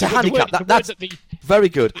a handicap. That's very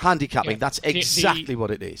good. Handicapping. Yeah, that's exactly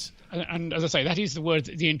what it is. And as I say, that is the word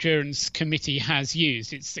that the Endurance Committee has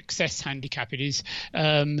used. It's success handicap. It is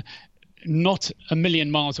not a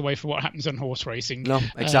million miles away from what happens on horse racing. No,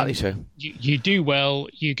 exactly true. You do well,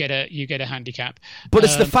 you get a handicap. But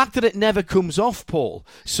it's the fact that it never comes off, Paul.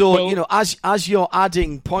 So, as you're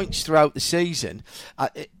adding points throughout the season,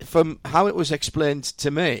 from how it was explained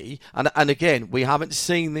to me, and again, we haven't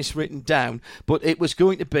seen this written down, but it was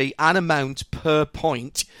going to be an amount per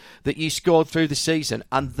point that you scored through the season,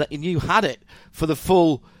 and you had it for the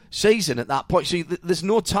full season at that point. So there's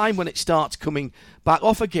no time when it starts coming back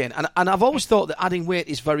off again. And I've always thought that adding weight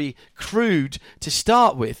is very crude to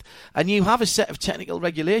start with. And you have a set of technical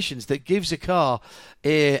regulations that gives a car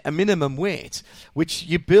a minimum weight, which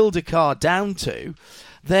you build a car down to.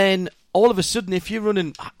 Then all of a sudden, if you're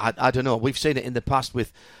running, I don't know, we've seen it in the past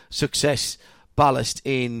with success ballast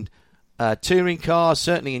in touring cars,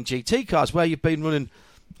 certainly in GT cars, where you've been running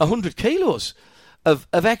 100 kilos of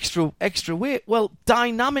extra weight. Well,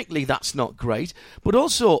 dynamically, that's not great. But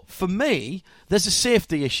also, for me, there's a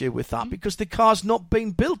safety issue with that because the car's not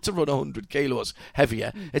been built to run 100 kilos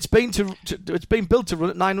heavier. It's been built to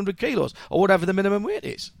run at 900 kilos or whatever the minimum weight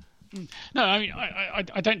is. No, I mean,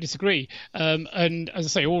 I don't disagree. And as I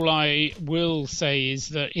say, all I will say is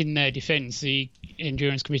that in their defence, the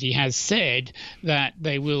Endurance Committee has said that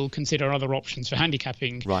they will consider other options for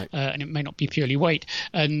handicapping, right. And it may not be purely weight.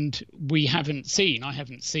 And I haven't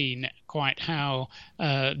seen quite how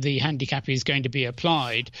the handicap is going to be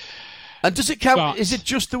applied. And does it count? Is it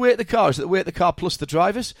just the weight of the car? Is it the weight of the car plus the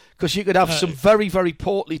drivers? Because you could have some very, very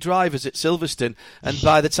portly drivers at Silverstone, and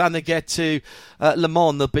by the time they get to Le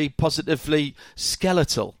Mans, they'll be positively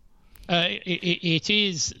skeletal. It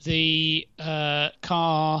is the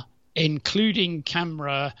car including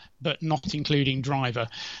camera but not including driver.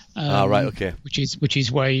 Right, okay. Which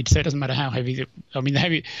is weighed, so it doesn't matter how heavy.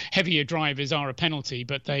 The heavier drivers are a penalty,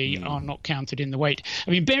 but they are not counted in the weight.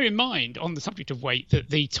 I mean, bear in mind on the subject of weight that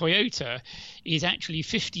the Toyota is actually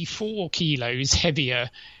 54 kilos heavier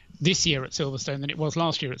this year at Silverstone than it was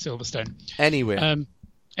last year at Silverstone. Anyway,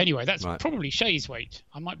 that's right. Probably Shay's weight.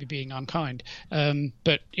 I might be being unkind,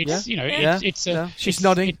 but it's she's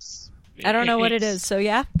nodding. I don't know what it is. So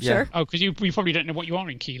yeah, sure. Oh, because you probably don't know what you are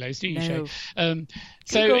in kilos, do you? No. Shay?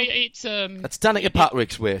 So it's that's Danica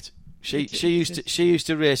Patrick's weight. She used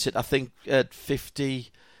to race it, I think, at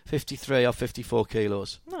 53 or 54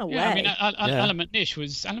 kilos. No way. Yeah, I mean, Alan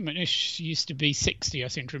McNish used to be 60, I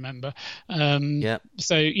seem to remember.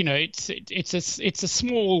 So it's a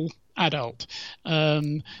small adult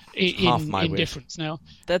in difference now.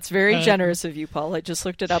 That's very generous of you, Paul. I just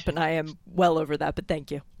looked it up and I am well over that, but thank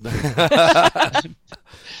you.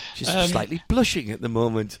 She's slightly blushing at the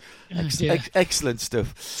moment. Excellent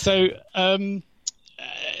stuff.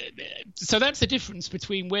 So that's the difference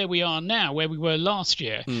between where we are now, where we were last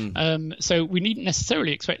year. So we needn't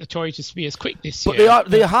necessarily expect the Toyotas to be as quick this year. But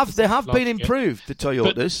they have been improved, the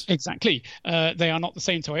Toyotas. But exactly. They are not the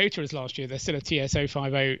same Toyota as last year. They're still a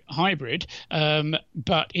TS050 hybrid.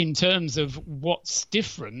 But in terms of what's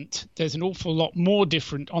different, there's an awful lot more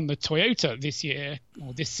different on the Toyota this year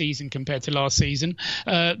or this season compared to last season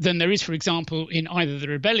than there is, for example, in either the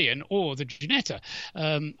Rebellion or the Ginetta.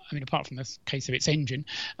 Apart from the case of its engine.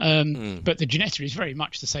 But the Ginetta is very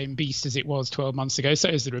much the same beast as it was 12 months ago. So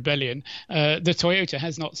is the Rebellion. The Toyota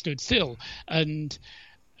has not stood still. And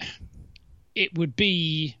it would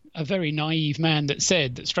be a very naive man that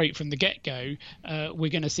said that straight from the get-go,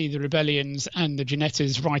 we're going to see the Rebellions and the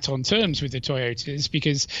Ginettas right on terms with the Toyotas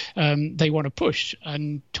because they want to push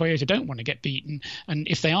and Toyota don't want to get beaten. And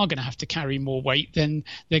if they are going to have to carry more weight, then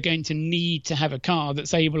they're going to need to have a car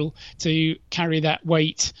that's able to carry that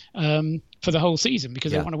weight for the whole season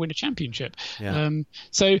because they want to win a championship.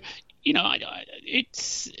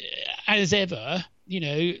 It's as ever,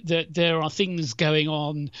 that there are things going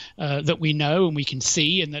on that we know and we can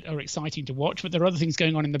see and that are exciting to watch, but there are other things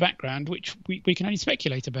going on in the background which we can only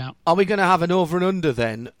speculate about. Are we going to have an over and under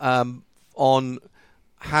then on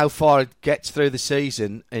how far it gets through the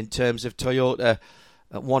season in terms of Toyota,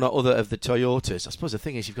 one or other of the Toyotas? I suppose the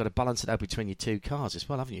thing is you've got to balance it out between your two cars as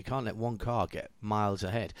well, haven't you? You can't let one car get miles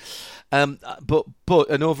ahead. But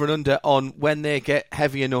an over and under on when they get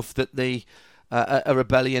heavy enough that a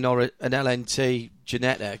Rebellion or an LNT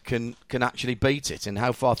Ginetta can actually beat it, and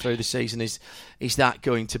how far through the season is that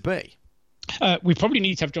going to be? We probably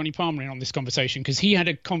need to have Johnny Palmer in on this conversation because he had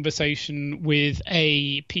a conversation with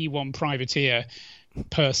a P1 privateer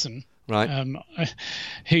person. Right.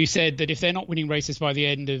 Who said that if they're not winning races by the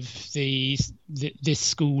end of this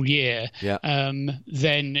school year,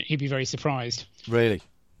 then he'd be very surprised. Really?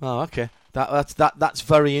 Oh, okay. That's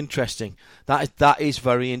very interesting. That is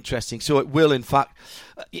very interesting. So it will, in fact,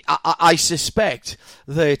 I suspect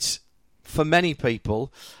that for many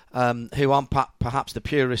people who aren't perhaps the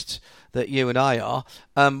purists that you and I are,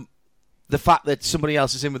 the fact that somebody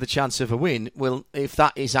else is in with a chance of a win will, if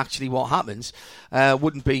that is actually what happens,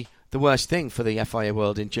 wouldn't be the worst thing for the FIA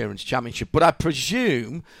World Endurance Championship. But I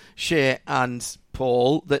presume, Shay and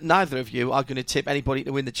Paul, that neither of you are going to tip anybody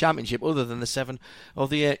to win the championship other than the 7 or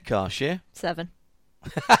the 8 car, Shay? 7.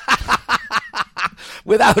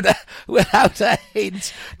 Without a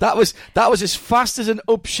hint. That was as fast as an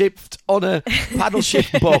upshift on a paddle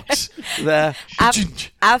shift box there.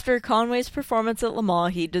 After Conway's performance at Le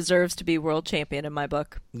Mans, he deserves to be world champion in my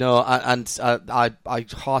book. No, I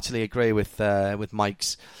heartily agree with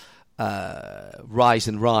Mike's rise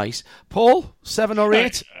and rise. Paul, 7 or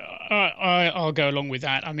 8? I'll go along with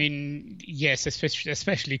that. I mean, yes,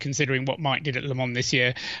 especially considering what Mike did at Le Mans this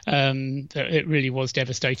year. It really was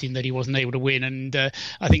devastating that he wasn't able to win. And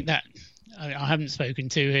I think that I haven't spoken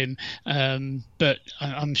to him, but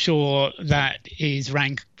I'm sure that is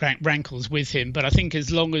rankles with him. But I think as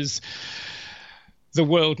long as the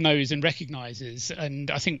world knows and recognises, and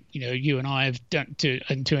I think you and I have done to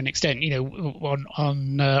an extent,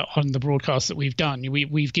 on the broadcast that we've done,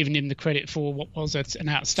 we've given him the credit for what was an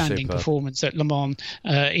outstanding performance at Le Mans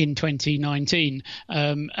in 2019,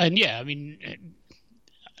 and yeah, I mean,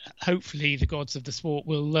 hopefully the gods of the sport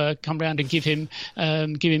will come round and give him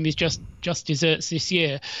his just desserts this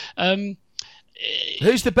year.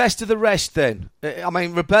 Who's the best of the rest then? I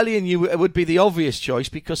mean, Rebellion would be the obvious choice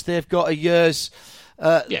because they've got a year's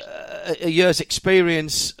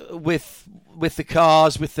experience with the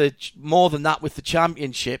cars, more than that with the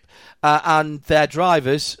championship, and their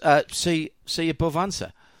drivers see above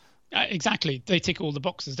answer. Exactly, they tick all the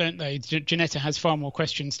boxes, don't they? Ginetta has far more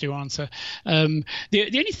questions to answer. The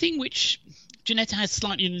only thing which Ginetta has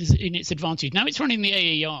slightly in its advantage now, it's running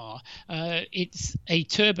the AER. It's a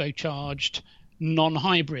turbocharged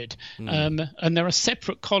non-hybrid, and there are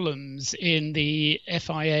separate columns in the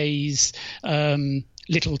FIA's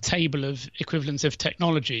little table of equivalence of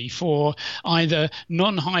technology for either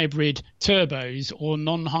non-hybrid turbos or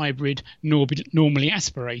non-hybrid normally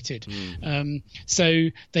aspirated. So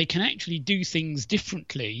they can actually do things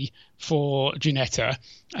differently for Ginetta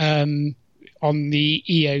on the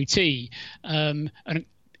EOT. And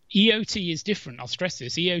EOT is different. I'll stress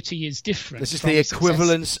this. EOT is different. This is the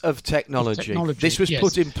equivalence of technology. This was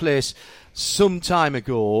put in place some time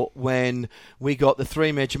ago when we got the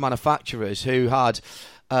three major manufacturers who had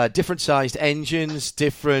different sized engines,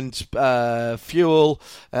 different fuel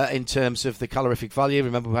in terms of the calorific value.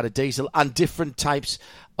 Remember, we had a diesel, and different types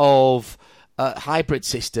of hybrid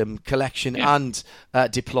system collection and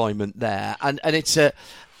deployment there. And it's a...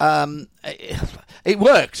 it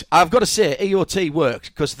worked. I've got to say, EOT worked,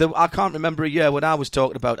 because I can't remember a year when I was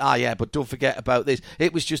talking about, but don't forget about this.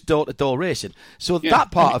 It was just door-to-door racing. So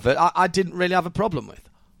that part of it, I didn't really have a problem with.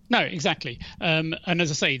 No, exactly. And as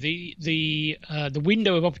I say, the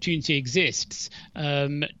window of opportunity exists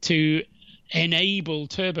to enable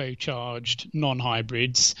turbocharged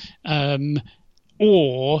non-hybrids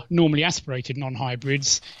or normally aspirated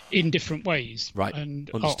non-hybrids in different ways. Right. And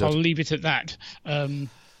I'll leave it at that.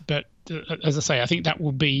 But as I say, I think that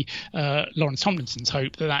will be Lawrence Tomlinson's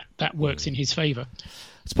hope that works in his favour.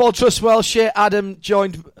 It's Paul Trustwell. Shea Adam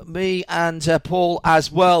joined me and Paul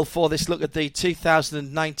as well for this look at the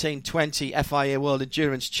 2019-20 FIA World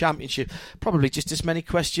Endurance Championship. Probably just as many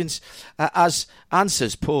questions as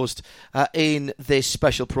answers posed in this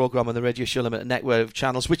special programme on the Radio Show Limited network of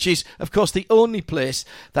channels, which is, of course, the only place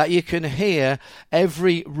that you can hear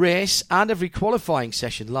every race and every qualifying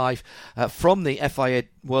session live from the FIA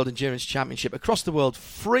World Endurance Championship across the world,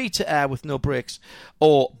 free to air with no breaks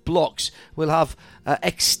or blocks. We'll have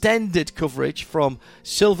extended coverage from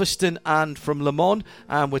Silverstone and from Le Mans,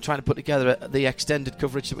 and we're trying to put together the extended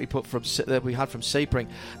coverage that we had from Sebring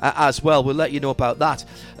as well. We'll let you know about that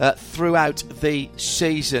throughout the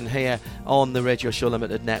season here on the Radio Show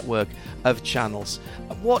Limited network of channels.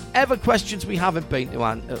 Whatever questions we haven't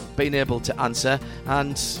been able to answer,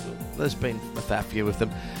 and there's been a fair few of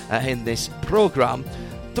them in this programme,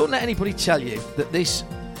 don't let anybody tell you that this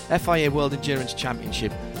FIA World Endurance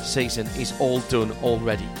Championship season is all done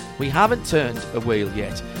already. We haven't turned a wheel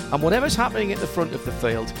yet, and whatever's happening at the front of the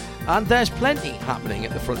field, and there's plenty happening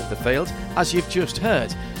at the front of the field, as you've just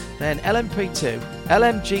heard, then LMP2,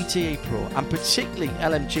 LMGTE Pro, and particularly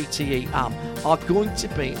LMGTE AM are going to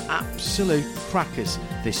be absolute crackers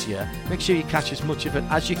this year. Make sure you catch as much of it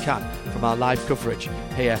as you can from our live coverage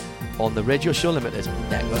here on the Radio Show Limited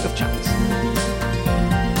network of channels.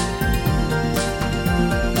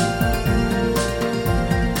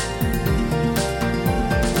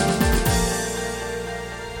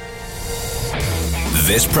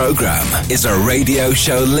 This program is a Radio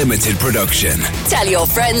Show Limited production. Tell your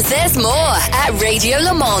friends there's more at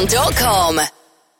radiolemans.com.